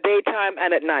in the daytime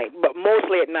and at night, but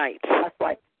mostly at night. That's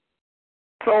right.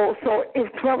 So since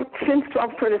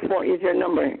 12:34 is your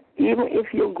number, even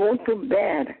if you go to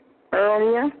bed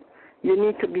earlier, you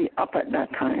need to be up at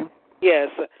that time. Yes.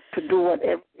 To do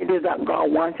whatever it is that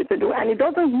God wants you to do. And it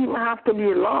doesn't even have to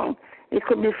be long. It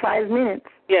could be 5 minutes.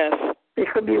 Yes. It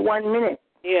could be 1 minute.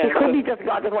 Yes. It could be just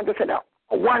God just wants to say that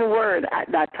one word at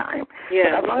that time.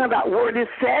 Yes. But as long as that word is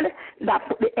said, that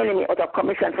put the enemy out of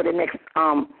commission for the next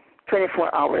 24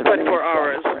 hours. 24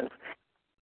 hours.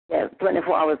 Yes,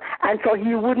 24 hours. And so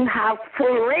he wouldn't have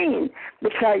full reign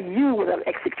because you would have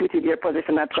executed your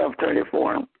position at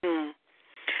 12:34.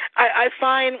 I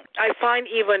find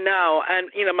even now, and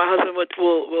my husband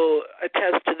will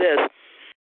attest to this.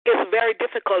 It's very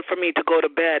difficult for me to go to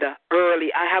bed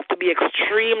early. I have to be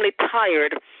extremely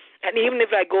tired, and even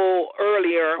if I go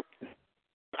earlier,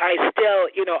 I still,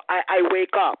 I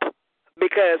wake up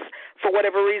because for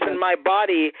whatever reason my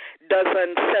body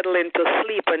doesn't settle into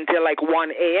sleep until like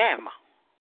 1 a.m.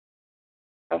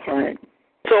 That's right.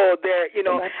 So there,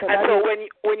 and so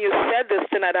when you said this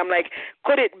tonight, I'm like,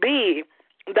 could it be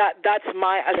that's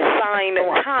my assigned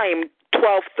time,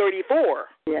 12:34?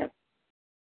 Yes.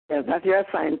 Yes, that's your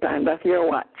assigned time. That's your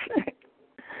watch.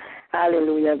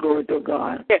 Hallelujah, glory to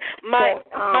God. Yeah,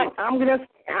 I'm gonna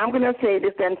say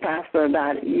this then, Pastor,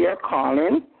 that your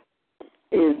calling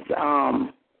is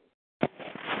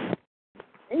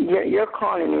your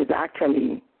calling is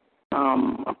actually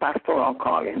a pastoral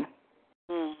calling.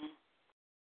 Mm-hmm.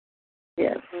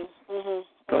 Yes. Mm-hmm.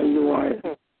 So you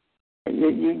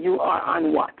are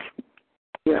on watch.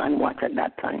 You're on watch at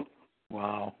that time.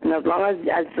 Wow. And as long as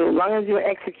you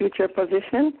execute your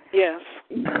position, yes,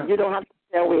 you don't have to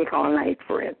stay awake all night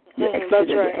for it. That's right.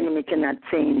 The enemy cannot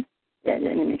change. Yeah, the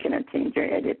enemy cannot change your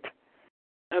edit.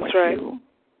 That's right.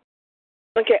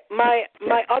 Okay, my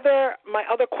other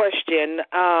question,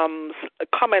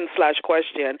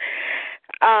 comment/question,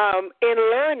 in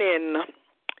learning,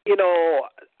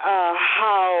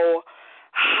 how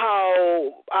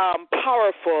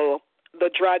powerful the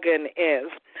dragon is.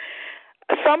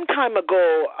 Some time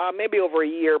ago, maybe over a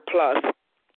year plus,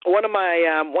 one of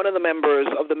the members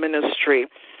of the ministry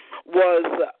was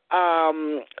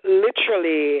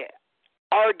literally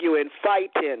arguing,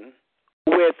 fighting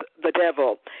with the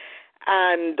devil.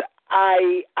 And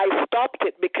I stopped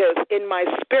it because in my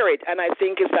spirit, and I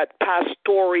think it's that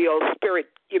pastoral spirit,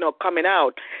 coming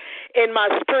out. In my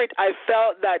spirit, I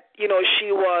felt that,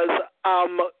 she was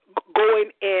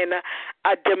going in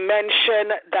a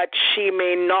dimension that she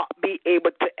may not be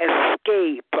able to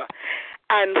escape.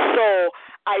 And so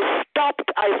I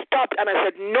stopped, and I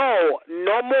said, no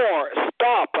more,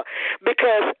 stop.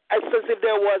 Because it's as if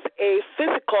there was a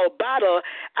physical battle,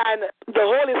 and the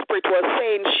Holy Spirit was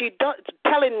saying,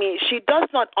 telling me she does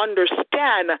not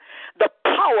understand the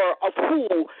power of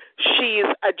who she's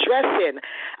addressing.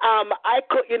 I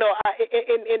could,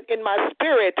 in my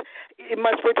spirit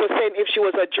was saying if she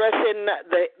was addressing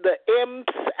the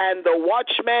imps and the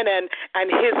watchmen and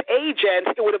his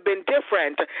agents, it would have been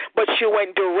different. But she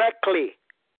went directly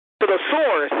to the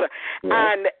source,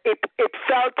 and it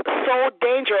felt so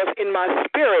dangerous in my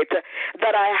spirit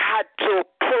that I had to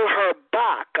pull her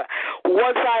back.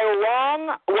 Was I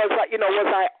wrong? Was I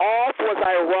off? Was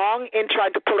I wrong in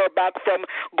trying to pull her back from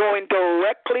going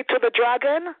directly to the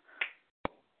dragon?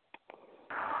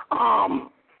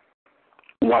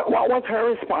 What was her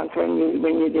response when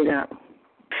you did that?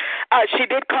 She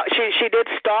did stop.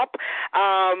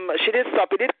 She did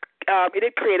stop. It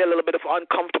did create a little bit of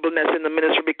uncomfortableness in the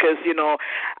ministry because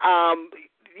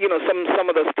some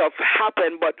of the stuff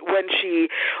happened. But when she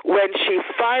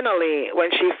finally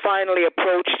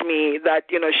approached me that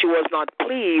she was not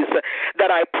pleased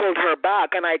that I pulled her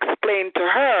back, and I explained to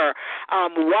her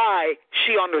why.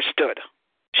 She understood.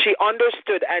 She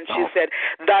understood, and she said,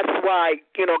 "That's why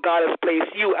God has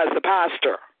placed you as the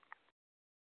pastor."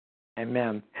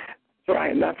 Amen.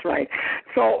 Right, that's right.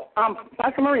 So,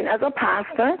 Pastor Maureen, as a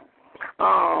pastor,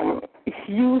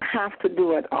 you have to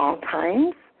do at all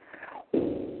times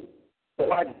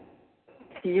what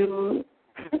you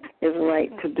is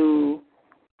right to do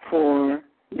for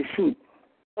the sheep.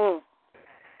 Mm.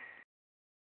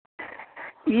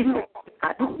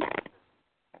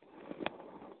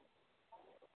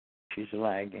 She's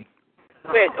lagging.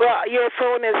 Wait, well, your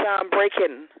phone is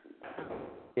breaking.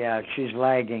 Yeah, she's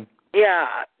lagging.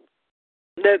 Yeah.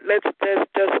 Let's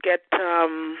just get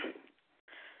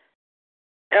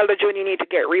Elder June. You need to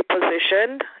get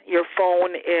repositioned. Your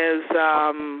phone is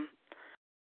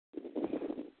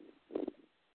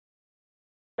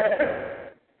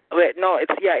wait, no,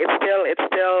 it's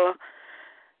still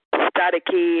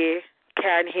staticky.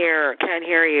 Can't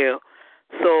hear you.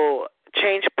 So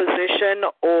change position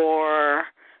or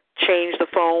change the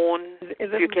phone.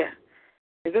 If you can.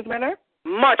 Is this better?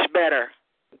 Much better.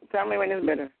 Tell me when it's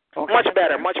better. Okay. Much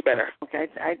better. Okay,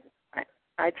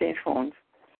 I change phones.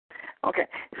 Okay,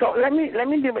 so let me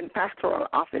deal with pastoral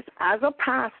office. As a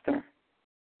pastor,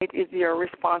 it is your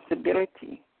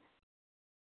responsibility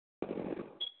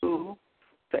to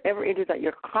whatever it is that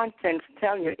your conscience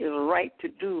tell you is right to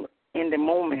do in the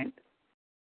moment.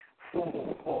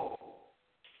 Whoa.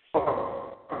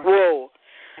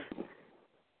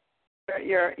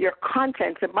 Your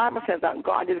conscience, the Bible says that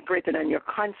God is greater than your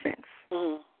conscience.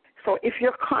 Mm-hmm. So if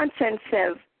your conscience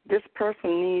says this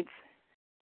person needs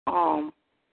or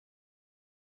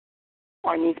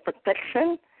needs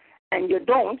protection, and you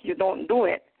don't do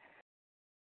it,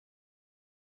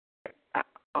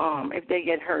 if they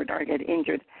get hurt or get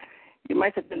injured, you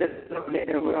might say to the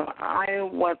later, well, I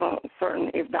wasn't certain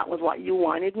if that was what you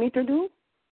wanted me to do.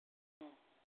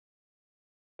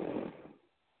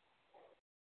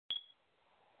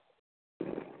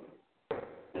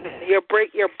 You're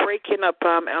breaking up,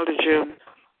 Elder June.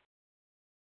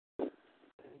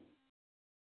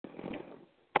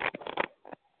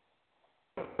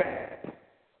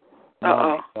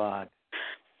 Oh, God.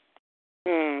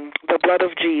 The blood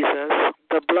of Jesus.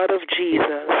 The blood of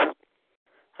Jesus.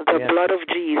 The blood of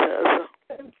Jesus.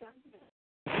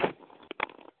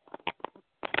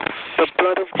 The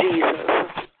blood of Jesus.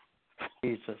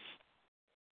 Jesus.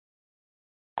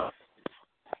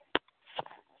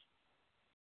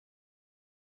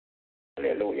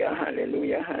 Hallelujah,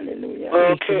 hallelujah, hallelujah.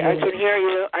 Okay, I can hear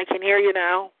you. I can hear you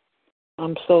now.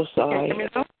 I'm so sorry.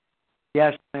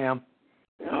 Yes, ma'am.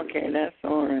 Okay, that's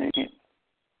all right.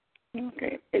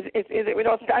 Okay. Is it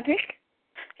without static?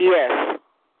 Yes.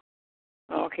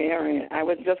 Okay, all right. I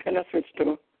was just going to switch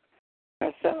to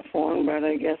a cell phone, but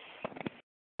I guess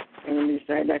he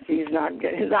decided that he's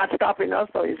not stopping us,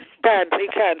 so he can't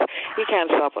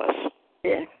stop us.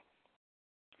 Yeah.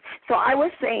 So I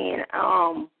was saying,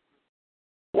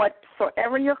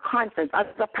 whatsoever your conscience, as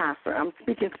a pastor, I'm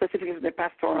speaking specifically to the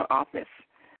pastoral office,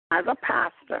 as a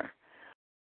pastor,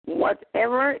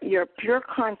 whatever your pure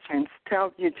conscience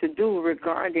tells you to do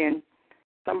regarding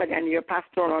somebody and your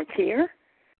pastoral care,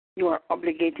 you are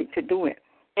obligated to do it.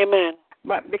 Amen.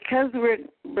 But because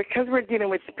we're dealing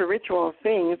with spiritual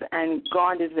things and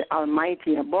God is the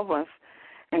Almighty above us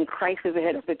and Christ is the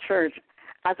head of the church,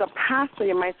 as a pastor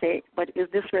you might say, but is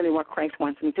this really what Christ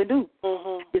wants me to do?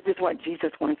 Mm-hmm. Is this what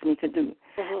Jesus wants me to do?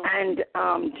 Mm-hmm.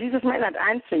 And Jesus might not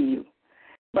answer you,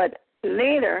 but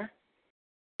later,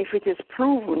 if it is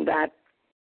proven that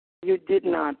you did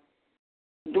not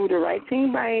do the right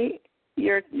thing by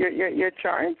your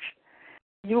charge,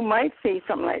 you might say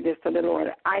something like this to the Lord: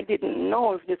 I didn't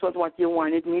know if this was what you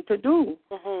wanted me to do.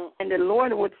 Mm-hmm. And the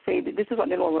Lord would say, this is what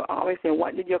the Lord will always say: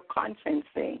 what did your conscience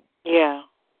say? Yeah.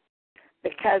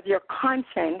 Because your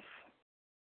conscience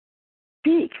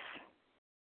speaks.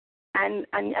 And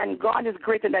God is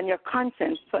greater than your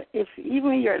conscience. So if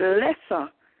even your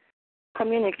lesser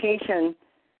communication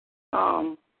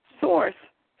source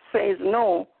says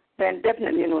no, then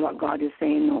definitely you know that God is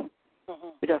saying no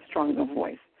with a stronger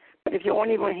voice. But if you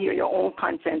won't even hear your own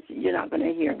conscience, you're not going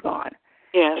to hear God.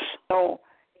 Yes. So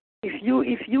if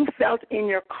you felt in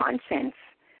your conscience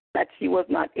that she was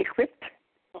not equipped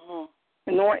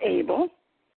nor able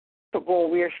to go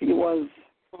where she was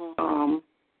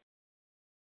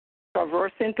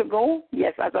traversing to go,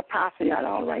 yes, as a pastor, you had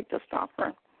all right to stop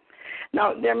her.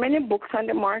 Now, there are many books on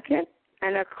the market,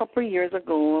 and a couple of years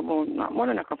ago, not more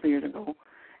than a couple of years ago,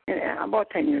 about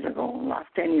 10 years ago, last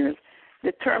 10 years,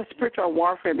 the term spiritual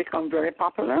warfare became very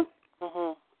popular.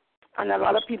 And a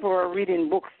lot of people were reading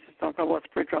books talking about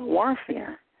spiritual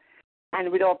warfare.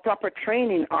 And without proper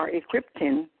training or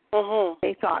equipping,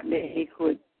 they thought they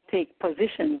could take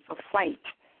positions to fight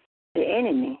the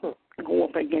enemy, go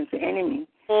up against the enemy.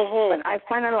 But I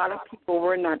find a lot of people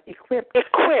were not equipped. To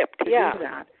do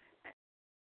that.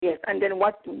 Yes, and then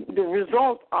what the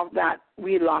result of that,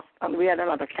 we lost. We had a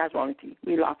lot of casualty.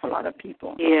 We lost a lot of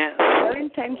people. Yes.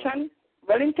 Well-intentioned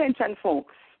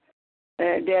folks.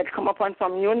 They had come upon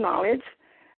some new knowledge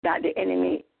that the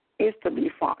enemy is to be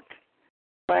fought.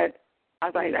 But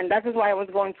and that is why I was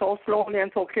going so slowly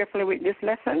and so carefully with this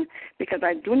lesson, because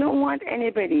I do not want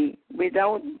anybody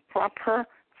without proper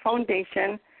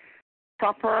foundation,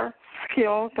 proper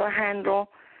skill to handle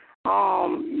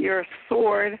your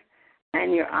sword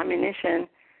and your ammunition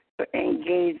to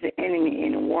engage the enemy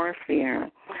in warfare.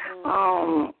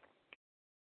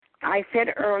 I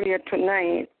said earlier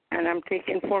tonight, and I'm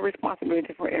taking full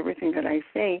responsibility for everything that I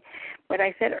say, but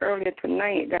I said earlier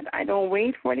tonight that I don't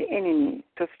wait for the enemy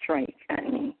to strike at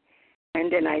me, and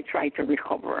then I try to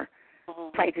recover,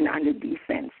 fighting on the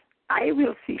defense. I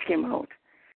will seek him out,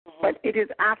 but it is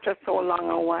after so long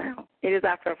a while. It is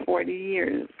after 40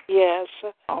 years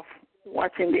of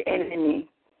watching the enemy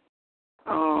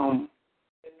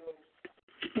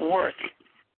work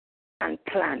and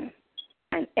plan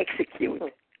and execute.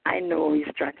 I know his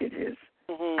strategies.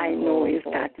 I know his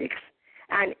tactics.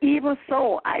 And even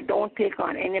so, I don't take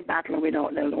on any battle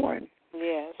without the Lord.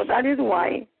 Yes. So that is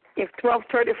why if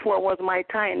 12:34 was my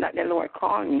time that the Lord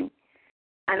called me,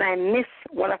 and I miss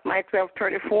one of my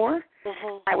 12:34,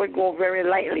 I would go very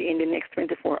lightly in the next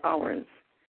 24 hours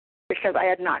because I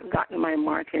had not gotten my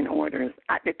marching orders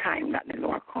at the time that the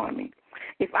Lord called me.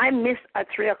 If I miss a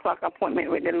 3 o'clock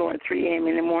appointment with the Lord, 3 a.m.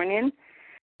 in the morning,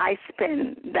 I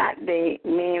spend that day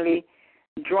mainly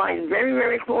drawing very,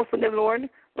 very close to the Lord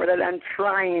rather than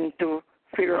trying to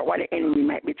figure out what the enemy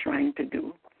might be trying to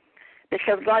do.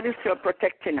 Because God is still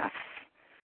protecting us.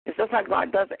 It's just like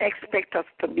God does expect us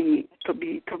to be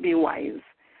wise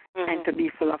and to be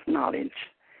full of knowledge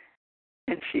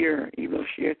and share. He will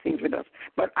share things with us.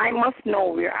 But I must know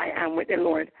where I am with the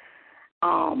Lord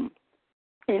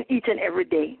in each and every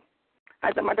day.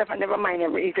 As a matter of fact, never mind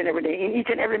each and every day. In each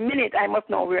and every minute, I must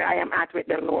know where I am at with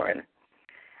the Lord.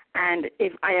 And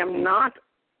if I am not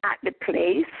at the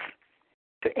place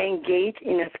to engage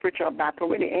in a spiritual battle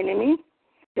with the enemy,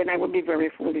 then I would be very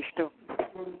foolish to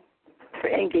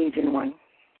engage in one.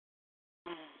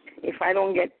 If I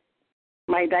don't get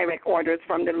my direct orders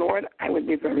from the Lord, I would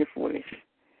be very foolish.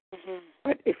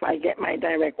 But if I get my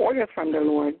direct orders from the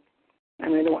Lord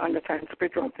and I don't understand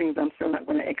spiritual things, I'm still not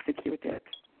going to execute it.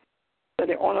 So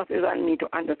the onus is on me to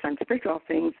understand spiritual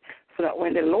things so that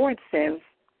when the Lord says,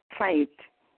 fight,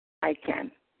 I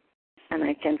can. And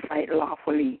I can fight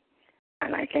lawfully,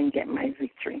 and I can get my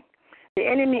victory. The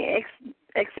enemy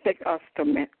expects us to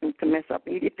mess up.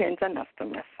 He depends on us to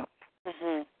mess up.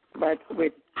 But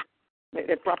with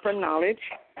the proper knowledge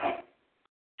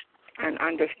and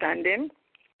understanding,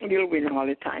 you'll win all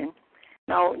the time.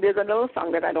 Now, there's another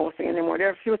song that I don't sing anymore. There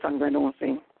are a few songs I don't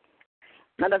sing.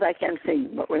 Not that I can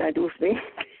sing, but when I do sing,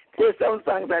 there's some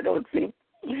songs I don't sing.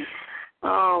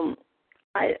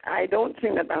 I don't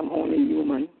think that I'm only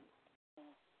human.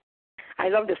 I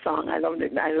love the song. I love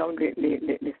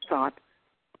the thought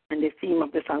and the theme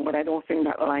of the song, but I don't sing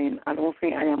that line. I don't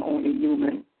think I am only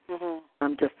human.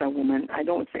 I'm just a woman. I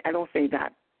don't say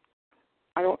that.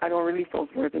 I don't release those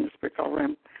words in the spiritual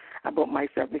realm about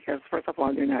myself because first of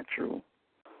all they're not true,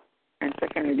 and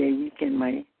secondly they weaken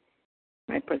my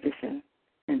position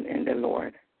in the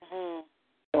Lord.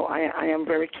 So I am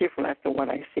very careful as to what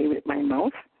I say with my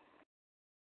mouth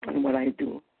and what I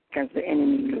do, because the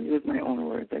enemy will use my own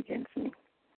words against me.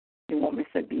 He won't miss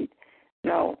a beat.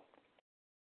 Now,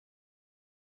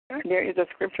 there is a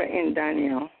scripture in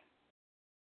Daniel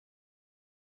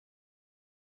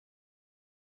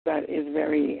that is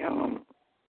very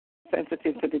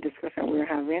sensitive to the discussion we're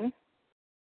having,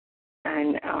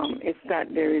 and it's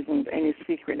that there isn't any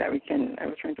secret that we can, I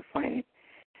was trying to find it,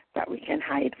 that we can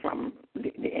hide from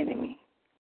the enemy.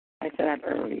 I said that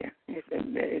earlier.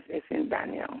 It's in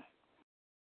Daniel,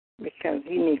 because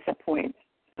he makes a point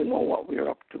to know what we're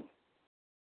up to.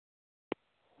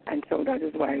 And so that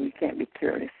is why we can't be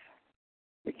careless.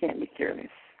 We can't be careless.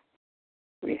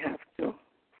 We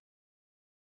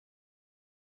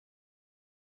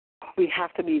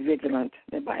have to be vigilant,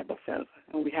 the Bible says,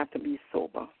 and we have to be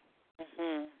sober.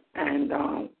 And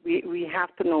we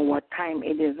have to know what time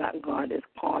it is that God is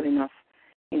calling us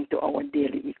into our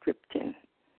daily equipping.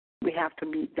 We have to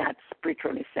be that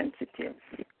spiritually sensitive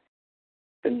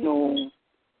to know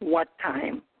what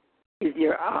time is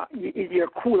your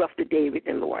cool of the day with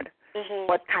the Lord.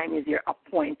 What time is your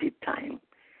appointed time?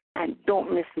 And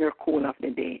don't miss your cool of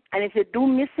the day. And if you do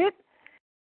miss it,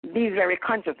 be very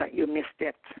conscious that you missed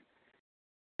it.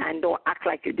 And don't act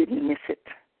like you didn't miss it.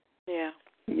 Yeah.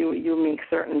 you make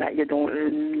certain that you don't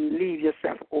leave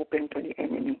yourself open to the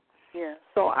enemy. Yes.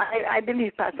 So I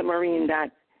believe, Pastor Maureen,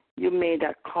 that you made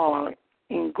that call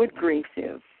in good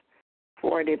graces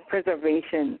for the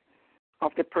preservation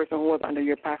of the person who was under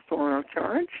your pastoral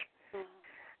charge,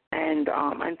 and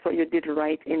so you did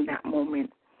right in that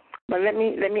moment. But let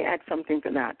me add something to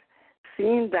that.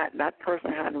 Seeing that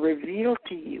person had revealed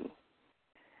to you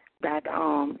that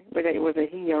whether it was a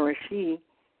he or a she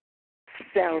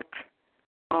felt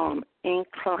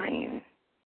inclined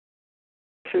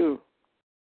to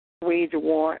wage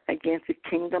war against the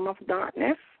kingdom of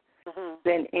darkness,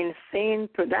 then in saying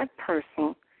to that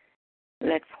person,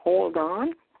 let's hold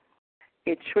on,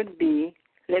 it should be,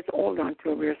 let's hold on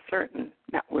till we're certain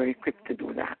that we're equipped to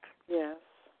do that. Yes.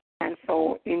 And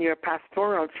so in your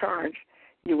pastoral charge,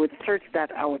 you would search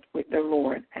that out with the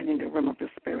Lord and in the realm of the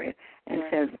Spirit and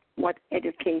says, what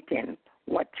educating,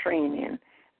 what training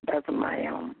does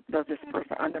this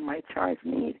person under my charge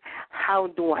need? How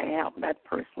do I help that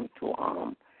person to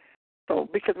So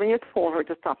because when you told her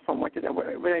to stop from what you said,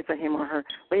 whether it's a him or her,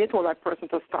 when you told that person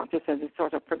to stop, you said it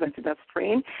sort of prevented that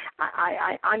strain.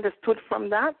 I understood from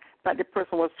that the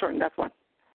person was certain that's what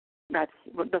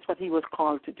he was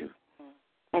called to do,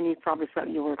 and he probably felt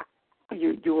you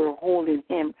were holding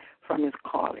him from his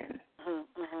calling,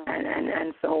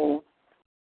 and so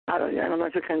I don't know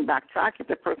if you can backtrack if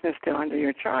the person is still under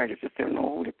your charge, if you still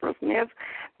know who the person is,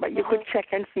 but you could check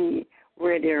and see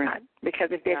where they're at, because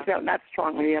if they felt that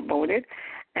strongly about it,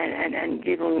 and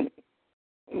given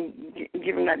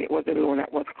that it was the Lord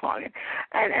that was calling,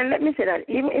 and let me say that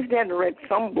even if they had read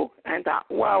some book and thought,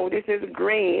 wow, this is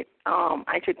great,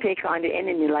 I should take on the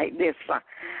enemy like this,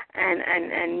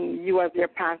 and you as their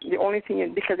pastor, the only thing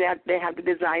is because they have the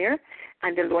desire,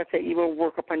 and the Lord said He will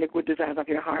work upon the good desires of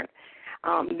your heart.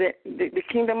 The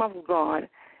kingdom of God,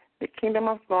 the kingdom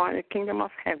of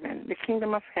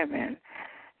heaven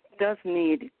does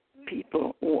need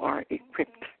people who are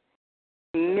equipped,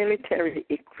 militarily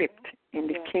equipped in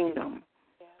the kingdom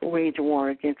to wage war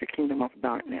against the kingdom of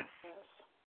darkness.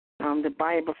 The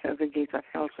Bible says the gates of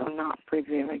hell shall not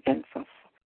prevail against us.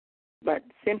 But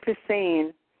simply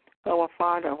saying, our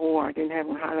Father who art in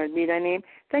heaven, hallowed be thy name.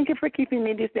 Thank you for keeping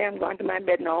me this day. I'm going to my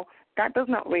bed now. That does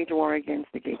not wage war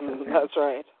against the gates of hell. That's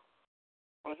right.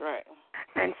 That's right.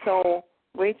 And so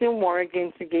waging war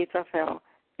against the gates of hell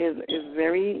is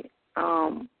very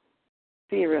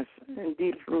serious and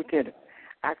deep-rooted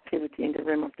activity in the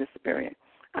realm of the Spirit.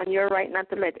 And you're right not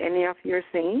to let any of your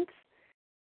saints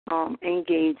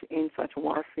engage in such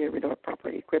warfare without proper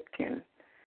equipping.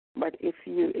 But if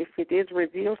it is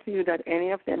revealed to you that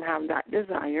any of them have that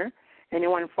desire,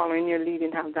 anyone following your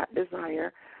leading have that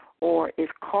desire, or is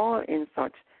called in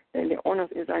such, then the onus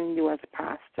is on you as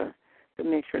pastor to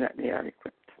make sure that they are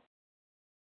equipped.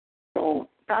 So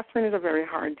pastoring is a very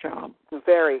hard job.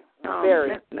 Very.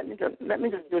 Let me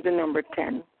just do the number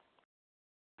 10.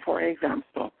 For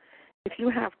example, if you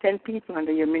have 10 people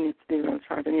under your ministerial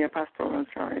charge and your pastoral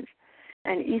charge,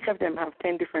 and each of them have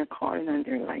 10 different callings on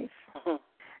their life,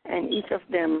 and each of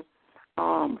them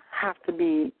have to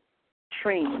be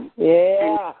trained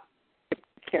and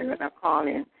carry that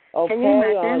calling. Okay, Can you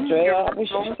imagine? Andrea, I wish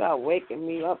you stop waking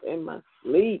me up in my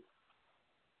sleep.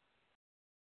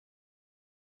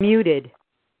 Muted.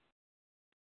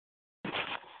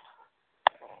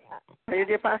 Are you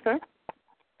there, Pastor?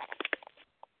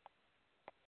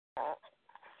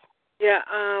 Yeah.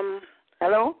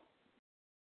 Hello?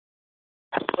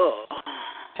 Oh.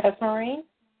 Pastor Maureen?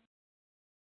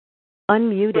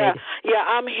 Unmuted. Yeah,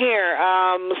 I'm here.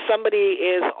 Somebody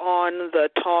is on the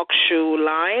talk show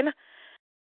line,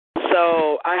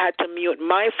 so I had to mute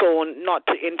my phone not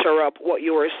to interrupt what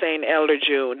you were saying, Elder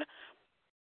June.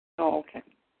 Oh, okay.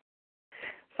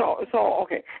 So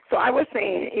okay. So I was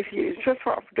saying, if you just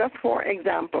for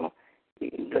example,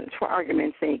 for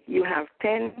argument's sake, you have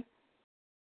 10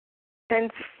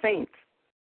 saints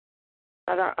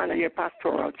that are under your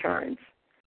pastoral charge,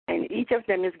 and each of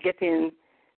them is getting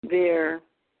their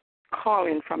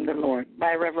calling from the Lord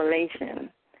by revelation,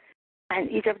 and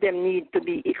each of them need to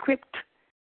be equipped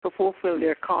to fulfill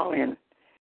their calling.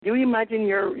 Do you imagine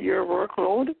your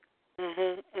workload?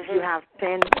 If you have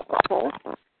 10 folks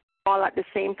all at the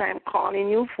same time calling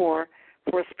you for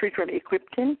spiritual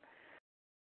equipping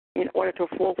in order to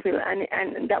fulfill,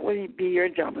 and that will be your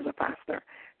job as a pastor,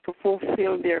 to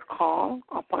fulfill their call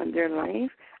upon their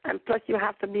life, and plus you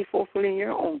have to be fulfilling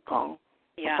your own call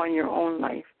upon your own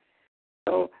life.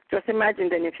 So just imagine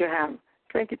then if you have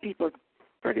 20 people,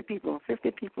 30 people,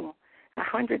 50 people,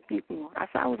 100 people,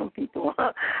 1,000 people.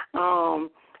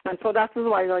 And so that's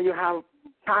why you have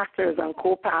pastors and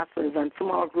co-pastors and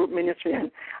small group ministry,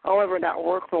 and however that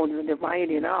workload is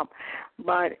divided up.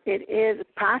 But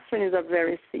pastoring is a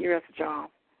very serious job.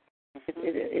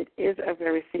 It is a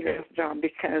very serious job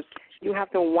because you have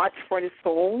to watch for the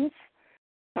souls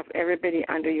of everybody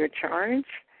under your charge,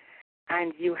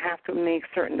 and you have to make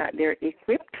certain that they're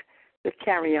equipped to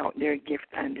carry out their gift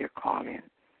and their calling.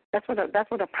 That's what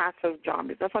a pastor's job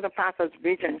is. That's what a pastor's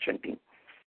vision should be.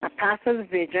 A pastor's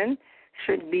vision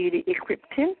should be the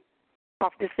equipping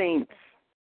of the saints,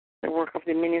 the work of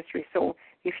the ministry. So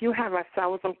if you have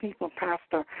 1,000 people,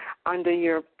 pastor, under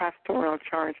your pastoral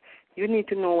charge, you need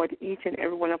to know what each and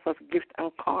every one of us gift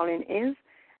and calling is,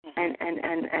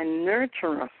 and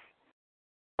nurture us.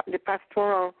 The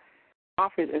pastoral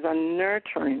office is a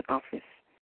nurturing office.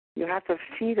 You have to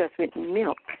feed us with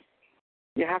milk.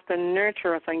 You have to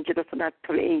nurture us and get us to that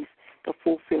place to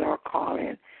fulfill our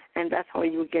calling. And that's how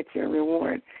you get your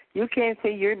reward. You can't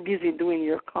say you're busy doing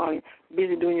your calling,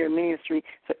 busy doing your ministry,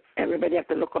 so everybody has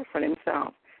to look out for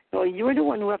themselves. No, you're the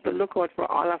one who has to look out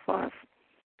for all of us.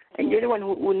 And you're the one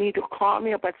who need to call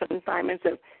me up at a certain time and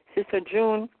say, Sister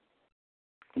June,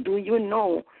 do you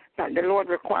know that the Lord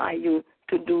requires you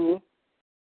to do?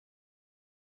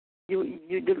 You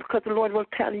do, because the Lord will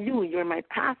tell you, you're my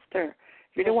pastor.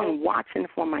 You're the one watching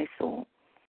for my soul.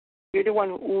 You're the one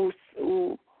who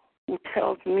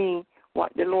tells me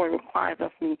what the Lord requires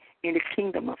of me in the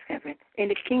kingdom of heaven. In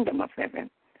the kingdom of heaven.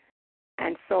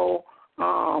 And so,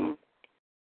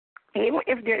 even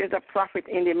if there is a prophet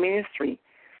in the ministry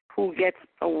who gets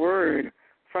a word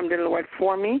from the Lord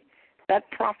for me, that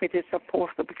prophet is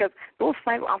supposed to, because those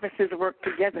 5 offices work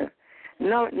together.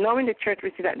 Now in the church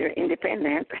we see that they're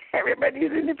independent. Everybody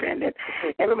is independent.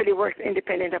 Everybody works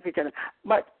independent of each other.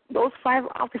 But those 5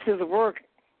 offices work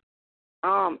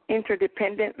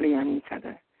interdependently on each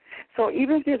other. So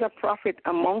even if there's a prophet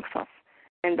amongst us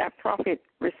and that prophet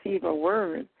receive a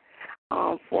word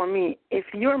for me, if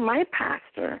you're my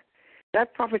pastor,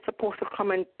 that prophet's supposed to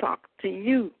come and talk to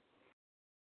you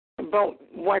about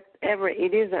whatever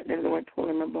it is that the Lord told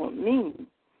him about me,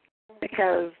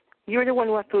 because you're the one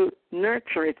who has to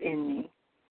nurture it in me.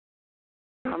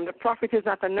 The prophet is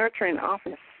not a nurturing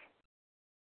office.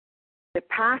 The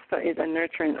pastor is a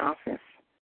nurturing office.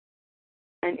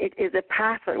 And it is the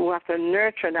pastor who has to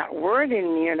nurture that word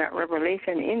in me or that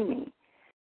revelation in me.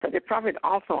 So the prophet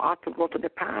also ought to go to the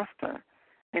pastor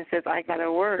and says, I got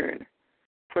a word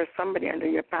for somebody under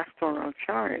your pastoral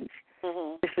charge.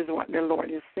 Mm-hmm. This is what the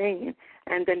Lord is saying.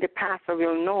 And then the pastor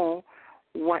will know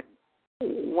what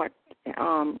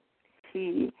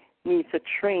he needs to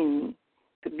train me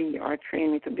to be or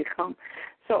train me to become.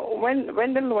 So when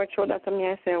the Lord showed that to me,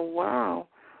 I said, wow,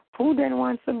 who then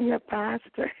wants to be a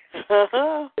pastor?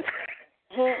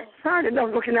 Hard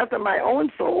enough looking after my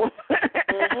own soul.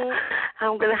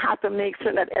 I'm going to have to make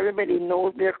sure that everybody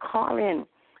knows their calling.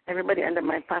 Everybody under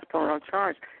my pastoral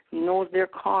charge knows their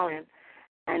calling,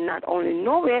 and not only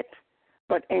know it,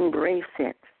 but embrace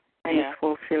it and is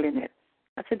fulfilling it.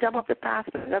 That's the job of the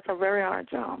pastor. That's a very hard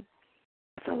job.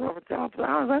 It's a rough job.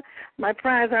 So my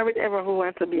prayers are with everyone who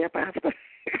wants to be a pastor.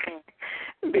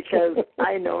 Because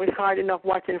I know it's hard enough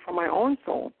watching for my own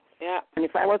soul. Yeah. And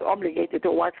if I was obligated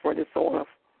to watch for the soul of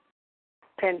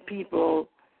 10 people,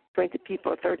 20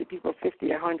 people, 30 people, 50,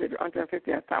 100,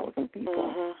 150, 1,000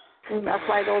 people. That's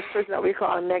why those churches that we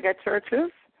call mega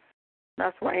churches,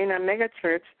 that's why in a mega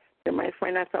church, they might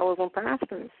find 1,000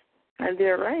 pastors. And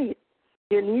they're right.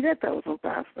 You need 1,000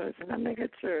 pastors in a mega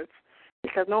church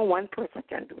because no one person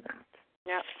can do that.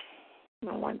 Yeah.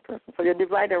 No one person. So you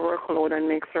divide the workload and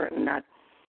make certain that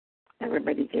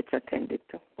everybody gets attended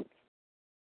to.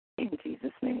 In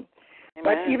Jesus' name. Amen.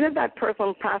 But even if that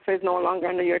person, pastor, is no longer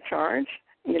under your charge,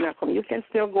 you can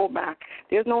still go back.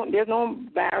 There's no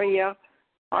barrier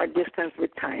or distance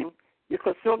with time. You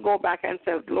could still go back and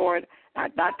say, Lord,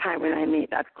 at that time when I made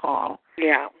that call,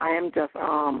 I am just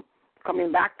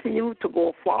coming back to you to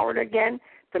go forward again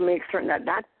to make certain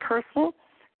that person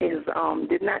is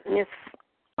did not miss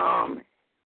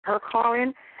her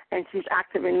calling, and she's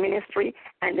active in ministry,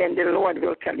 and then the Lord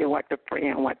will tell you what to pray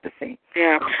and what to say.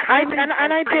 Yeah, I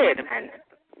did.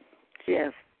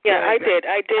 Yes. Yeah, I did.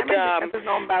 There's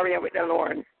no barrier with the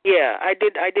Lord. Yeah, I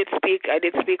did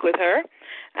speak with her,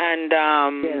 and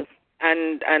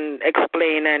and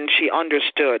explain, and she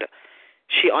understood.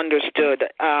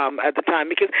 At the time,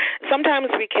 because sometimes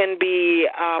we can be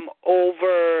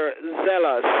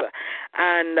overzealous,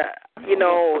 and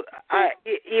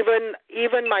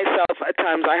even myself at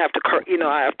times I have to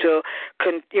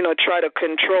try to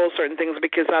control certain things,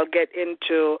 because I'll get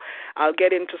into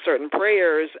certain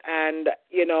prayers, and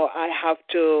I have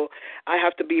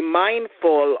to be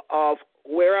mindful of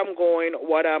where I'm going,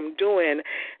 what I'm doing,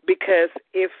 because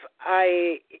if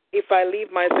I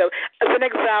leave myself, as an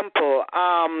example,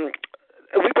 a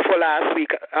week before last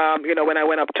week, when I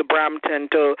went up to Brampton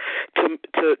to do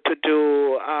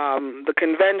the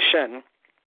convention,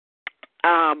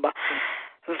 the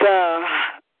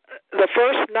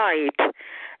first night,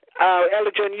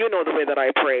 Elder John, you know the way that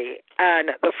I pray,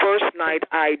 and the first night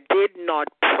I did not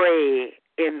pray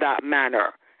in that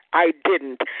manner. I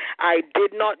didn't. I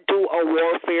did not do a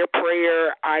warfare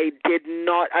prayer. I didn't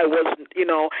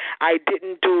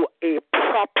do a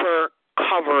proper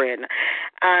covering.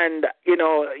 And,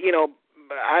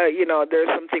 there's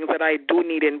some things that I do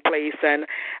need in place, and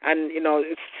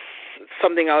it's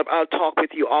something I'll talk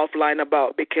with you offline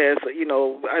about, because,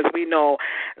 as we know,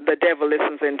 the devil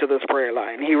listens into this prayer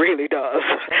line. He really does.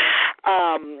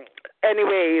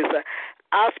 Anyways,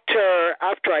 after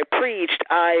I preached,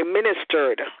 I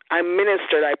ministered. I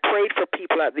prayed for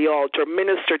people at the altar,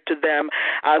 ministered to them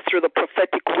through the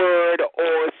prophetic word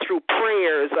or through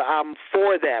prayers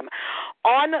for them.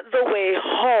 On the way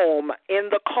home in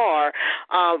the car,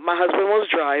 my husband was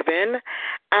driving,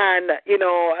 and, as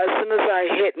soon as I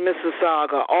hit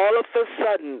Mississauga, all of a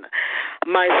sudden,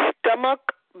 my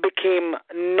stomach became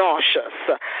nauseous.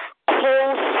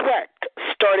 Cold sweat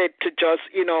started to just,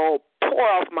 pour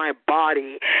off my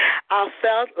body. I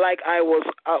felt like I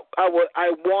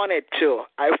wanted to.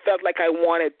 I felt like I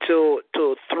wanted to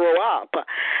throw up.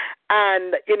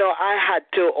 And, I had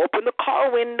to open the car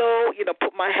window,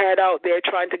 put my head out there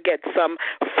trying to get some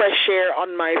fresh air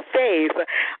on my face.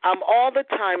 All the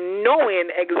time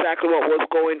knowing exactly what was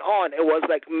going on. It was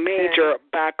like major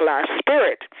backlash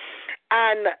spirit.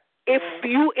 And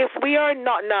if we are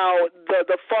not now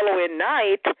the following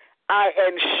night, I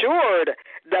ensured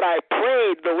that I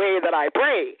prayed the way that I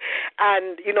pray,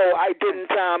 and I didn't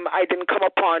come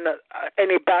upon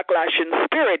any backlash in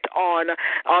spirit on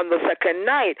the second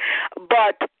night.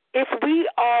 But if we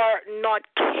are not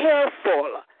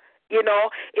careful,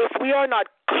 if we are not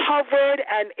covered,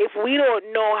 and if we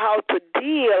don't know how to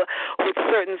deal with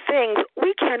certain things,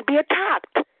 we can be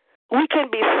attacked. We can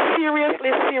be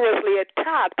seriously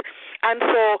attacked. And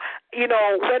so,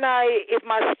 if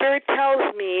my spirit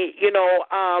tells me,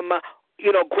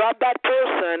 grab that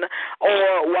person,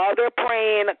 or while they're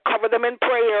praying, cover them in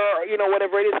prayer,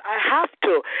 whatever it is, I have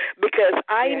to, because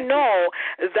I know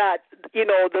that,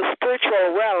 the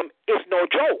spiritual realm is no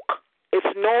joke.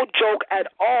 It's no joke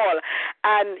at all.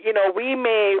 And, we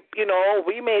may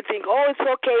think, oh, it's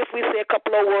okay if we say a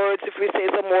couple of words, if we say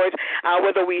some words,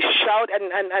 whether we shout,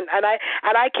 and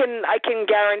I can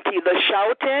guarantee the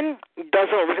shouting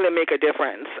doesn't really make a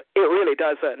difference. It really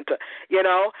doesn't,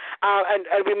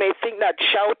 and we may think that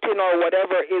shouting or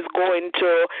whatever is going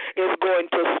to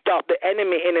stop the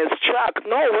enemy in his track.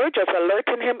 No, we're just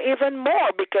alerting him even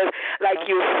more, because, like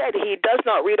you said, he does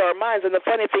not read our minds. And the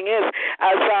funny thing is,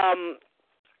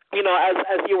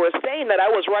 as you were saying that, I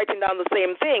was writing down the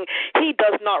same thing. He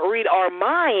does not read our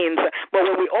minds, but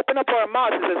when we open up our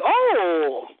mouths, he says,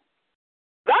 "Oh,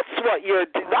 that's what you're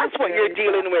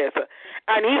dealing with,"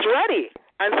 and he's ready.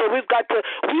 And so we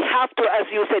have to,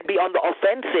 as you said, be on the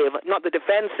offensive, not the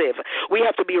defensive. We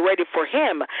have to be ready for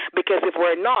him, because if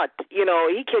we're not, he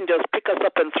can just pick us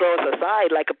up and throw us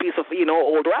aside like a piece of,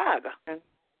 old rag.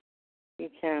 He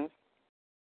can.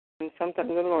 And sometimes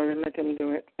the Lord will let him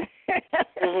do it.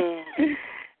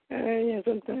 Yeah,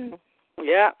 sometimes.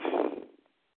 Yeah.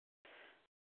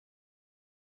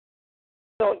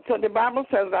 So the Bible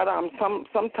says that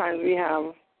sometimes we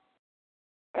have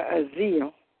a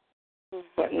zeal,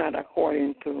 but not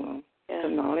according to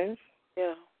knowledge.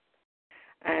 Yeah.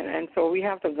 And so we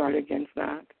have to guard against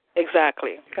that.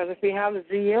 Exactly. Because if we have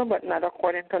zeal, but not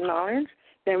according to knowledge,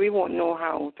 then we won't know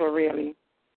how to really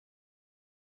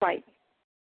fight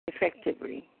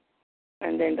effectively,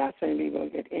 and then that's when we will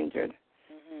get injured.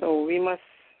 So we must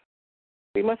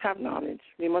have knowledge.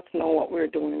 We must know what we're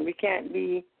doing. We can't.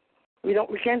 I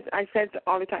said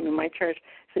all the time in my church,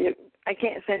 I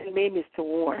can't send babies to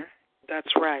war.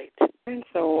 That's right. And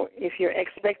so if you're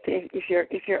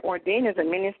ordained as a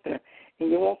minister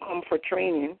and you won't come for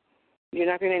training, you're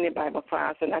not in any Bible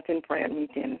class or not in prayer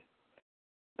meeting,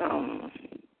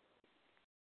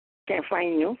 can't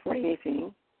find you for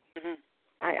anything.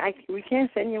 We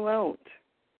can't send you out,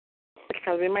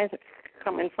 because we might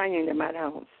come and find you in the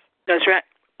madhouse. That's right.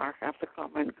 Or have to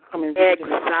come and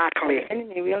exactly. The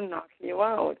enemy will knock you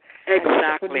out. Exactly. And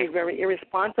it would be very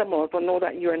irresponsible to know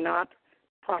that you're not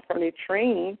properly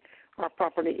trained or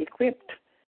properly equipped,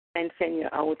 and send you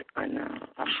out on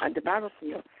the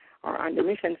battlefield or on the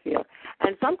mission field.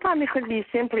 And sometimes it could be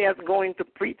simply as going to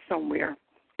preach somewhere.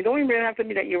 It don't even have to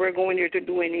be that you were going there to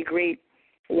do any great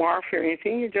warfare or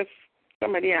anything. You just,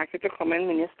 somebody asks you to come and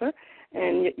minister,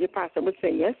 and your pastor would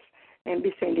say yes and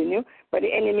be sending you. But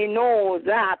the enemy knows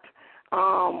that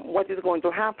what is going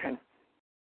to happen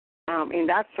in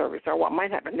that service or what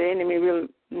might happen. The enemy will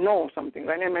know something.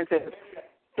 The enemy says,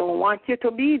 don't want you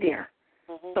to be there.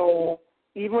 So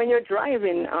even when you're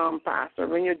driving, Pastor,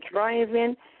 when you're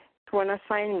driving to an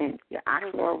assignment, you ask,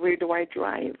 Lord, where do I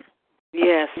drive?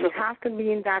 Yes. You have to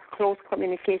be in that close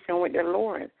communication with the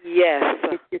Lord. Yes.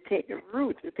 You take the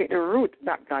route. You take the route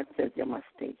that God says you must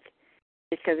take.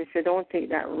 Because if you don't take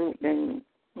that route, then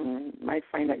you might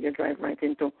find that you drive right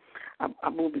into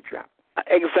a booby trap.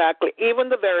 Exactly. Even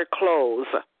the very clothes,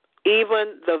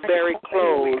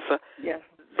 yes.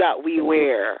 that we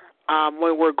wear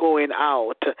when we're going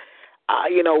out,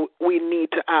 we need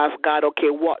to ask God, okay,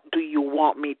 what do you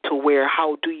want me to wear?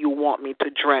 How do you want me to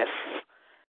dress?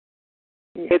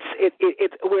 Yes.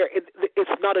 It's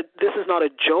not a. This is not a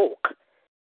joke.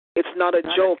 It's not a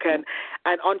joke, and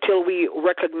until we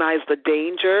recognize the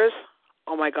dangers,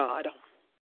 oh my God.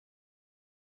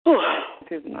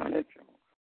 It is not a joke.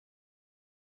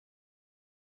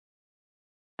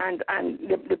 And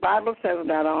the Bible says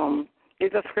that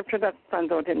it's a scripture that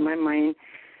stands out in my mind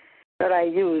that I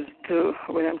use to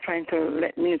when I'm trying to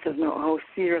let ministers know how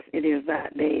serious it is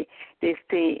that they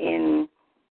stay in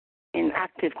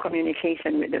active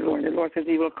communication with the Lord. The Lord says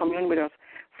He will commune with us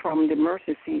from the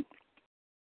mercy seat.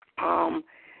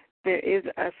 There is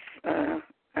a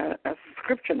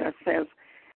scripture that says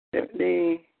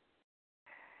the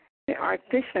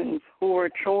artisans who were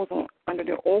chosen under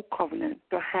the old covenant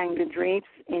to hang the drapes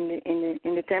in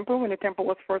the temple when the temple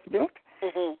was first built,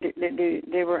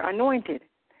 they were anointed.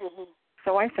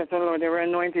 So I said to the Lord, they were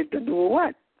anointed to do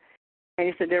what? And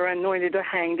He said they were anointed to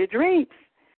hang the drapes.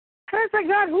 So I said,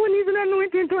 God, who needs an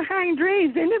anointing to hang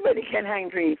drapes? Anybody can hang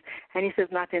drapes. And He says,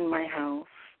 not in my house,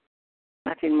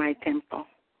 not in my temple,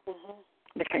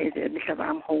 because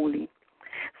I'm holy.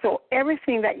 So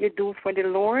everything that you do for the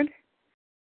Lord,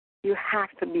 you have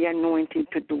to be anointed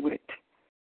to do it.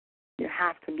 You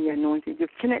have to be anointed. You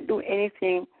cannot do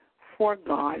anything for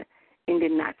God in the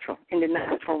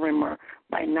natural realm or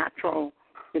by the natural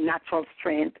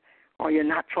strength or your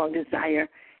natural desire.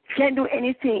 You can't do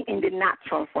anything in the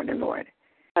natural for the Lord.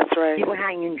 That's right. People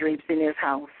hanging drapes in His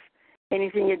house.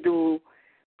 Anything you do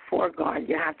for God,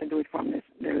 you have to do it from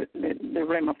the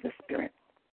realm of the Spirit.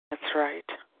 That's right.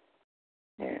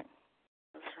 Yeah.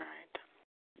 That's right.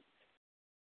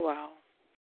 Wow.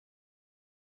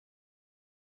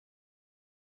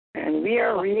 And we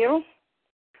are real.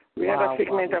 We are the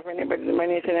figment of anybody's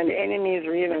imagination, and the enemy is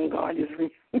real, and God is real.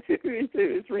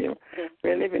 It's real.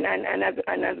 We're living, and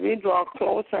as we draw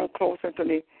closer and closer to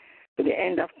the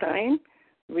end of time,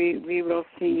 we will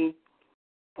see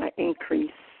an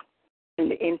increase in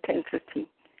the intensity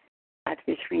at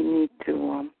which we need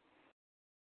to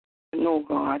know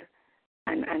God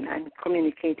and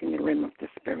communicate in the realm of the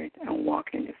Spirit and walk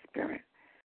in the Spirit.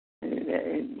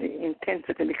 The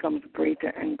intensity becomes greater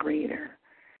and greater.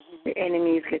 The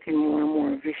enemy is getting more and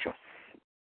more vicious.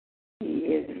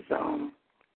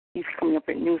 He's coming up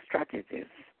with new strategies.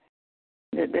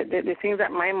 The things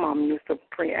that my mom used to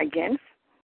pray against,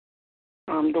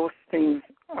 those things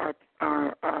are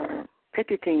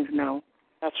petty things now.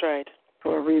 That's right.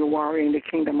 For a real warrior in the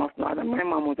kingdom of God. And my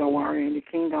mom was a warrior in the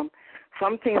kingdom.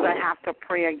 Some things I have to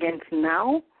pray against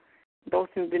now, those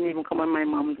things didn't even come on my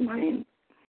mom's mind,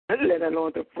 let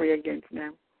alone to pray against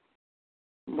them.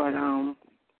 But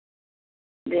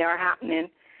they are happening,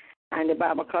 and the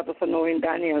Bible calls us to know in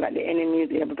Daniel that the enemy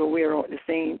is able to wear out the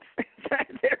saints.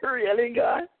 They're really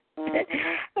God.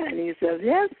 And He says,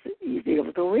 yes, He's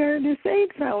able to wear the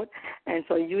saints out. And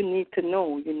so you need to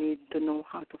know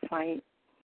how to fight,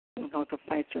 how to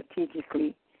fight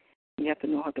strategically. You have to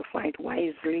know how to fight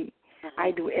wisely.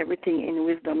 I do everything in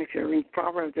wisdom. If you read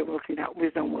Proverbs, you will see that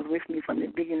wisdom was with me from the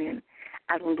beginning.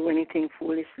 I don't do anything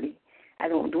foolishly. I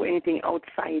don't do anything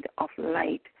outside of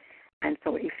light. And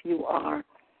so if you are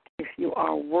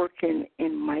working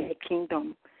in my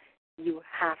kingdom, you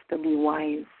have to be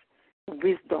wise.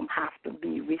 Wisdom has to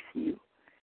be with you.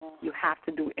 You have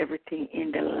to do everything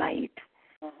in the light.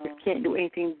 You can't do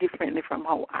anything differently from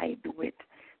how I do it.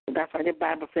 So that's why the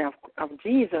Bible says of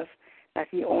Jesus that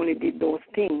He only did those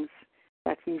things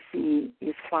that He see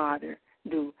His Father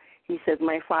do. He says,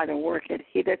 my Father worked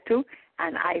hitherto,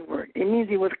 and I worked. It means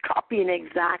He was copying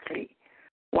exactly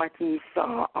what He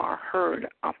saw or heard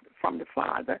from the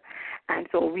Father. And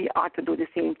so we ought to do the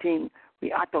same thing.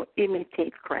 We ought to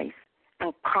imitate Christ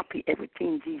and copy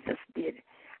everything Jesus did,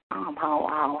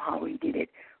 how He did it.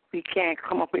 We can't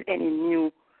come up with any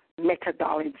new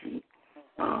methodology.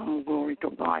 Glory to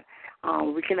God.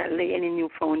 we cannot lay any new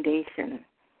foundation.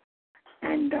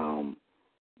 And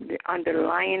the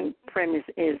underlying premise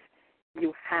is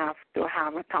you have to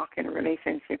have a talking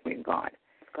relationship with God.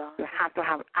 You have to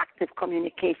have active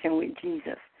communication with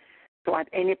Jesus. So at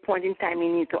any point in time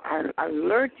you need to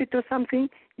alert you to something,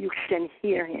 you can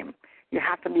hear him. You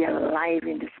have to be alive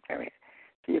in the spirit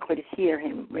so you could hear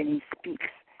him when he speaks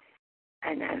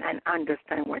and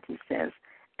understand what he says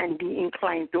and be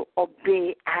inclined to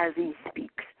obey as he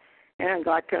speaks. And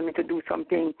God told me to do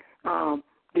something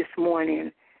this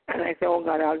morning, and I said, oh,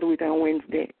 God, I'll do it on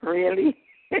Wednesday. Really?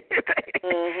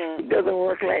 It doesn't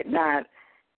work like that.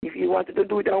 If you wanted to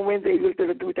do it on Wednesday, you'll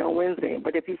do it on Wednesday.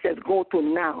 But if he says go to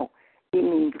now, it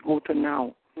means go to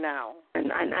now. Now.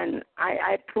 And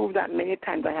I proved that many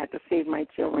times. I had to save my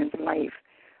children's life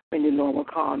when the Lord would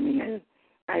call me. And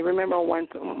I remember once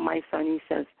my son, he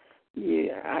says,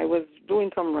 I was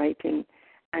doing some writing,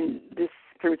 and this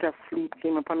spirit of sleep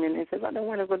came upon me, and he says, I don't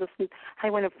want to go to sleep. I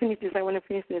want to finish this. I want to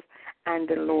finish this. And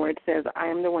the Lord says, I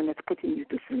am the one that's putting you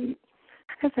to sleep.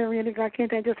 I said, really, God,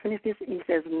 can't I just finish this? He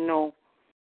says, no,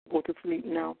 go to sleep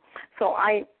now. So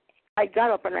I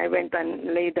got up and I went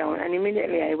and lay down, and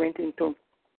immediately I went into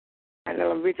a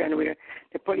little region where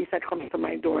the police had come to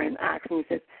my door and asked me,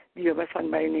 he says, do you have a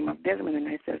son by the name of Desmond? And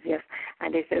I says, yes.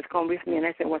 And they says, come with me. And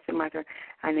I said, what's the matter?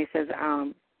 And he says,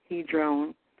 he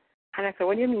drowned. And I said,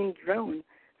 what do you mean drowned?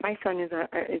 My son is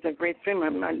a great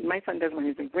swimmer. My son Desmond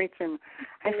is a great swimmer.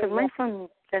 I said, my son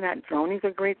cannot drown. He's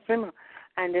a great swimmer.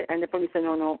 And the police said,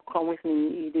 no, come with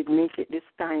me. He did make it this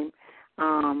time.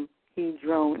 He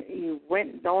drowned. He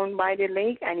went down by the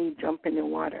lake and he jumped in the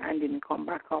water and didn't come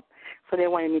back up. So they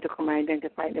wanted me to come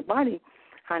identify the body.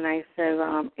 And I said,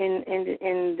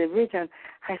 in the region,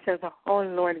 I said, oh,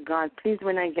 Lord God, please,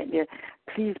 when I get there,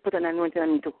 please put an anointing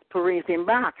on me to raise him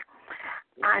back.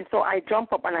 And so I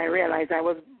jumped up and I realized I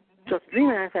was just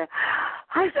dreaming. I said,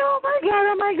 oh,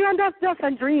 my God, that's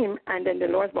just a dream. And then the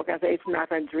Lord spoke and said, it's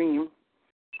not a dream.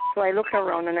 So I looked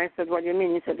around and I said, what do you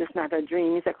mean? He said, it's not a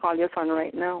dream. He said, call your son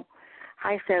right now.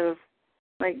 I said,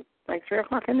 like 3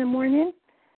 o'clock in the morning?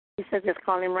 He said, just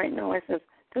call him right now. I said,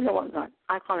 tell you what, God,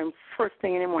 I call him first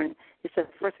thing in the morning. He said,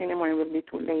 first thing in the morning will be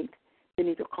too late. You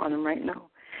need to call him right now.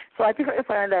 So I picked up the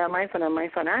phone and dialed my son, and my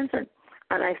son answered.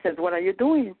 And I said, what are you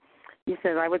doing? He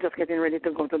said, I was just getting ready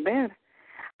to go to bed.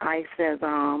 I said,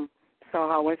 so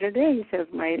how was your day? He says,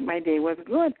 my day was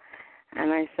good.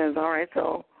 And I said, all right,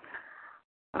 so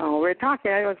we're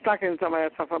talking. I was talking to somebody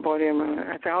else about him.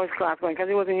 I said, how is class going? Because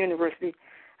he was in university.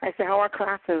 I said, how are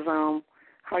classes? How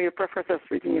are your professors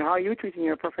treating you? How are you treating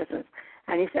your professors?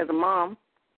 And he says, Mom,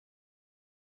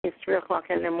 it's 3 o'clock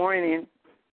in the morning.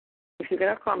 If you're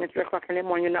going to call me at 3 o'clock in the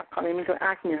morning, you're not calling me to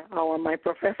ask me how are my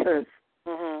professors.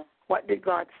 Mm-hmm. What did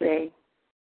God say?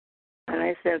 And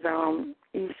I said,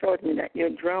 he showed me that you're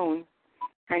drowned.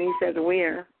 And he says,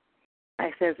 where?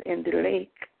 I says, in the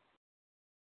lake.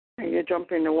 And you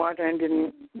jump in the water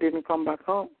and didn't come back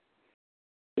home.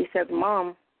 He says,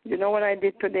 Mom, you know what I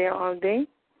did today all day?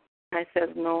 I says,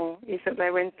 no. He says, I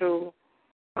went to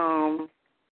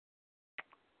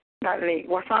that lake,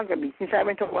 Wasaga Beach. He said, I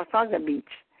went to Wasaga Beach.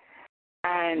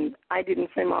 And I didn't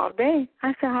swim all day.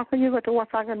 I said, how can you go to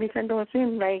Wasaga Beach and don't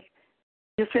swim? Like,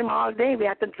 you swim all day. We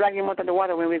have to drag him out of the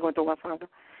water when we go to Wasaga.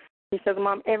 He says,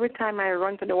 Mom, every time I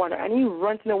run to the water, and he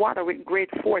runs in the water with great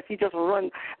force. He just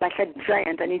runs like a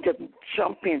giant, and he just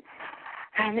jumps in.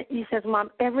 And he says,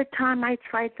 Mom, every time I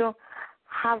try to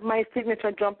have my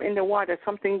signature jump in the water,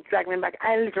 something dragged me back.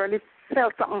 I literally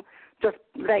felt something just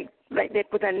like they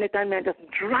put a net on me and just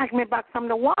drag me back from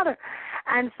the water.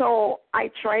 And so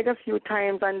I tried a few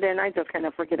times, and then I just kind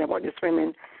of forget about the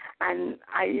swimming. And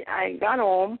I got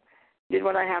home, did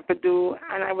what I have to do,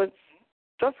 and I was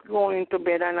just going to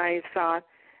bed, and I thought,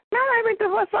 man, I went to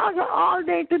Wasaga all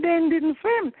day today and didn't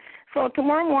swim. So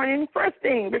tomorrow morning, first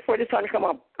thing, before the sun come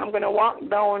up, I'm going to walk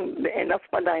down the end of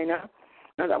Spadina.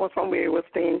 Now, that was from where he was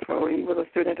staying for. He was a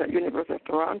student at University of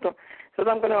Toronto. So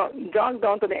I'm going to jog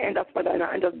down to the end of Spadina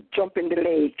and just jump in the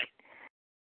lake.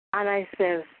 And I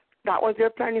says, that was your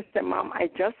plan? He said, Mom, I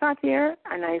just sat here,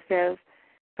 and I says,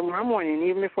 tomorrow morning,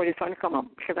 even before the sun come up,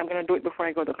 because I'm going to do it before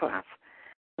I go to class,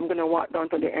 I'm going to walk down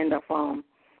to the end of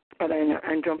Spadina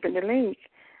and jump in the lake.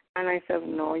 And I said,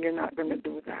 no, you're not going to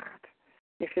do that.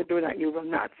 If you do that, you will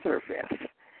not surface.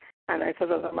 And I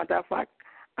said, as a matter of fact,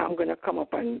 I'm going to come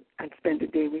up and spend the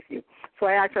day with you. So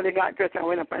I actually got dressed and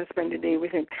went up and spent the day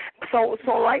with him. So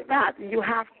like that, you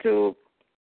have to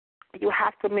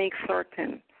make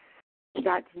certain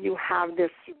that you have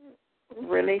this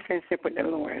relationship with the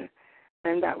Lord,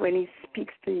 and that when he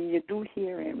speaks to you, you do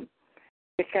hear him.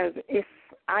 Because if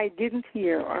I didn't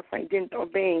hear or if I didn't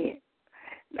obey,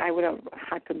 I would have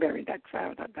had to bury that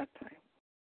child at that time.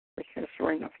 Because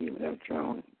sure enough, he would have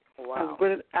drowned. Wow.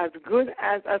 As good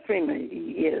as a swimmer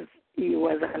he is, he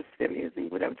was as still is, he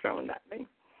would have drowned that day.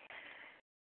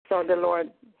 So the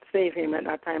Lord saved him at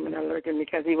that time and alerted him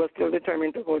because he was still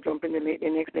determined to go jump in the lake the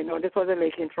next day. No, this was a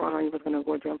lake in Toronto. He was going to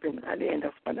go jump in at the end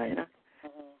of Spadina.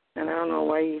 And I don't know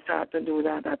why he had to do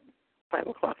that at 5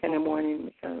 o'clock in the morning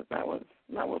because that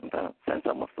wasn't a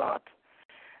sensible thought.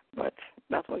 But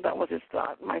that was his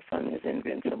thought. My son is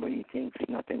invincible. He thinks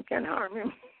nothing can harm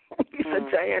him. He's a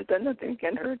giant and nothing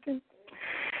can hurt him.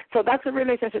 So that's a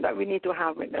relationship that we need to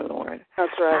have with the Lord.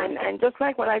 That's right. And just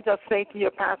like what I just said to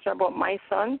your pastor about my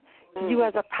son, you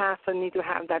as a pastor need to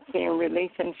have that same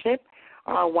relationship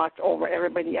or watch over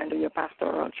everybody under your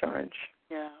pastoral charge.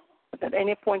 Yeah. But at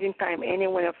any point in time, any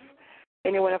one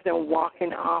of them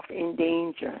walking off in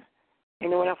danger,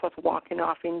 any one of us walking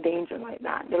off in danger like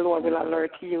that, the Lord will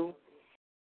alert you,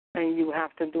 and you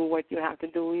have to do what you have to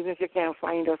do. Even if you can't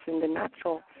find us in the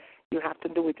natural, you have to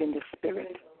do it in the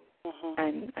spirit,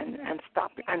 and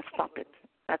stop it.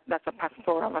 That's a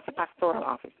pastoral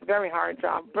office. Very hard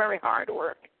job, very hard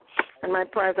work. And my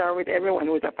prayers are with everyone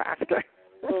who is a pastor.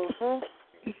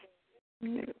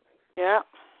 Yeah.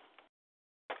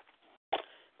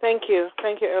 Thank you,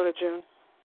 Elder June.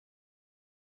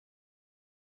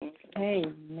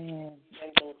 Amen.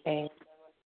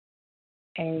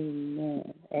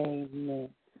 Amen.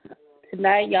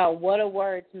 Tonight, y'all, what a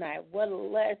word tonight. What a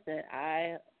lesson.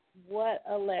 What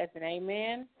a lesson.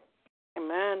 Amen.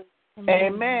 Amen.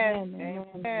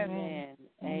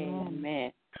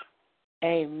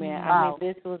 I mean,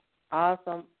 this was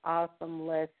awesome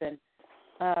lesson.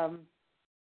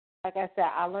 Like I said,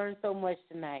 I learned so much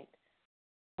tonight.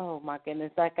 Oh, my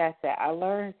goodness. Like I said, I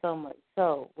learned so much.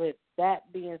 So, with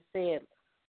that being said,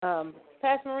 Pastor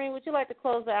Maureen, would you like to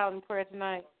close out in prayer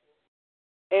tonight?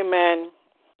 Amen.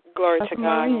 Glory Pastor to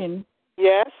God. Maureen.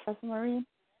 Yes? Pastor Maureen.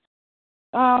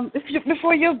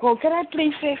 Before you go, can I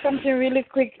please say something really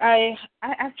quick? I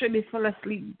actually fell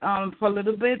asleep for a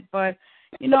little bit, but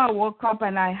I woke up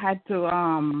and I had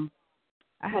to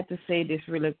say this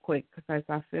really quick because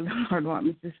I feel the Lord want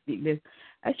me to speak this.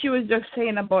 As she was just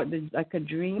saying about a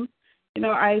dream,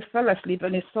 I fell asleep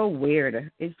and it's so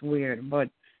weird. It's weird, but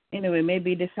anyway,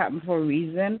 maybe this happened for a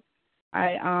reason.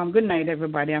 Good night,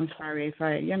 everybody. I'm sorry if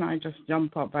I just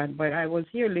jump up, but I was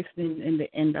here listening in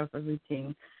the end of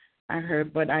everything I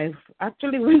heard, but I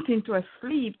actually went into a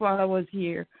sleep while I was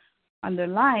here on the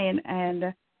line, and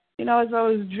as I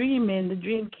was dreaming, the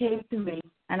dream came to me,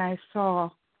 and I saw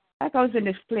like I was in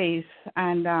this place,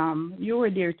 and you were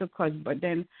there to cuss, but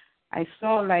then I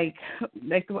saw like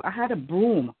I had a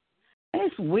broom. And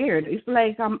it's weird. It's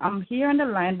like I'm here on the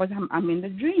line, but I'm in the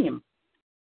dream.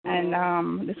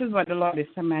 And this is what the Lord is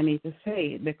telling me I need to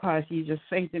say, because He's just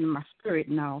saying in my spirit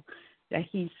now that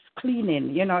He's cleaning.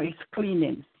 He's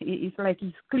cleaning. It's like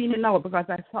He's cleaning out, because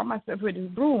I saw myself with His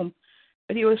broom,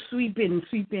 but He was sweeping.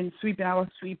 I was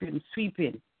sweeping.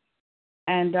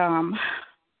 And oh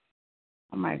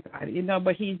my God,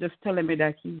 but He's just telling me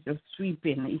that He's just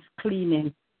sweeping. He's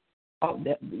cleaning out,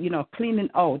 cleaning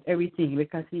out everything,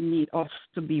 because He needs us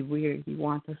to be where He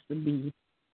wants us to be.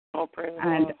 Oh, praise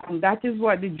and that is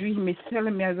what the dream is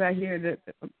telling me as I hear the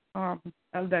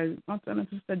Elder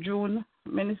Sister June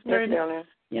ministering,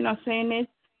 saying it.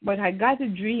 But I got a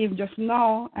dream just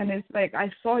now, and it's like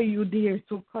I saw you there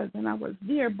too, cousin. I was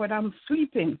there, but I'm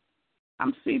sweeping,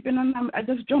 and I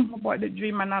just jump about the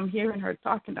dream, and I'm hearing her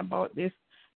talking about this,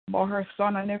 about her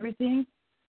son and everything,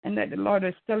 and that the Lord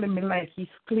is telling me like He's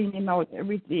cleaning out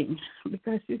everything,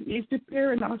 because He's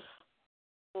preparing us.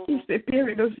 He's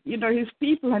preparing us, His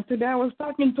people. And today I was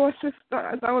talking to a sister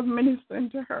as I was ministering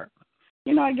to her.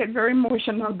 I get very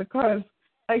emotional because,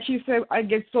 like she said, I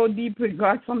get so deep with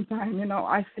God sometimes.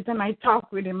 I sit and I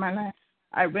talk with Him, and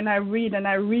when I read and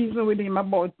I reason with Him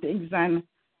about things, and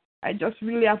I just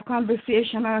really have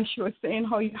conversation. And she was saying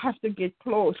how you have to get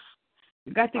close.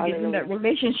 You got to get in that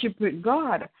relationship with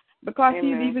God, because He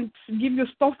even give you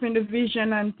stuff in the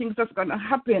vision and things that's going to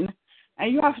happen.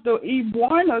 And you have to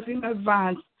warn us in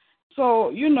advance.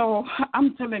 So,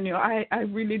 I'm telling you, I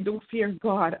really do fear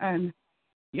God. And,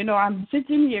 I'm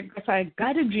sitting here because I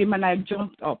got a dream and I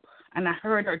jumped up and I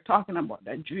heard her talking about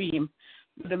that dream.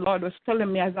 The Lord was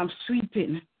telling me as I'm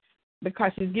sweeping,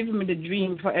 because He's giving me the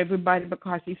dream for everybody,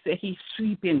 because He said He's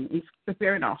sweeping. He's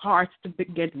preparing our hearts to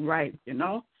get right,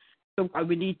 So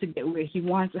we need to get where He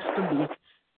wants us to be.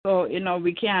 So,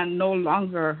 we can no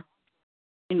longer...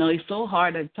 it's so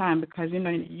hard at times because,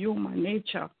 in human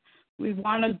nature, we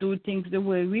want to do things the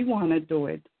way we want to do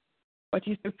it. But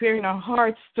He's preparing our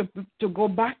hearts to go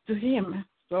back to Him.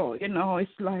 So,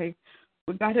 it's like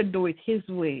we got to do it His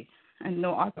way and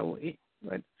no other way.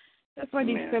 But that's what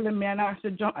He's telling me, and I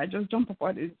just jump up out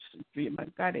of this dream. I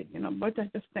got it, But I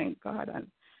just thank God, and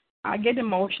I get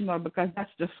emotional because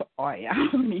that's just how I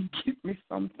am. He gives me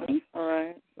something. All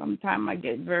right. Sometimes I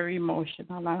get very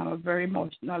emotional, and I'm very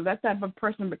emotional. That type of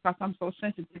person because I'm so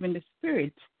sensitive in the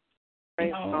spirit.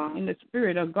 In the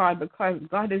spirit of God, because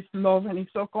God is love and He's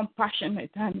so compassionate,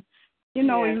 and He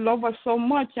loves us so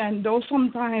much. And though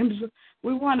sometimes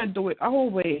we want to do it our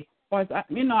way, but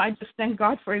I just thank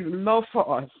God for His love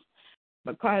for us,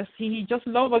 because He just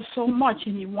loves us so much,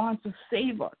 and He wants to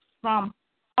save us from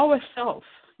ourselves.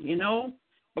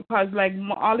 Because like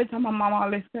all the time, my mom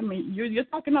always tell me, you're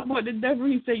talking about the devil.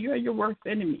 He said you're your worst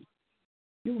enemy.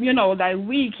 That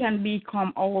we can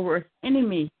become our worst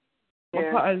enemy.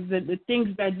 Because the things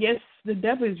that, yes, the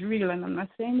devil is real, and I'm not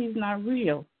saying he's not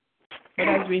real. But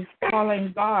as we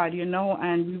calling God,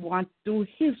 and we want to do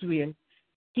His will,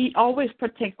 He always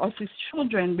protects us, His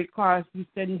children, because He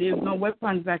said there's no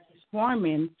weapons that He's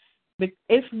forming. But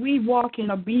if we walk in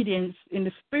obedience in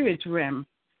the spirit realm,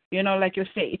 like you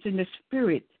say, it's in the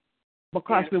spirit,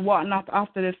 because we walk not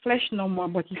after the flesh no more,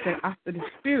 but He said after the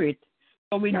spirit.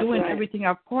 So we're doing everything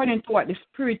according to what the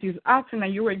spirit is asking,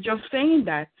 and you were just saying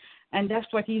that. And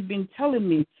that's what He's been telling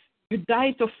me. You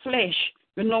die to flesh.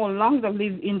 You no longer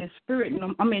live in the spirit. In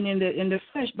the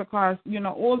flesh, because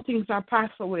all things are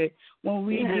passed away. When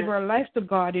we give our life to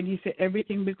God, and He said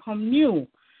everything become new.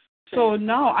 So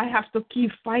now I have to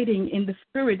keep fighting in the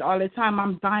spirit all the time.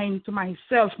 I'm dying to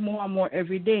myself more and more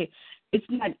every day. It's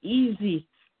not easy,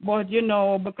 but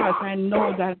because I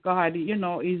know that God,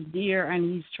 is there,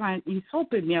 and He's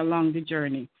helping me along the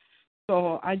journey.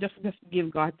 So I just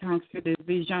give God thanks for the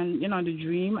vision, the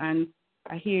dream, and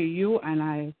I hear you, and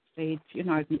I say it,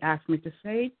 as He asked me to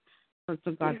say it. So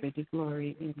to God be the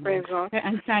glory. Amen. Praise God.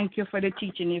 And thank you for the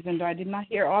teaching, even though I did not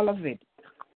hear all of it.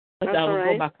 But That's I will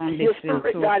right. go back and Your listen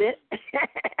spirit to got it.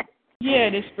 Yeah,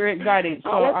 the Spirit got it, so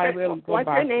I will go what's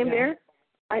back. What's your name there?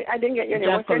 I didn't get your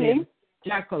name. What's your name?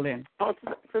 Jacqueline. Oh,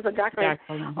 Sister Jacqueline.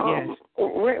 Jacqueline, yes.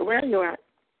 Where are you at?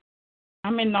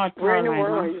 I'm in North Where in Carolina.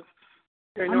 the world are you?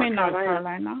 I'm in North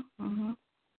Carolina. Mm-hmm.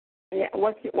 Yeah.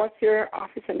 What's your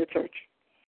office in the church?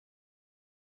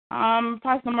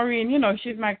 Pastor Maureen,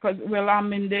 she's my cousin. Well, I'm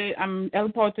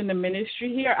help out in the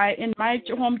ministry here. In my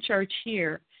home church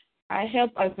here, I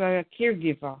help as a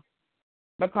caregiver,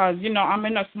 because I'm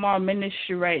in a small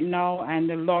ministry right now, and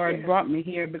the Lord brought me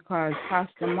here because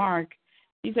Pastor Mark,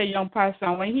 he's a young pastor,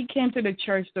 and when he came to the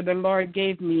church, the Lord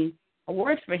gave me a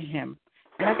word for him.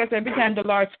 And like I said, every time the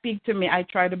Lord speaks to me, I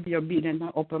try to be obedient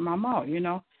and open my mouth,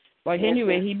 But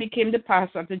anyway, he became the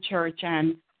pastor of the church,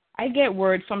 and I get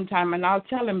word sometime, and I'll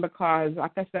tell him, because,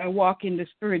 like I said, I walk in the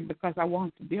spirit because I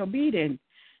want to be obedient.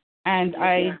 And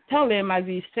I tell him, as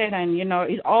he said, and,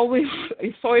 it always,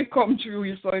 it saw it come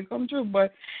true,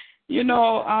 But,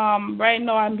 right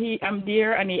now I'm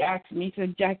there, and he asked me, he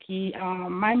said, Jackie,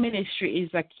 my ministry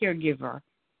is a caregiver.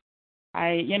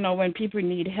 When people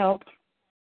need help,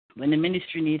 when the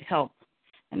ministry need help,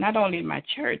 and not only in my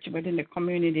church, but in the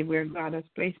community where God has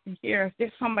placed me here, if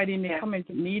there's somebody in the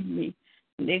community need me,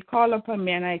 and they call upon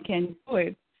me and I can do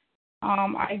it,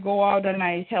 I go out and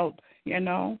I help,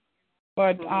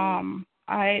 But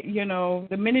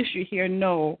the ministry here,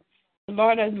 no. The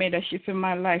Lord has made a shift in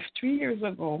my life 3 years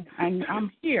ago, and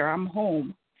I'm here, I'm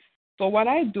home. So what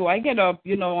I do, I get up,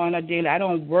 on a daily. I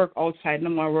don't work outside no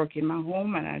more. I work in my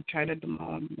home, and I try to do my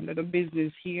own little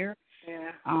business here.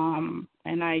 Yeah.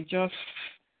 And I just,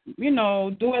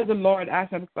 do as the Lord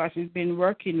asks, because He's been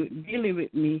working daily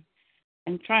with me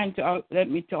and trying to let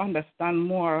me to understand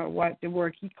more what the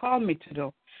work He called me to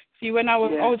do. See, when I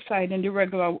was outside in the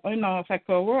regular,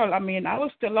 secular world, I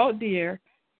was still out there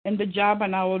in the job,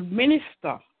 and I would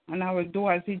minister, and I would do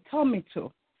as He told me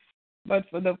to. But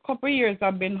for the couple of years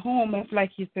I've been home, it's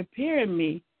like He's preparing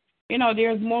me.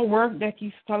 There's more work that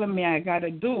He's telling me I got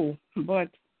to do. But,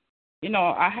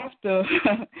 I have to,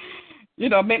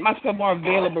 make myself more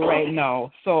available right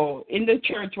now. So in the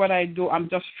church, what I do, I'm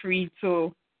just free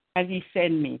to, as He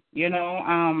send me, So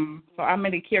I'm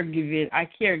in the caregiving.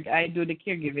 I do the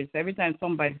caregiving. So every time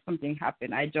something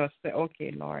happens, I just say,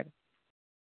 okay, Lord.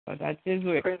 So that's His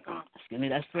work.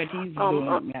 That's what He's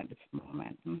doing with me at this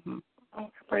moment. Mm-hmm.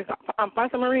 Okay, praise God.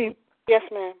 Pastor Marie. Yes,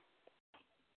 ma'am.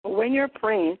 When you're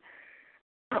praying,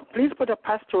 please put a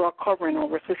pastoral covering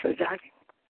over Sister Jackie.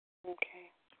 Okay.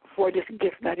 For this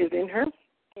gift that is in her.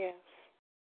 Yes.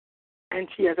 And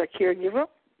she has a caregiver.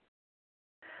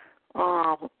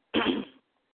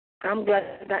 I'm glad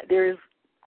that there is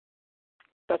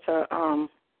such a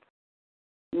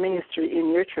ministry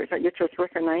in your church, that your church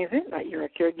recognizes it, that you're a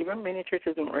caregiver. Many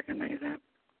churches don't recognize that.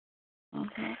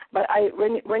 Mm-hmm. But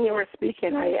when you were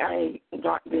speaking, I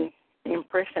got the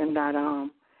impression that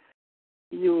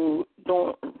you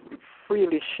don't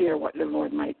freely share what the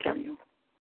Lord might tell you.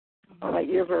 Mm-hmm. Like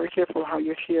you're very careful how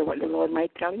you share what the Lord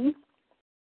might tell you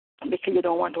because you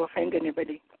don't want to offend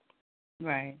anybody.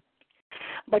 Right.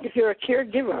 But if you're a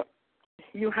caregiver,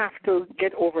 you have to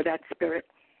get over that spirit.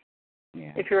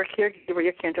 Yeah. If you're a caregiver,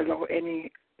 you can't allow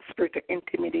any spirit to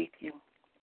intimidate you.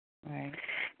 Right.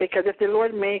 Because if the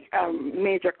Lord make a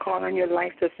major call on your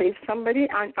life to save somebody,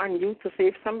 on you to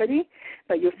save somebody,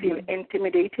 that you feel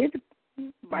intimidated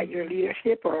by your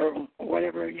leadership or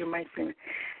whatever you might feel,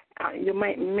 you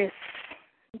might miss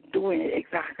doing it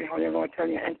exactly how the Lord tells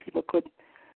you, and people could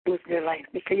lose their life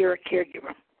because you're a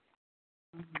caregiver.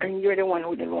 And you're the one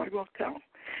who the Lord will tell.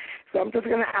 So I'm just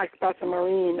going to ask Pastor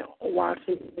Maureen while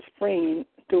she is praying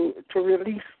to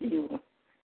release you,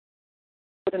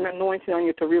 put an anointing on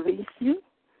you to release you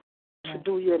to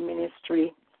do your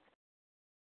ministry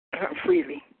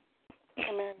freely.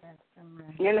 Amen.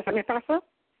 You understand me, Pastor?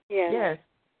 Yes.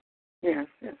 Yes.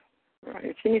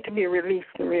 Right. She needs to be released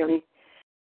to really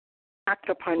act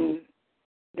upon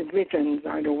the visions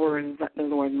or the words that the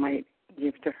Lord might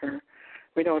give to her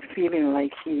without feeling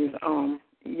like she's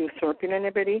usurping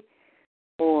anybody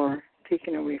or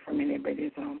taking away from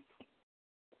anybody's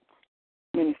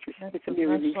ministry. That's to be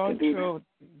released so to do true.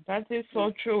 That is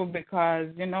so true because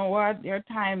you know what? There are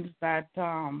times that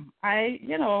I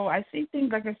see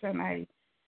things like I said, and I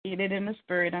see it in the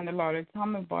spirit, and the Lord will tell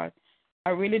me, but I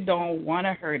really don't want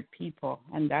to hurt people,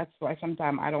 and that's why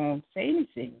sometimes I don't say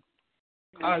anything.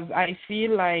 Because I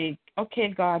feel like, okay,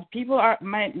 God, people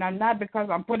might not because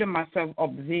I'm putting myself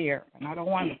up there, and I don't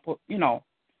want to put,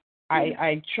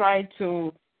 I try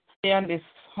to stay on this,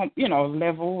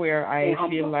 level where I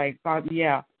feel like, God,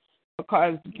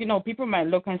 because, people might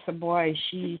look and say, boy,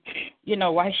 she,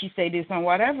 why she say this and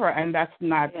whatever, and that's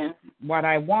not what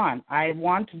I want. I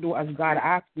want to do as God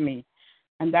asked me.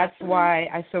 And that's why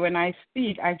when I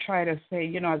speak, I try to say,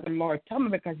 as the Lord tell me,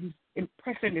 because He's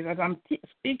impressing this. As I'm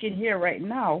speaking here right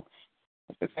now,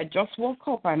 because I just woke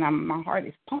up and my heart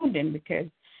is pounding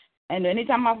and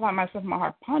anytime I find myself, my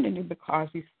heart pounding is because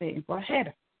He's saying, go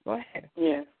ahead.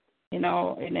 Yeah.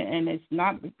 And it's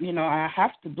not, I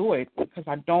have to do it because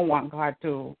I don't want God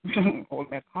to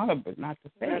hold me accountable, not to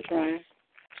say. That's right.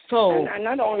 So, and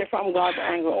not only from God's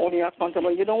angle, only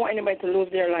responsible. You don't want anybody to lose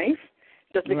their life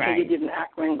just because you didn't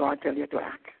act when God told you to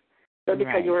act. Just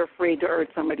because you were afraid to hurt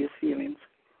somebody's feelings.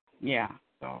 Yeah.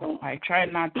 So I try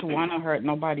not to want to hurt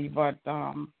nobody, but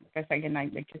because again,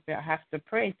 like you said, I have to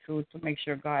pray to make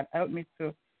sure God help me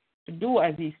to do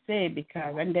as He say,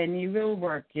 and then He will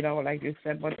work, like you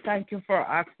said. But thank you for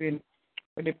asking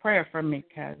for the prayer for me,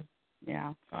 because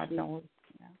God knows.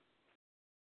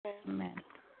 Yeah. Amen.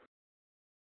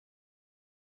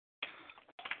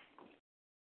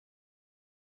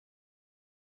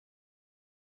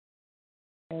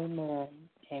 Amen.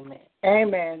 Amen.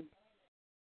 Amen.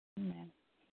 Amen.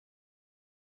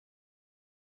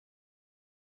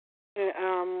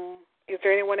 Is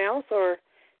there anyone else, or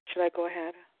should I go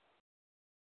ahead?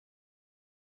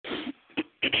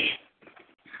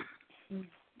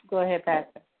 Go ahead,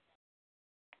 Pastor.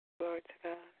 Glory to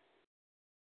God.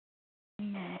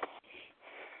 Amen.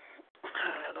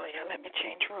 Hallelujah. Let me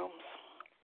change rooms.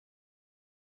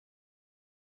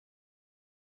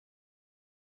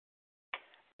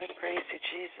 We praise you,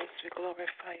 Jesus. We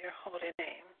glorify your holy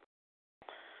name.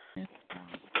 Yes,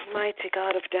 Mighty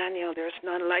God of Daniel, there's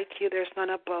none like you. There's none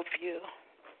above you.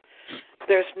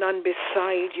 There's none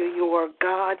beside you. You are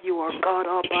God. You are God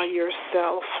all by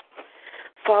yourself.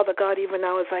 Father God, even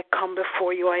now as I come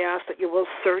before you, I ask that you will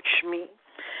search me.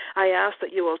 I ask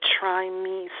that you will try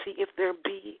me, see if there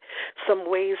be some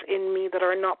ways in me that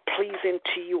are not pleasing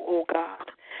to you, O God.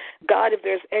 God, if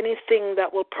there's anything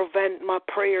that will prevent my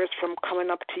prayers from coming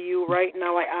up to you right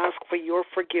now, I ask for your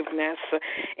forgiveness.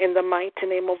 In the mighty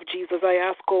name of Jesus, I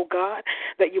ask, oh God,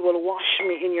 that you will wash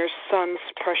me in your Son's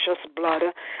precious blood.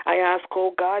 I ask,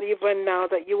 oh God, even now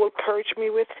that you will purge me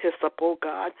with hyssop, oh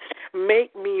God.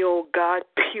 Make me, oh God,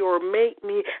 pure. Make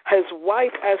me as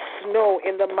white as snow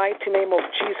in the mighty name of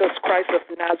Jesus Christ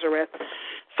of Nazareth.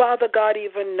 Father God,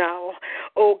 even now,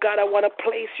 oh God, I want to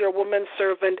place your woman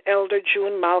servant, Elder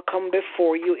June Malcolm,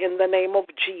 before you in the name of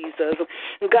Jesus.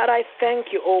 God, I thank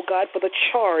you, oh God, for the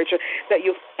charge that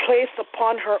you've placed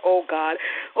upon her, oh God.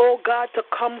 Oh God, to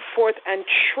come forth and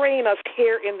train us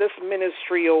here in this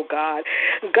ministry, oh God.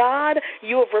 God,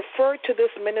 you have referred to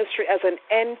this ministry as an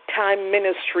end-time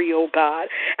ministry, oh God.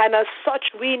 And as such,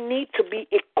 we need to be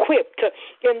equipped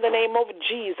in the name of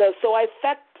Jesus. So I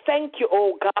thank you,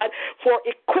 oh God, for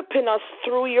equipping us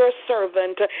through your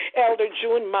servant, Elder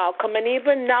June Malcolm. And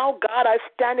even now, God, I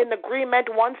stand in agreement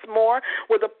once more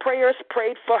with the prayers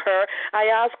prayed for her. I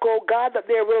ask, oh God, that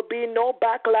there will be no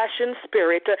backlashing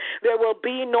spirit. There will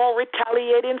be no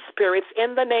retaliating spirits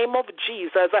in the name of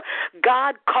Jesus.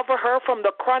 God, cover her from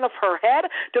the crown of her head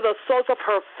to the soles of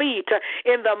her feet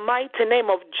in the mighty name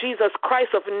of Jesus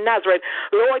Christ of Nazareth.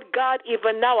 Lord God,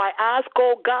 even now I ask,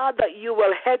 oh God, that you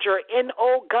will hedge her in,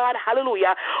 oh God,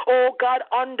 hallelujah, oh God,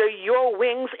 under your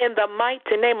wings in the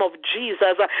mighty name of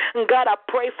Jesus. God, I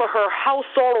pray for her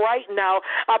household right now.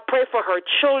 I pray for her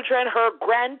children, her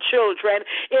grandchildren,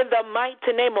 in the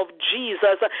mighty name of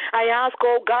Jesus. I ask,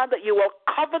 oh God, that you will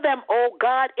cover them, oh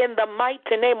God, in the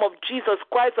mighty name of Jesus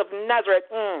Christ of Nazareth.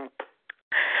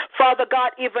 Father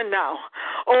God, even now,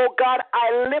 oh God,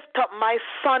 I lift up my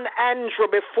son Andrew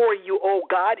before you, oh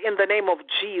God, in the name of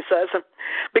Jesus.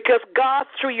 Because God,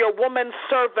 through your woman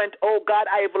servant, oh God,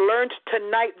 I've learned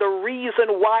tonight the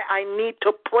reason why I need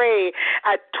to pray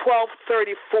at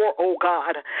 12:34, oh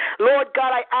God. Lord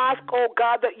God, I ask, oh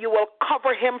God, that you will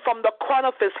cover him from the crown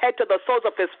of his head to the soles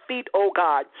of his feet, oh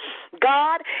God.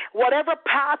 God, whatever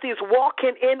path he's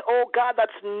walking in, oh God,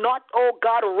 that's not, oh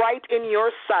God, right in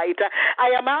your sight, I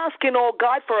am asking, oh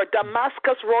God, for a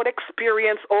Damascus Road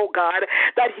experience, oh God,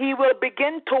 that he will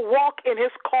begin to walk in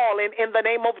his calling in the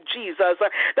name of Jesus,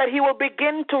 that he will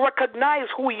begin to recognize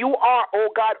who you are, oh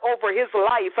God, over his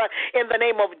life in the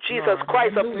name of Jesus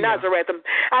Christ of Nazareth.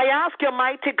 I ask you,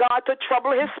 mighty God, to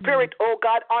trouble his spirit, oh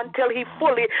God, until he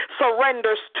fully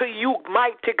surrenders to you,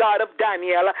 mighty God of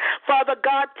Daniel. Father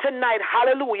God, tonight,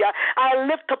 hallelujah, I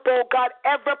lift up, oh God,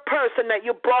 every person that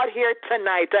you brought here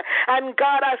tonight. And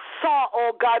God, I saw,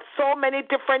 oh God, so many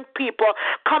different people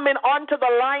coming onto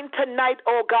the line tonight,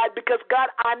 oh God, because God,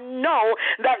 I know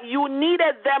that you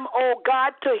needed them, oh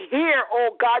God, to hear,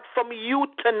 oh God, from you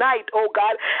tonight, oh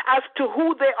God, as to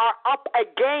who they are up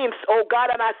against, oh God,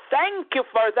 and I thank you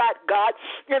for that, God,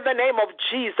 in the name of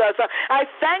Jesus. I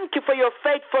thank you for your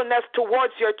faithfulness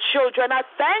towards your children. I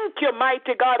thank you,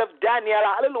 mighty God of Daniel,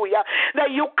 hallelujah,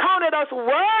 that you counted us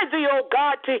worthy, oh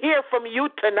God, to hear from you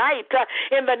tonight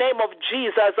in the name of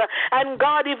Jesus. And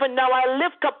God, even now I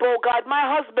lift up, oh God, my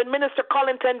husband, Minister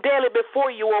Collington Daly,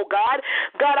 before you, oh God.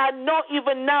 God, I know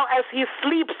even now as he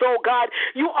sleeps, oh God,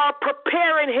 you are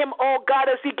preparing him, oh God,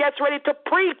 as he gets ready to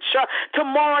preach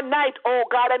tomorrow night, oh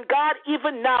God. And God,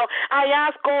 even now, I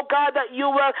ask, oh God, that you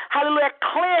will, hallelujah,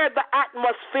 clear the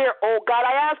atmosphere, oh God.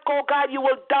 I ask, oh God, you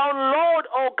will download,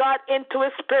 oh God, into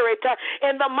his spirit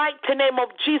in the mighty name of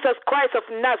Jesus Christ of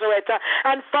Nazareth.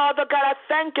 And Father God, I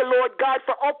thank you, Lord God,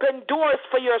 for open doors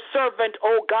for your servant,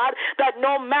 oh God, that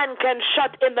no man can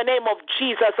shut in the name of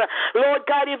Jesus. Lord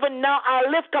God, even now I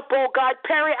lift up, oh God,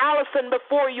 Perry Allison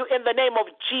before you in the name of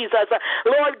Jesus.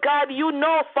 Lord God, you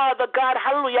know, Father God,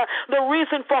 hallelujah, the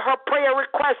reason for her prayer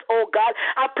request, oh God.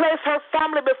 I place her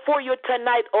family before you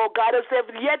tonight, oh God, as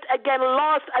they've yet again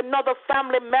lost another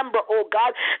family member, oh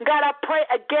God. God, I pray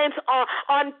against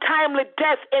untimely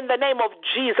death in the name of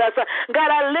Jesus. God,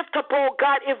 I lift up, oh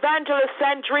God, Evangelist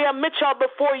Andrea Mitchell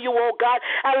before you, oh God.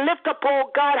 I lift up,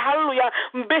 oh God, hallelujah,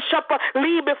 Bishop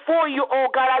Lee before you, oh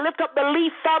God. I lift up the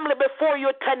Lee family before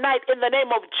you tonight in the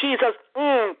name of Jesus.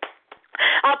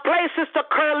 I place Sister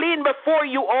Curleen before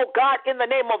you, oh God, in the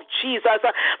name of Jesus.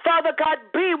 Father God,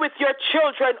 be with your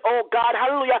children, oh God,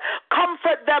 hallelujah.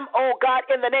 Comfort them, oh God,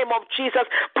 in the name of Jesus.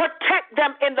 Protect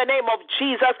them in the name of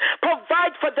Jesus.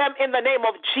 Provide for them in the name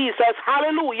of Jesus.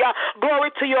 Hallelujah. Glory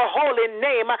to your holy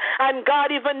name. And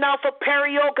God, even now for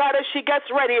Perry, oh God, as she gets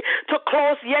ready to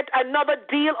close yet another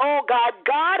deal, oh God.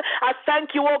 God, I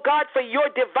thank you, oh God, for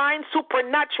your divine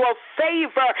supernatural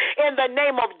favor in the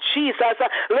name of Jesus.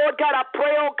 Lord God, I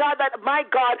pray, oh God, that my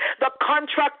God, the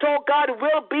contract, oh God,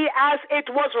 will be as it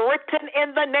was written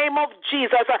in the name of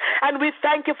Jesus. And we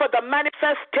thank you for the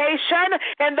manifestation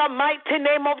in the mighty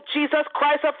name of Jesus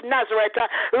Christ of Nazareth.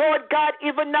 Lord God,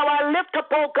 even now I lift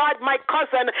up, oh God, my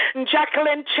cousin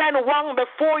Jacqueline Chen Wang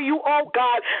before you, oh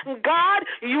God. God,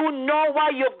 you know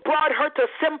why you've brought her to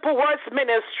Simple Words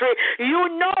Ministry. You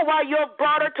know why you've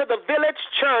brought her to the village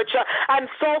church. And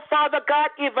so, Father God,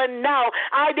 even now,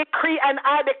 I decree and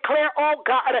I declare, oh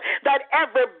God, that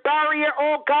every barrier,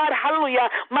 oh God, hallelujah,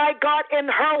 my God, in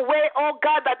her way, oh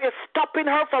God, that is stopping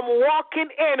her from walking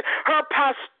in her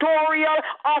pastoral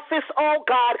office, oh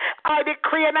God, I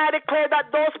decree and I declare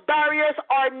that those barriers barriers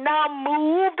are now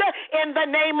moved in the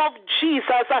name of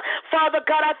Jesus. Father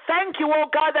God, I thank you, oh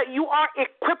God, that you are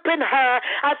equipping her.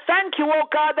 I thank you, oh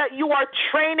God, that you are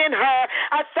training her.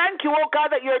 I thank you, oh God,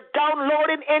 that you're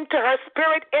downloading into her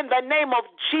spirit in the name of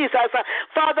Jesus.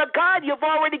 Father God, you've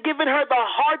already given her the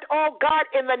heart, oh God,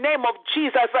 in the name of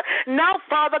Jesus. Now,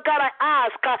 Father God, I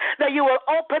ask that you will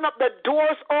open up the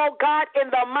doors, oh God,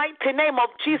 in the mighty name of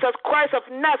Jesus Christ of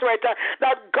Nazareth,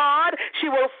 that God, she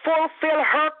will fulfill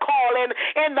her calling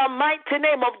in the mighty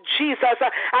name of Jesus.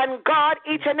 And God,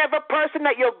 each and every person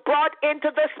that you've brought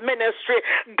into this ministry,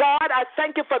 God, I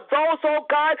thank you for those, oh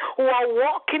God, who are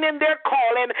walking in their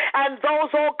calling and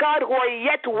those, oh God, who are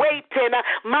yet waiting.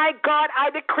 My God, I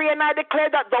decree and I declare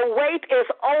that the wait is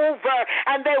over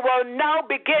and they will now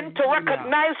begin to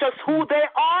recognize just who they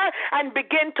are and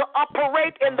begin to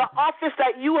operate in the office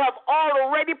that you have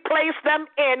already placed them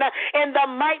in the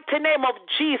mighty name of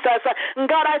Jesus.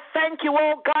 God, I thank you,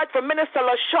 oh God, for Minister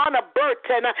LaShawna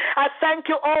Burton. I thank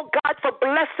you, oh God, for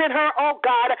blessing her, oh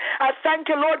God. I thank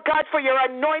you, Lord God, for your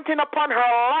anointing upon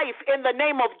her life in the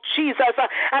name of Jesus.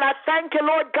 And I thank you,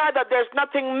 Lord God, that there's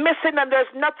nothing missing and there's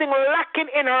nothing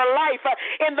lacking in her life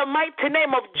in the mighty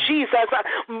name of Jesus.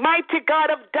 Mighty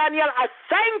God of Daniel, I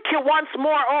thank you once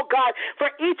more, oh God, for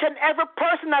each and every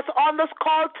person that's on this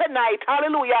call tonight.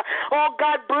 Hallelujah. Oh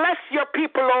God, bless your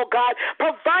people, oh God.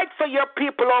 Provide for your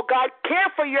people, oh God. Care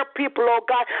for your people, oh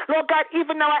God. Lord God,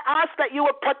 even now I ask that you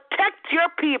would protect your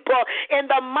people in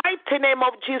the mighty name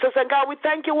of Jesus. And God, we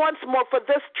thank you once more for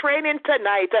this training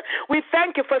tonight. We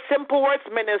thank you for Simple Words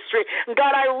Ministry.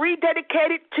 God, I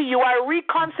rededicate it to you. I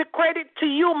reconsecrate it to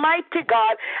you, mighty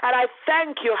God. And I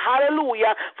thank you,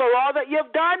 hallelujah, for all that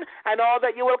you've done and all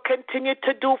that you will continue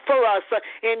to do for us.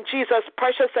 In Jesus'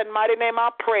 precious and mighty name I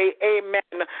pray.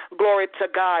 Amen. Glory to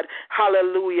God.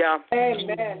 Hallelujah.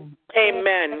 Amen.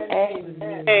 Amen.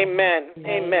 Amen. Amen.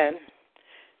 Amen.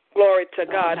 Glory to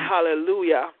God.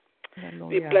 Hallelujah.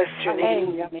 We bless your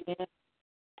name.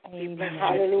 We bless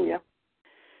Hallelujah.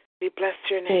 We bless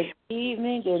your name. Good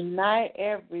evening, good night,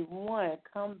 everyone.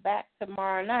 Come back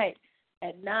tomorrow night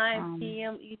at 9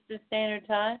 p.m. Eastern Standard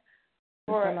Time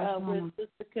for with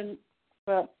Sister.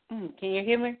 Can you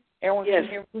hear me? Everyone yes. can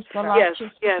hear me?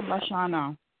 Yes.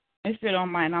 Lashana, if you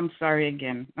don't mind, I'm sorry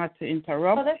again, not to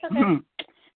interrupt. Oh, that's okay.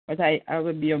 But I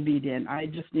will be obedient. I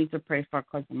just need to pray for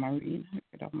Cousin Maureen, if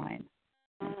you don't mind.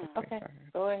 Okay,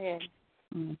 go ahead.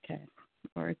 Okay.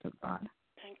 Glory to God.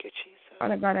 Thank you, Jesus.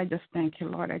 Father God, I just thank you,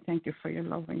 Lord. I thank you for your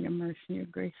love and your mercy and your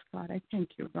grace, God. I thank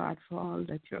you, God, for all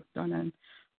that you have done and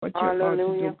what you're about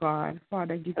to do, God.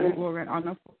 Father, give you glory and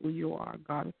honor for who you are,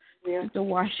 God. Yes. To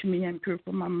wash me and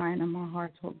purify my mind and my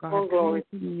heart, oh God. Oh, glory.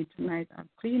 Create in me tonight a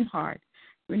clean heart.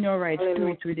 We know right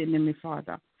spirit within me,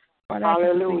 Father. Father,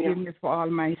 Hallelujah. forgive me for all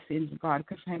my sins, God,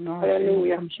 because I know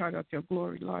I come short of your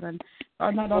glory, Lord. And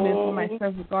God, not only for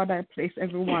myself, God, I place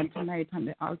everyone tonight on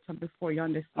the altar before you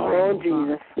on this line,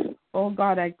 Jesus. God. Oh,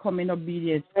 God, I come in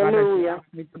obedience, God. Hallelujah. I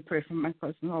ask me to pray for my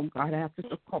cousin. Oh, God, I have to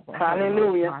cover her.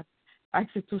 Hallelujah. God. I ask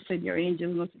you to send your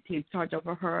angels not to take charge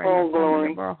over her Oh, and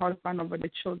glory. over her husband, over the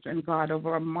children, God,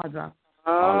 over her mother.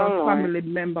 Oh, all our family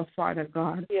members, Father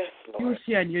God. Yes, Lord. You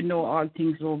see and you know all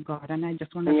things, oh God. And I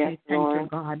just want to say thank you,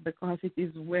 God, because it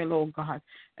is well, oh God.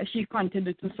 As she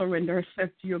continued to surrender herself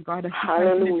to you, God, as she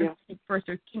continued to seek first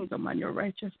your kingdom and your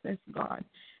righteousness, God.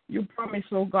 You promise,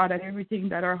 oh God, that everything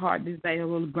that her heart desires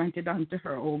will grant it unto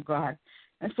her, oh God.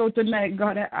 And so tonight,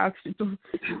 God, I ask you to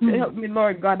help me,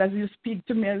 Lord God, as you speak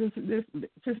to me, as this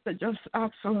sister just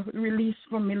asked for release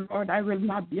from me, Lord. I will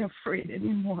not be afraid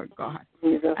anymore, God.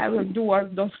 Jesus. I will do as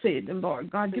thus say the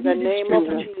Lord. God, give me the strength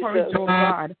and the courage, oh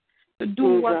God, to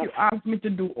do what you ask me to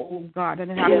do, oh God.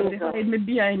 And I ask you to hide me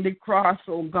behind the cross,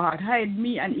 oh God. Hide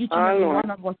me and each and every one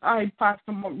of us. Hide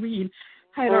Pastor Maureen.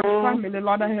 Hide our family,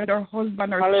 Lord. Hide our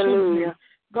husband, our children.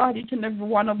 God, each and every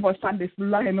one of us on this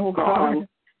line, oh God.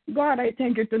 God, I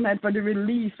thank you tonight for the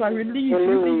release. I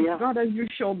release, God, as you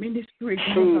show me the spirit,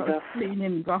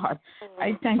 cleaning, God.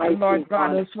 I thank you, Lord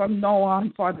God, as from now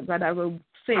on, Father God, I will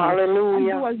say and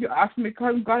do as you ask me,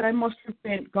 because, God, I must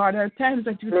repent, God. There are times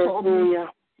that you told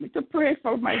me to pray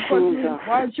for my cousin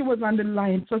while she was on the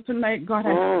line. So tonight, God,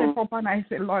 I step up and I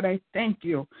say, Lord, I thank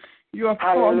you. You have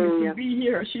called me to be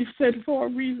here. She said for a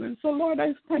reason. So, Lord,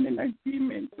 I stand in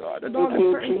agreement, God, and all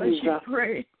the prayers that she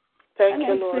prayed. And I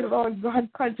say, Lord God,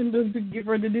 continue to give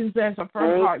her the desires of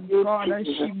her heart, God, as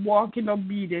she walk in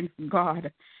obedience,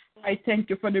 God. I thank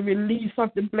you for the release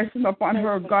of the blessing upon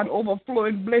her, God,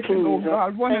 overflowing blessing, oh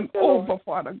God, running over,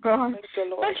 Father God.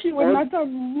 That she will not have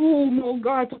room, oh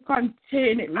God, to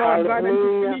contain it, Lord God, and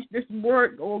to finish this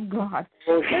work, oh God,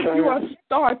 that you have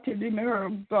started in her,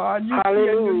 God. You see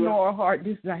and you know her heart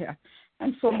desire.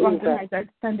 And so, God, tonight I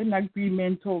stand in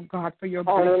agreement, oh God, for your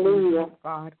blessings, oh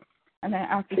God. And I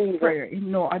ask this prayer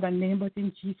in no other name but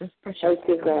in Jesus' precious name. Thank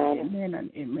you, God. Amen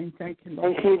and amen. Thank you,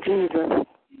 Lord. Thank you, Jesus.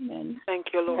 Amen. Thank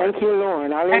you, Lord. Thank you,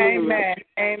 Lord. Hallelujah.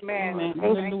 Amen. Amen.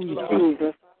 Hallelujah. Thank you,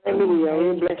 Jesus.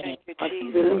 Hallelujah. We bless Thank you,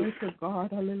 you. Jesus. Glory to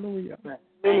God. Hallelujah.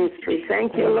 Ministry.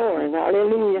 Thank you, Lord.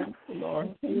 Hallelujah.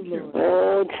 Lord, thank you.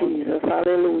 Oh, Jesus.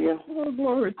 Hallelujah. Oh,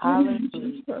 glory to Hallelujah. you,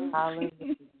 Jesus.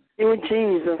 Hallelujah. You,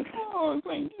 Jesus. Oh,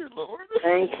 thank you, Lord.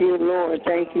 Thank you, Lord.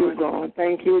 Thank you, God.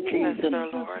 Thank you, Bless Jesus. her,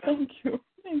 Lord. Thank you.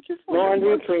 Thank you for Lord,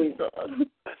 your we mercy, praise. God.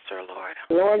 Bless her, Lord.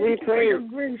 Lord, we For your praise.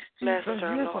 grace, Bless Jesus.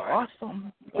 her, You're so Lord.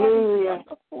 awesome. Hallelujah.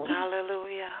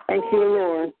 Hallelujah. Thank you,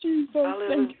 Lord. Jesus,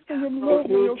 thank you for your Hallelujah. love Thank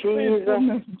and you, your Jesus.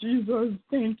 faithfulness, Jesus.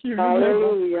 Thank you. You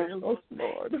Hallelujah. never fail us,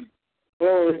 Lord.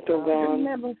 Glory to You God.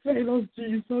 never fail us,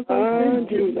 Jesus. Oh,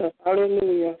 Thank you. Jesus.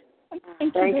 Hallelujah.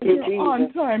 Thank Thank you that you, you're Jesus.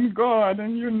 on time, God,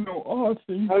 and you know all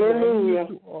things. Hallelujah. God.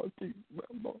 You do all things well,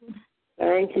 Lord.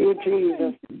 Thank you, Jesus.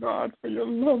 Thank you, God, for your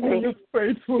love Thank and your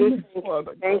faithfulness,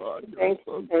 Father God. Thank You're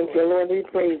so you, good. Lord. We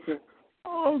praise you.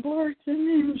 Oh, glory to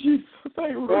you, Jesus.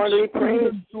 I Lord, we worship and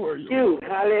praise adore you. you.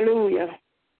 Hallelujah.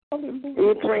 Hallelujah.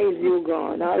 We praise you,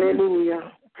 God.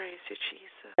 Hallelujah. Praise you,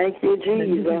 Jesus. Thank you,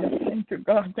 Hallelujah. Jesus. Thank you,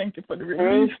 God. Thank you for the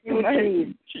release Thank you,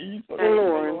 tonight. Jesus. Thank Thank you,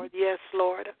 Lord. Lord. Yes,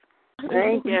 Lord.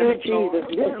 Thank Hallelujah. you,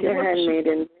 Jesus. Bless your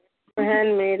handmaiden. Your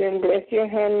handmaiden. Bless your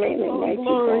handmaiden, Oh, mighty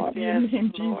glory God. to your Yes,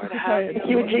 name, Lord. Jesus. Have Thank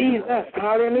you, Jesus.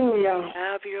 Hallelujah.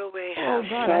 Have your way. Oh, Have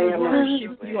God, your I way.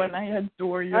 worship you and I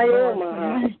adore you, I Lord. am a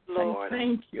Tonight. Lord. I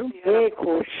thank you.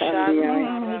 Eko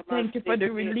Shandiai. I thank you for the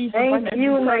release Thank of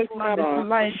you, every mighty person on God. this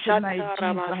line tonight,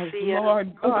 Jesus.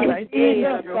 Lord God, Thank I you, thank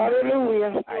Jesus. you.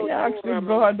 Hallelujah. I ask you,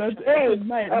 God, that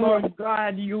tonight, Lord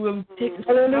God, you will take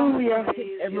Hallelujah.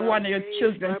 every one of your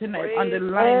children tonight on the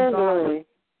Oh, line, God. glory.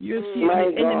 You see, My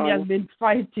the enemy God. has been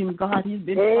fighting, God. He's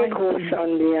been Eko fighting.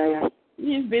 Shandiai.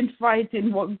 He's been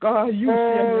fighting, what God, you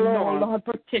see, and you know, Lord. Lord,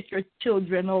 protect your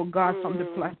children, oh God, from the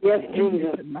plans Yes, of the enemy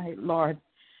Jesus. tonight, Lord.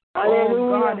 Hallelujah. Oh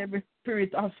God, every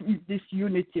spirit of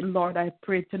disunity, Lord, I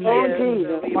pray tonight. Oh, that Jesus.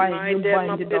 you We bind bind it them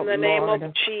up up, in the name Lord.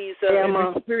 of Jesus.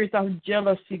 Every spirit of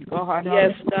jealousy, God. Yes,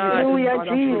 every spirit, God. Hallelujah, God,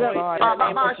 of Jesus. God,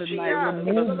 I pray tonight,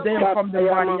 remove them from the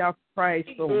body of Christ,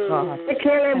 oh God.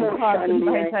 And God,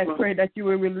 tonight I pray that you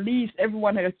will release every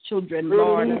one of your children,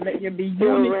 Lord, and let there be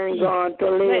unity.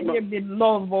 Let there be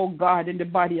love, oh God, in the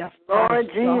body of Christ. Lord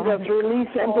Jesus, release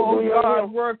them to Oh do your God, will.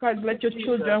 work as let your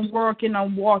children work in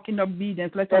and walk in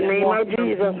obedience. Let The us name walk of in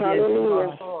Jesus, obedience,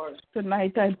 hallelujah. God.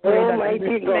 Tonight I pray that Almighty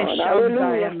every God, flesh shall die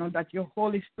hallelujah. and that your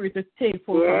Holy Spirit will take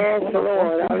full Yes, control of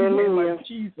Lord, us in the name hallelujah. of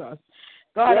Jesus.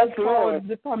 God, Yes, as Lord.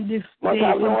 forward from this Must day,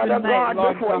 have no from other tonight, God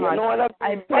Lord before you, God, no other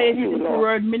I but place you, this Lord.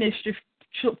 word ministry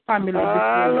family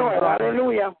before you, Lord, God.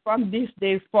 hallelujah. From this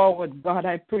day forward, God,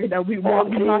 I pray that we walk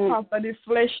not after the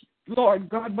flesh, Lord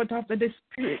God, but after the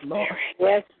Spirit, Lord.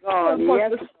 Yes, God, Help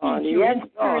yes, us to God, speak you yes, in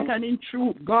spirit God. and in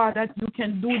truth, God, that you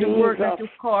can do the work that you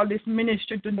call this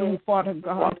ministry to do, Father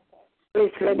God. Please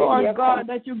let Lord it God,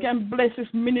 that you can bless this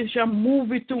ministry and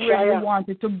move it to where you want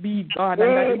it to be, God,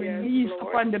 and that it release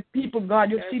upon the people,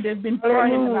 God. You see, they've been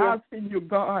crying and asking you,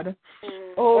 God.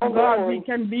 Oh, God, we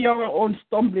can be our own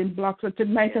stumbling block. So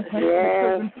tonight, as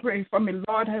I pray for me,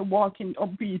 Lord, I walk in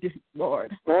obedience,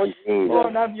 Lord.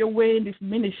 Lord, have your way in this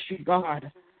ministry, God.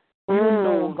 You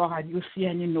know, God, you see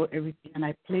and you know everything, and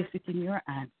I place it in your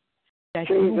hands. That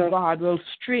you, God, will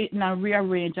straighten and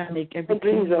rearrange and make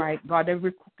everything right, God.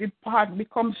 Every crooked part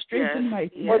becomes straight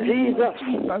tonight.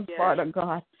 Jesus, Father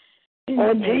God. In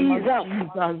the name of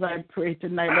Jesus, I pray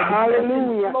tonight. Let the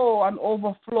blessings flow and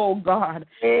overflow, God.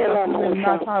 That we will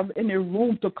not have any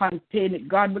room to contain it,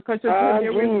 God, because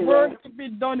there is work to be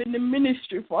done in the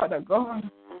ministry, Father God.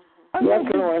 And Yes,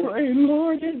 I'm Lord. praying,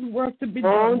 Lord, there's work to be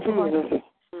done, God.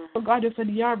 So God, you said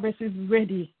the harvest is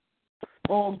ready.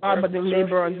 Oh, God, but the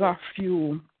laborers are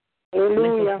few.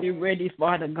 Hallelujah. Let us be ready,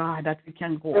 Father God, that we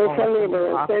can go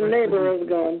out. Send laborers,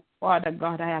 God. Father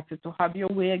God, I ask you to have your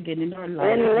way again in our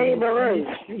lives. Send laborers.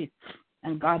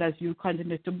 And God, as you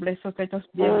continue to bless us, let us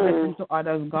be a blessing to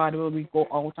others, God, when we go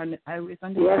out on the highways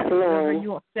and the byways. Lord.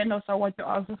 You send us what you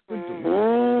ask us to do.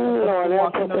 Lord,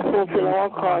 help us to fulfill our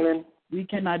calling. We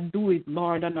cannot do it,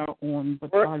 Lord, on our own,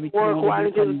 but God, we can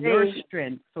only do it on your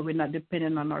strength. So we're not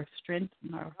depending on our strength.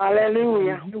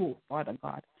 Hallelujah. You, Father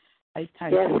God. I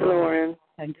thank you, Lord.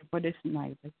 Thank you for this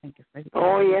night. I thank you for it.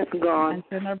 Oh, yes, God. And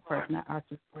send our prayer, and I ask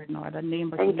you for it in no other name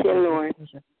but thank you, Lord.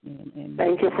 Amen.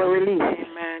 Thank you for release.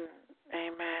 Amen.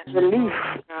 Amen. Release.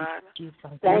 God.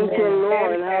 Thank you,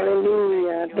 Lord.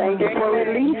 Hallelujah. Thank you for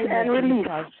release and release.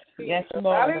 Yes,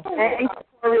 Lord.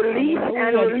 release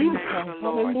and release.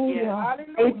 Hallelujah.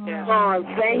 God,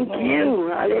 thank you.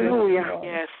 Hallelujah.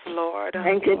 Yes, Lord.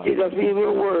 Thank you, Jesus. We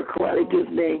will work while it is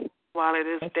day. While it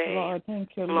is day. Lord,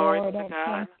 thank you, Glory Lord. to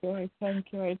God. Thank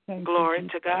you. Glory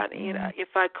to God.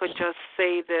 If I could just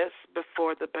say this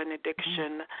before the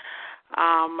benediction,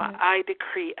 I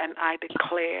decree and I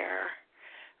declare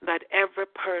that every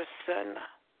person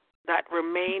that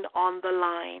remain on the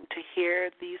line to hear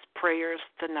these prayers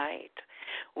tonight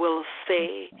will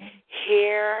say,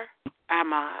 "Here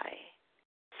am I,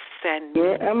 send me.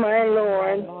 Here am I,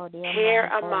 Lord. Here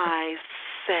am I,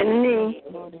 send me."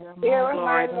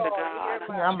 Glory to God.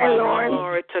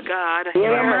 Glory to God.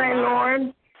 Here am I,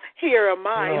 Lord. Here am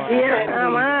I. Here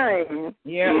am I.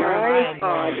 Here am I,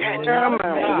 God. Here am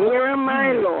I. Here am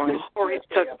I, Lord. Glory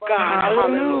to God.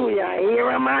 Hallelujah. Here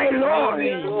am I, Lord.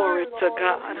 Glory to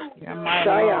God. Here am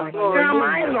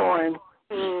I, Lord.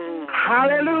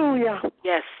 Hallelujah.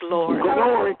 Yes, Lord.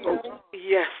 Glory.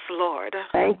 Yes, Lord.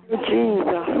 Thank you,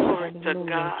 Jesus. Glory to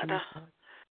God.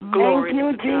 Thank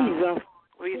you, Jesus.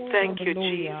 We thank you,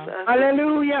 Jesus.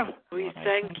 Hallelujah. We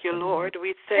thank you, Lord.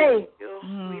 We thank you.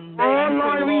 Oh,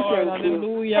 Lord, we thank you.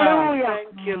 Hallelujah.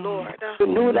 Thank you, Lord. To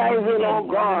do thy will, oh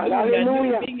God.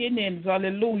 Hallelujah. New beginnings.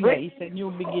 Hallelujah. It's a new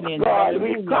beginning. God,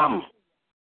 we come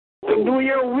to do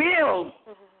your will.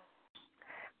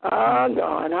 Oh,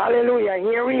 God. Hallelujah.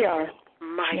 Here we are.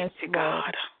 Mighty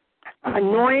God.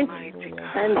 Anoint God.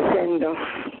 and send us.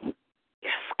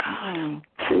 Yes, God.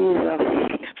 Jesus.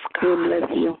 Yes, We God. bless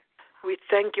you. We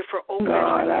thank you for opening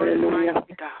God, hallelujah.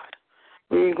 mighty God.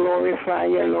 We glorify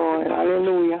you, Lord.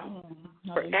 Hallelujah.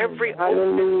 For every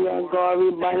hallelujah, God,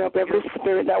 we bind up every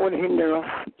spirit that would hinder us.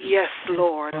 Yes,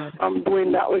 Lord. I'm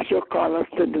doing that which you call us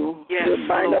to do. Yes, we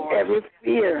bind Lord. up every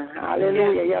fear.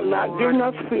 Hallelujah. Yes, you have not given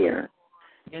us fear.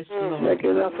 Yes, Lord. You have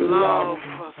given us love.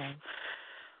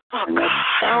 And a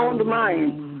sound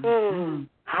mind.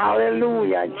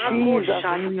 Hallelujah. Jesus.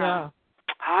 Hallelujah.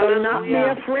 So not be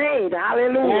afraid.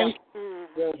 Hallelujah.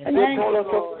 And you told us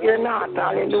to fear not.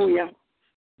 Hallelujah.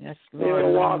 Yes, Lord.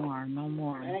 We'll walk. No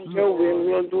more. Your will.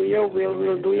 We'll do your will.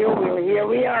 We'll do your will. Here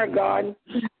we are, God.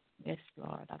 Yes,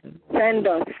 Lord. Send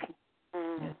us.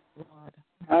 Yes, Lord.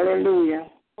 Hallelujah.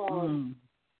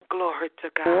 Glory to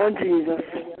God. Oh, Jesus.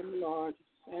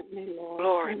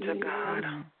 Glory to God.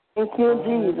 Thank you,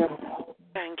 Jesus.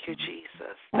 Thank you,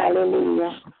 Jesus.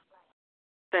 Hallelujah.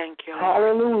 Thank you, Lord.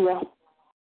 Hallelujah.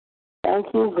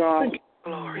 Thank you, God.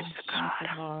 Glory to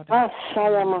God.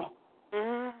 Ashayama.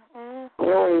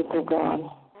 Glory to God.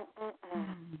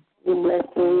 We bless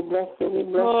you, we bless you, we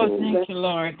bless you. Oh, thank you,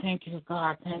 Lord. Thank you,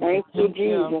 God. Thank you,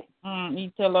 Jesus.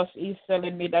 He's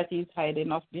telling me that he's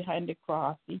hiding us behind the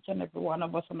cross, each and every one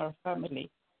of us in our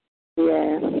family.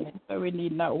 Yes. So we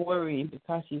need not worry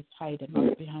because he's hiding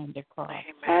us behind the cross. Amen.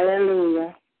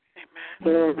 Hallelujah. Amen.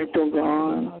 Glory to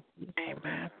God.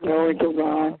 Amen. Glory to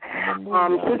God.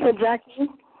 Sister Jackie?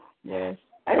 Yes.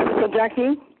 Sister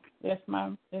Jackie? Yes,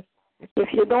 ma'am. Yes.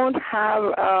 If you don't have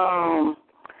a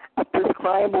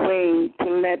prescribed way to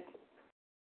let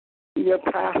your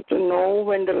pastor know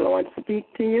when the Lord speaks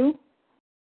to you,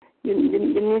 you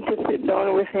need to sit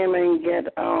down with him and get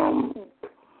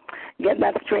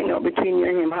that straightened out between you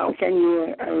and him. How can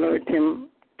you alert him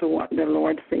to what the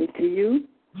Lord says to you?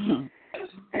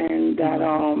 And that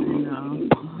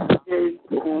there's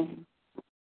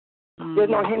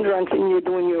no hindrance in you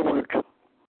doing your work.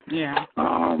 Yeah.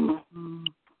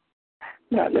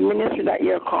 That the ministry that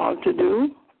you're called to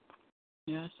do,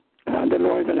 yes, the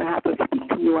Lord's going to have to speak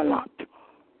to you a lot.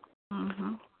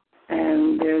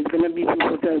 And there's going to be people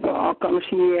who say, well, how come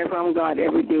she hears from God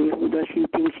every day? Who does she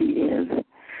think she is?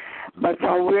 But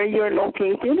from where you're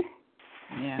located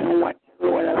and what the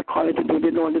Lord has called you to do,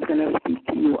 the Lord is going to speak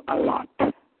to you a lot.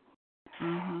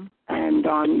 And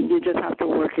you just have to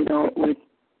work it out with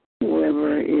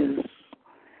whoever is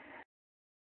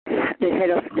the head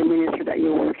of the ministry that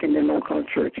you work in, the local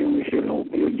church in which you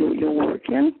work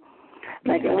in.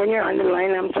 Like when you're on the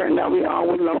line, I'm certain that we all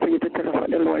would love for you to tell us what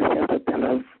the Lord says to tell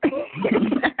us.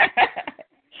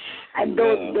 And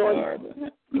don't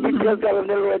because of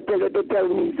the Lord tell you to tell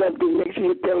me something, make sure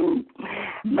you tell me.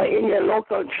 But in your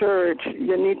local church,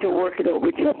 you need to work it out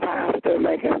with your pastor,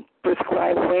 like a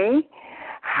prescribed way,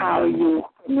 how you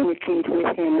communicate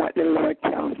with him what the Lord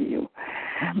tells you.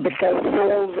 Because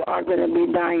souls are going to be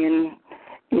dying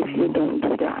if you don't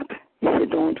do that. If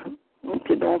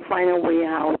you don't find a way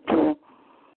how to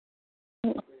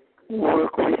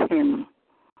work with him.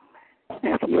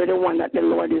 If you're the one that the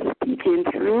Lord is speaking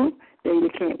through, then you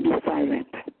can't be silent.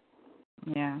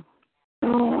 Yeah.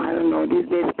 Oh, I don't know. These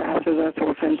days pastors are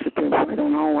so sensitive. I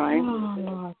don't know why. Oh,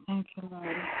 Lord. Thank you,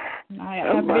 Lord. I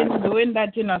I've been doing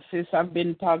that, sis. I've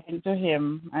been talking to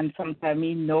him, and sometimes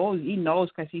he knows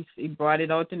because he brought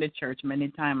it out in the church many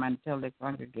times and tell the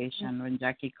congregation. When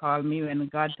Jackie called me, when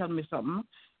God tell me something,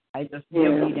 I just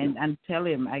read and tell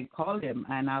him. I call him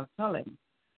and I'll tell him.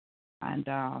 And,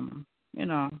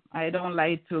 I don't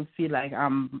like to feel like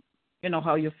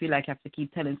how you feel like you have to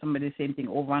keep telling somebody the same thing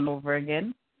over and over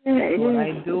again. What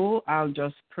I do, I'll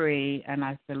just pray and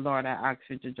I say, Lord, I ask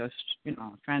you to just,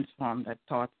 transform that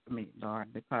thought for me,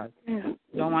 Lord, because you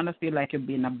don't want to feel like you're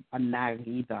being a nag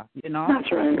either,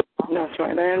 That's right. That's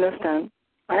right. I understand.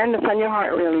 I understand your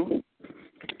heart, really.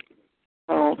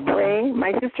 So pray.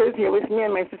 My sister is here with me,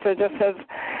 and my sister just says,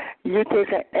 you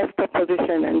take an Esther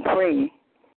position and pray.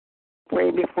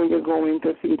 Pray before you go in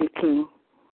to see the king.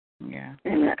 Yeah.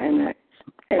 In an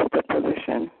Esther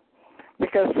position.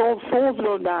 Because souls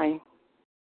will die.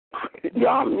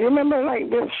 Yeah, you remember like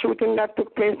this shooting that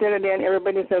took place the other day, and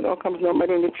everybody said, "Oh, comes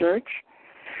nobody in the church."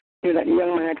 That the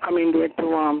young man had come in there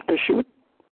to shoot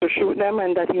them,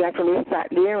 and that he actually sat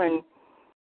there and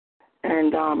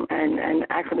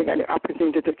actually got the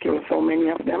opportunity to kill so many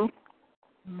of them.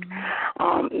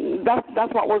 Mm-hmm.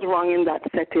 That's what was wrong in that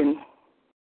setting.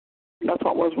 That's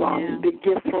what was wrong. Yeah. The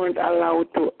gifts weren't allowed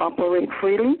to operate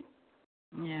freely.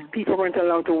 Yeah. People weren't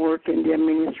allowed to work in their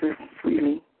ministry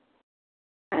freely.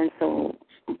 And so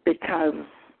because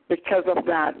of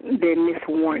that, they miss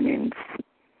warnings.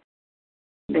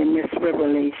 They miss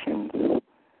revelations.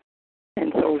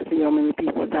 And so see how many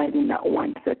people died in that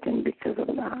one setting because of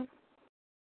that.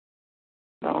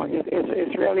 So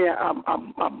it's really a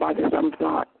bothersome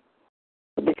thought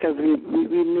because we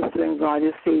miss when God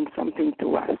is saying something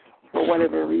to us for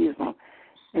whatever reason.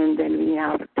 And then we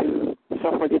have to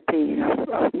suffer the pain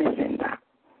of missing that.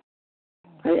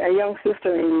 A young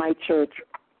sister in my church,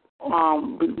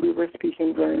 we were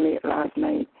speaking very late last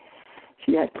night.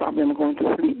 She had problem going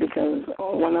to sleep because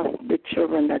one of the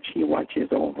children that she watches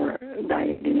over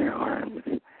died in her arms.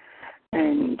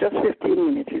 And just 15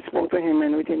 minutes, she spoke to him,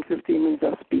 and within 15 minutes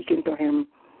of speaking to him,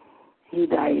 he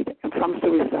died from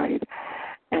suicide.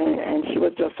 And she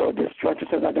was just so distraught. She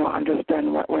said, "I don't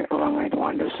understand what went wrong. I don't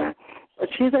understand." But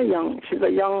she's a young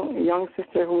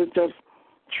sister who is just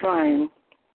trying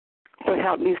to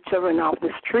help these children off the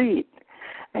street.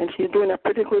 And she's doing a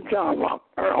pretty good job of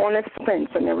her own expense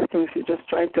and everything. She's just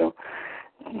trying to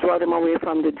draw them away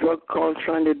from the drug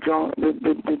culture and the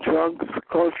drugs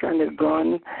culture and the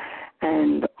gun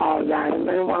and all that. And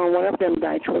when one of them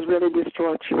died, she was really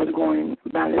distraught. She was going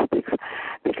ballistic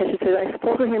because she said, "I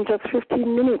spoke to him just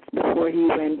 15 minutes before he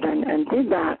went and did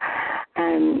that."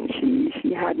 And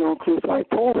she had no clue. So I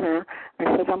told her, I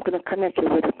said, "I'm going to connect you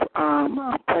with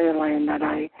a prayer line that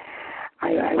I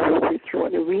work with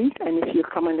throughout the week. And if you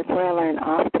come on the prayer line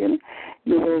often,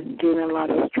 you will gain a lot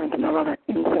of strength and a lot of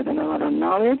insight and a lot of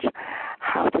knowledge,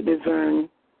 how to discern,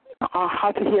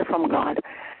 how to hear from God,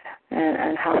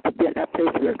 and how to be at that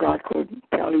place where God could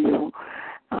tell you."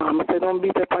 So don't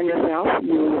beat up on yourself.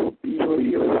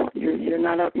 You're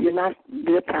not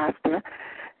the pastor.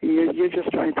 You're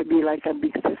just trying to be like a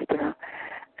big sister,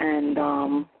 and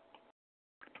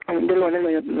the Lord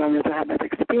allows you to have that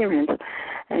experience,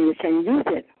 and you can use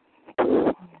it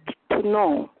to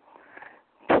know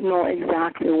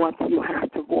exactly what you have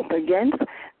to go up against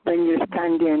when you're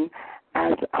standing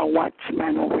as a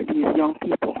watchman over these young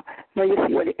people. Now you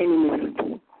see what the enemy will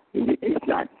do.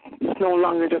 It's no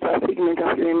longer just a figment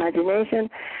of your imagination,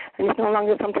 and it's no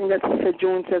longer something that Sister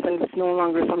June says, and it's no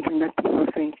longer something that people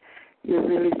think. You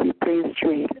really see plain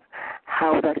straight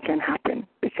how that can happen,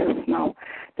 because now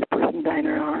the person died in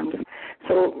her arms.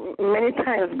 So many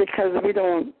times, because we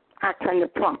don't act on the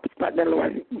prompts that the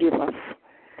Lord give us,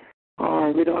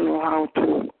 or we don't know how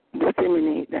to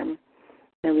disseminate them,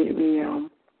 and we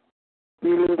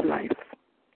lose life.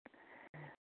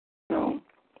 So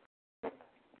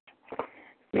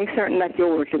make certain that you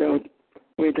work it out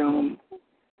with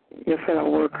your fellow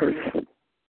workers.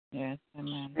 Yes,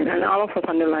 amen. And all of us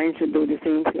on the line should do the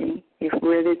same thing. If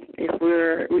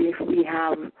we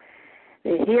have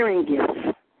the hearing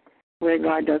gifts where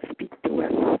God does speak to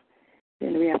us,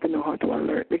 then we have to know how to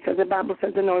alert. Because the Bible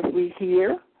says, if we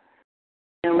hear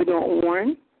and we don't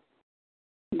warn,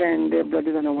 then the blood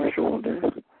is on our shoulders.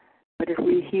 But if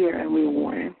we hear and we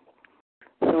warn,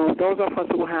 so those of us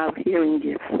who have hearing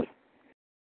gifts,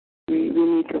 we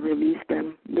need to release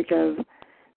them, because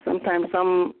sometimes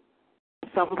some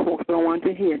folks don't want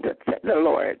to hear that said the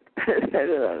Lord. Said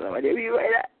the Lord. If you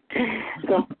hear that.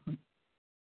 So.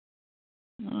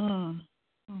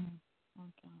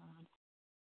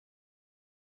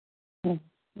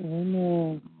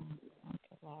 Amen.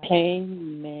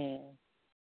 Amen.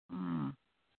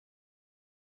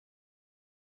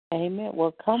 Amen.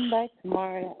 Well, come back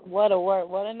tomorrow. What a word.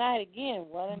 What a night again.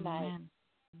 What a night. Amen.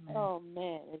 Oh,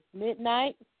 man. It's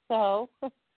midnight, so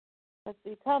let's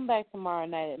see. Come back tomorrow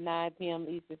night at 9 p.m.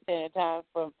 Eastern Standard Time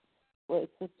with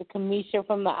Sister Kamisha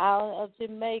from the island of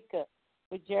Jamaica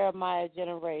with Jeremiah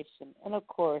Generation. And, of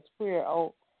course, we're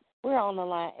on the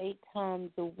line 8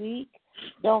 times a week.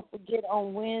 Don't forget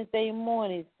on Wednesday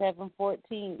mornings,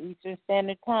 7:14 Eastern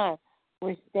Standard Time,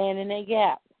 we're standing a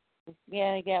gap. We're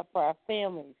standing a gap for our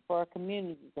families, for our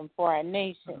communities, and for our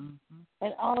nation. Mm-hmm.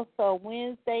 And also,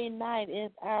 Wednesday night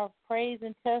is our praise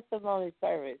and testimony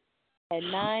service at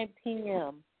 9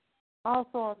 p.m.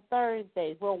 Also on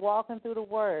Thursdays, we're walking through the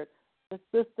Word with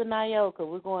Sister Nyoka.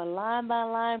 We're going line by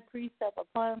line, precept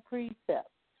upon precept.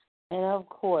 And, of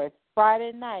course,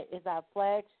 Friday night is our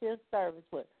flagship service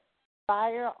with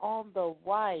Fire on the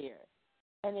Wire.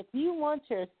 And if you want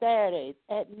your Saturdays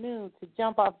at noon to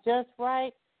jump off just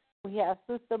right, we have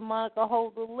Sister Monica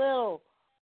Hold the Little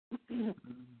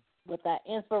with our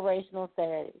inspirational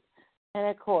Saturdays. And,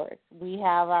 of course, we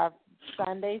have our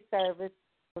Sunday service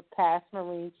with Pastor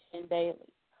Maureen Chin Daly.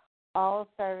 All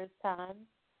service times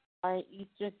are in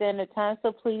Eastern Standard Time,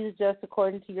 so please adjust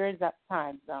according to your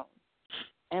time zone.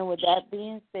 And with that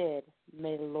being said,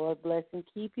 may the Lord bless and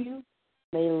keep you.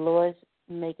 May the Lord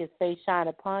make his face shine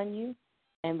upon you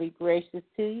and be gracious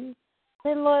to you.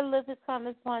 May the Lord lift his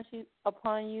countenance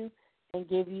upon you and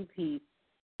give you peace.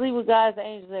 Sleep with God's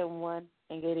angels, everyone,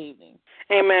 and good evening.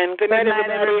 Amen. Good night,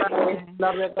 everybody.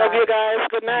 Love you guys.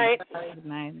 Good night. Good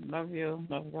night. Love you.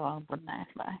 Love you all. Good night.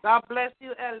 Bye. God bless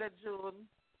you, Elder June.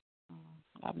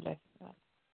 God bless you.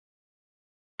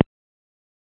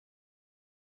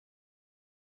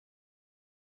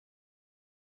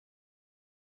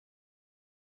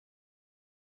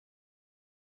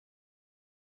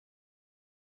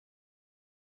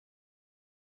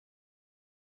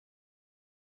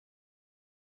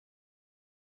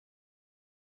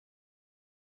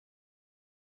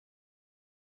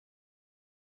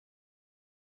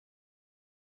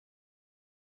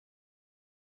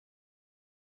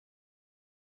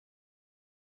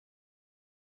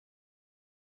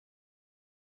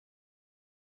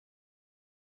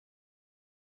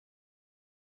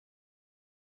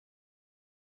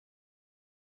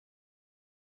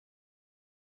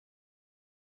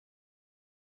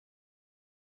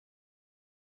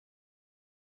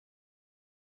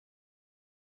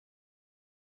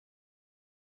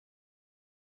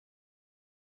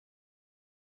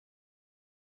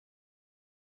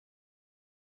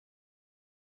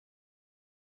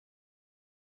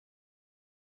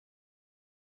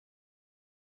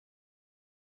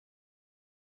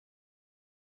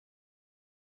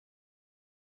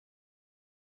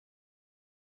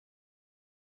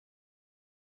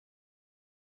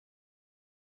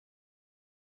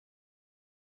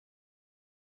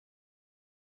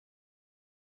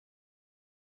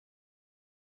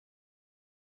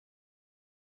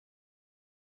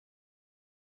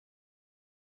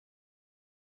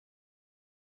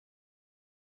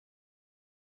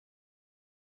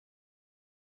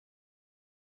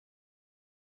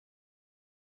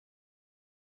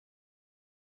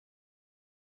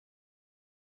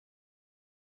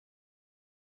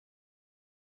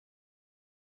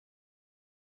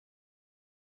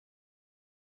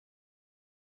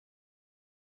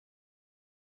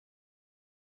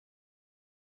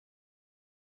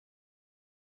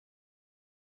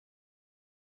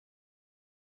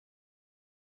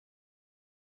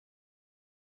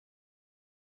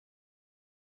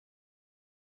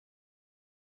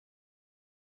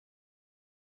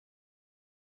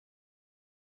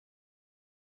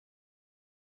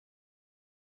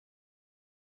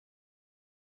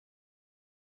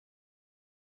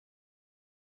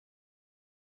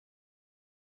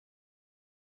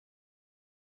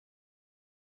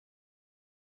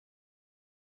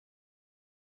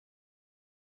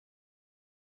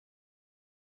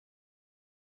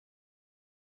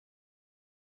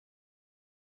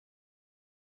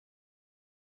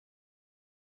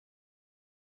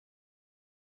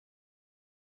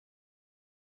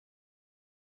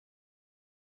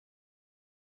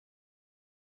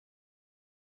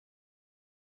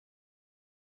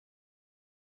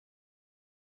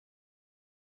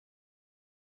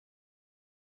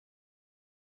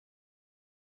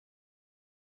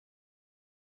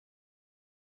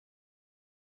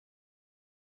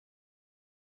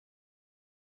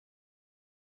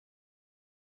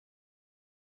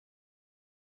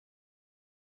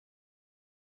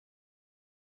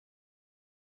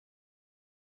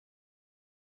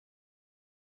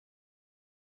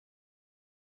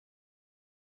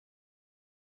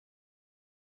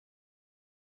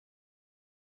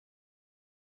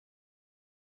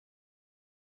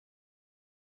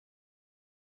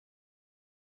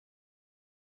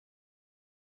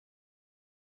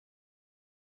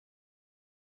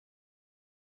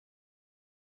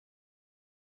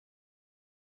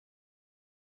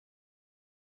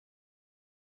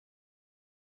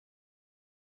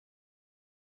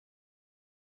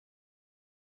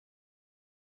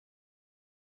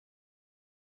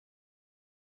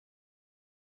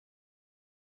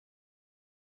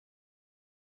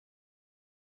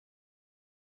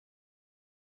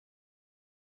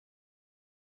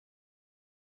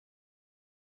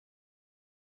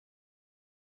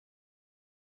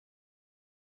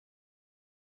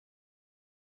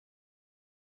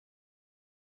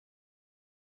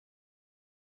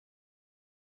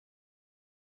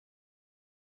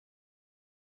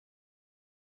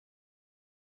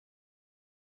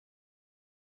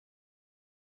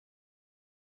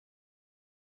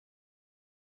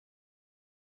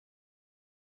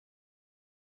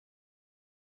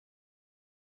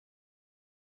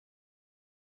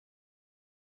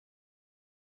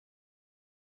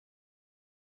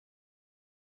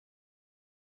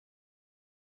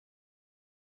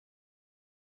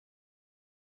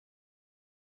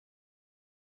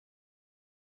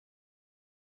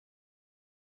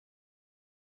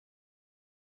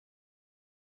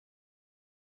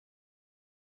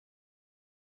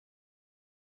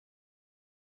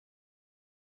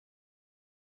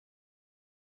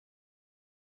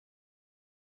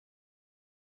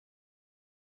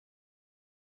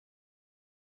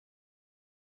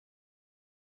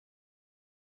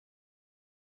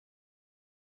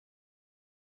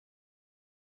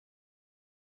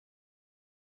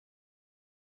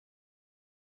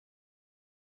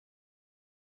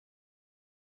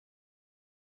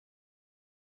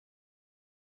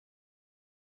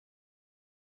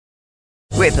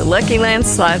 With the Lucky Land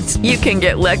Slots, you can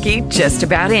get lucky just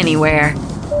about anywhere.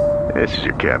 This is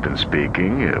your captain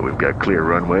speaking. We've got clear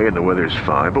runway and the weather's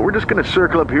fine, but we're just going to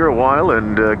circle up here a while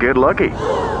and get lucky.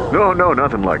 No,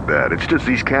 nothing like that. It's just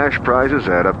these cash prizes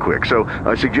add up quick. So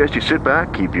I suggest you sit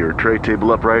back, keep your tray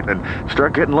table upright, and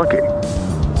start getting lucky.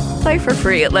 Play for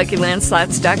free at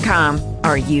LuckyLandSlots.com.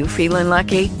 Are you feeling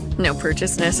lucky? No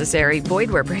purchase necessary. Void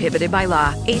where prohibited by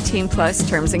law. 18+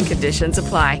 terms and conditions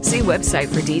apply. See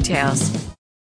website for details.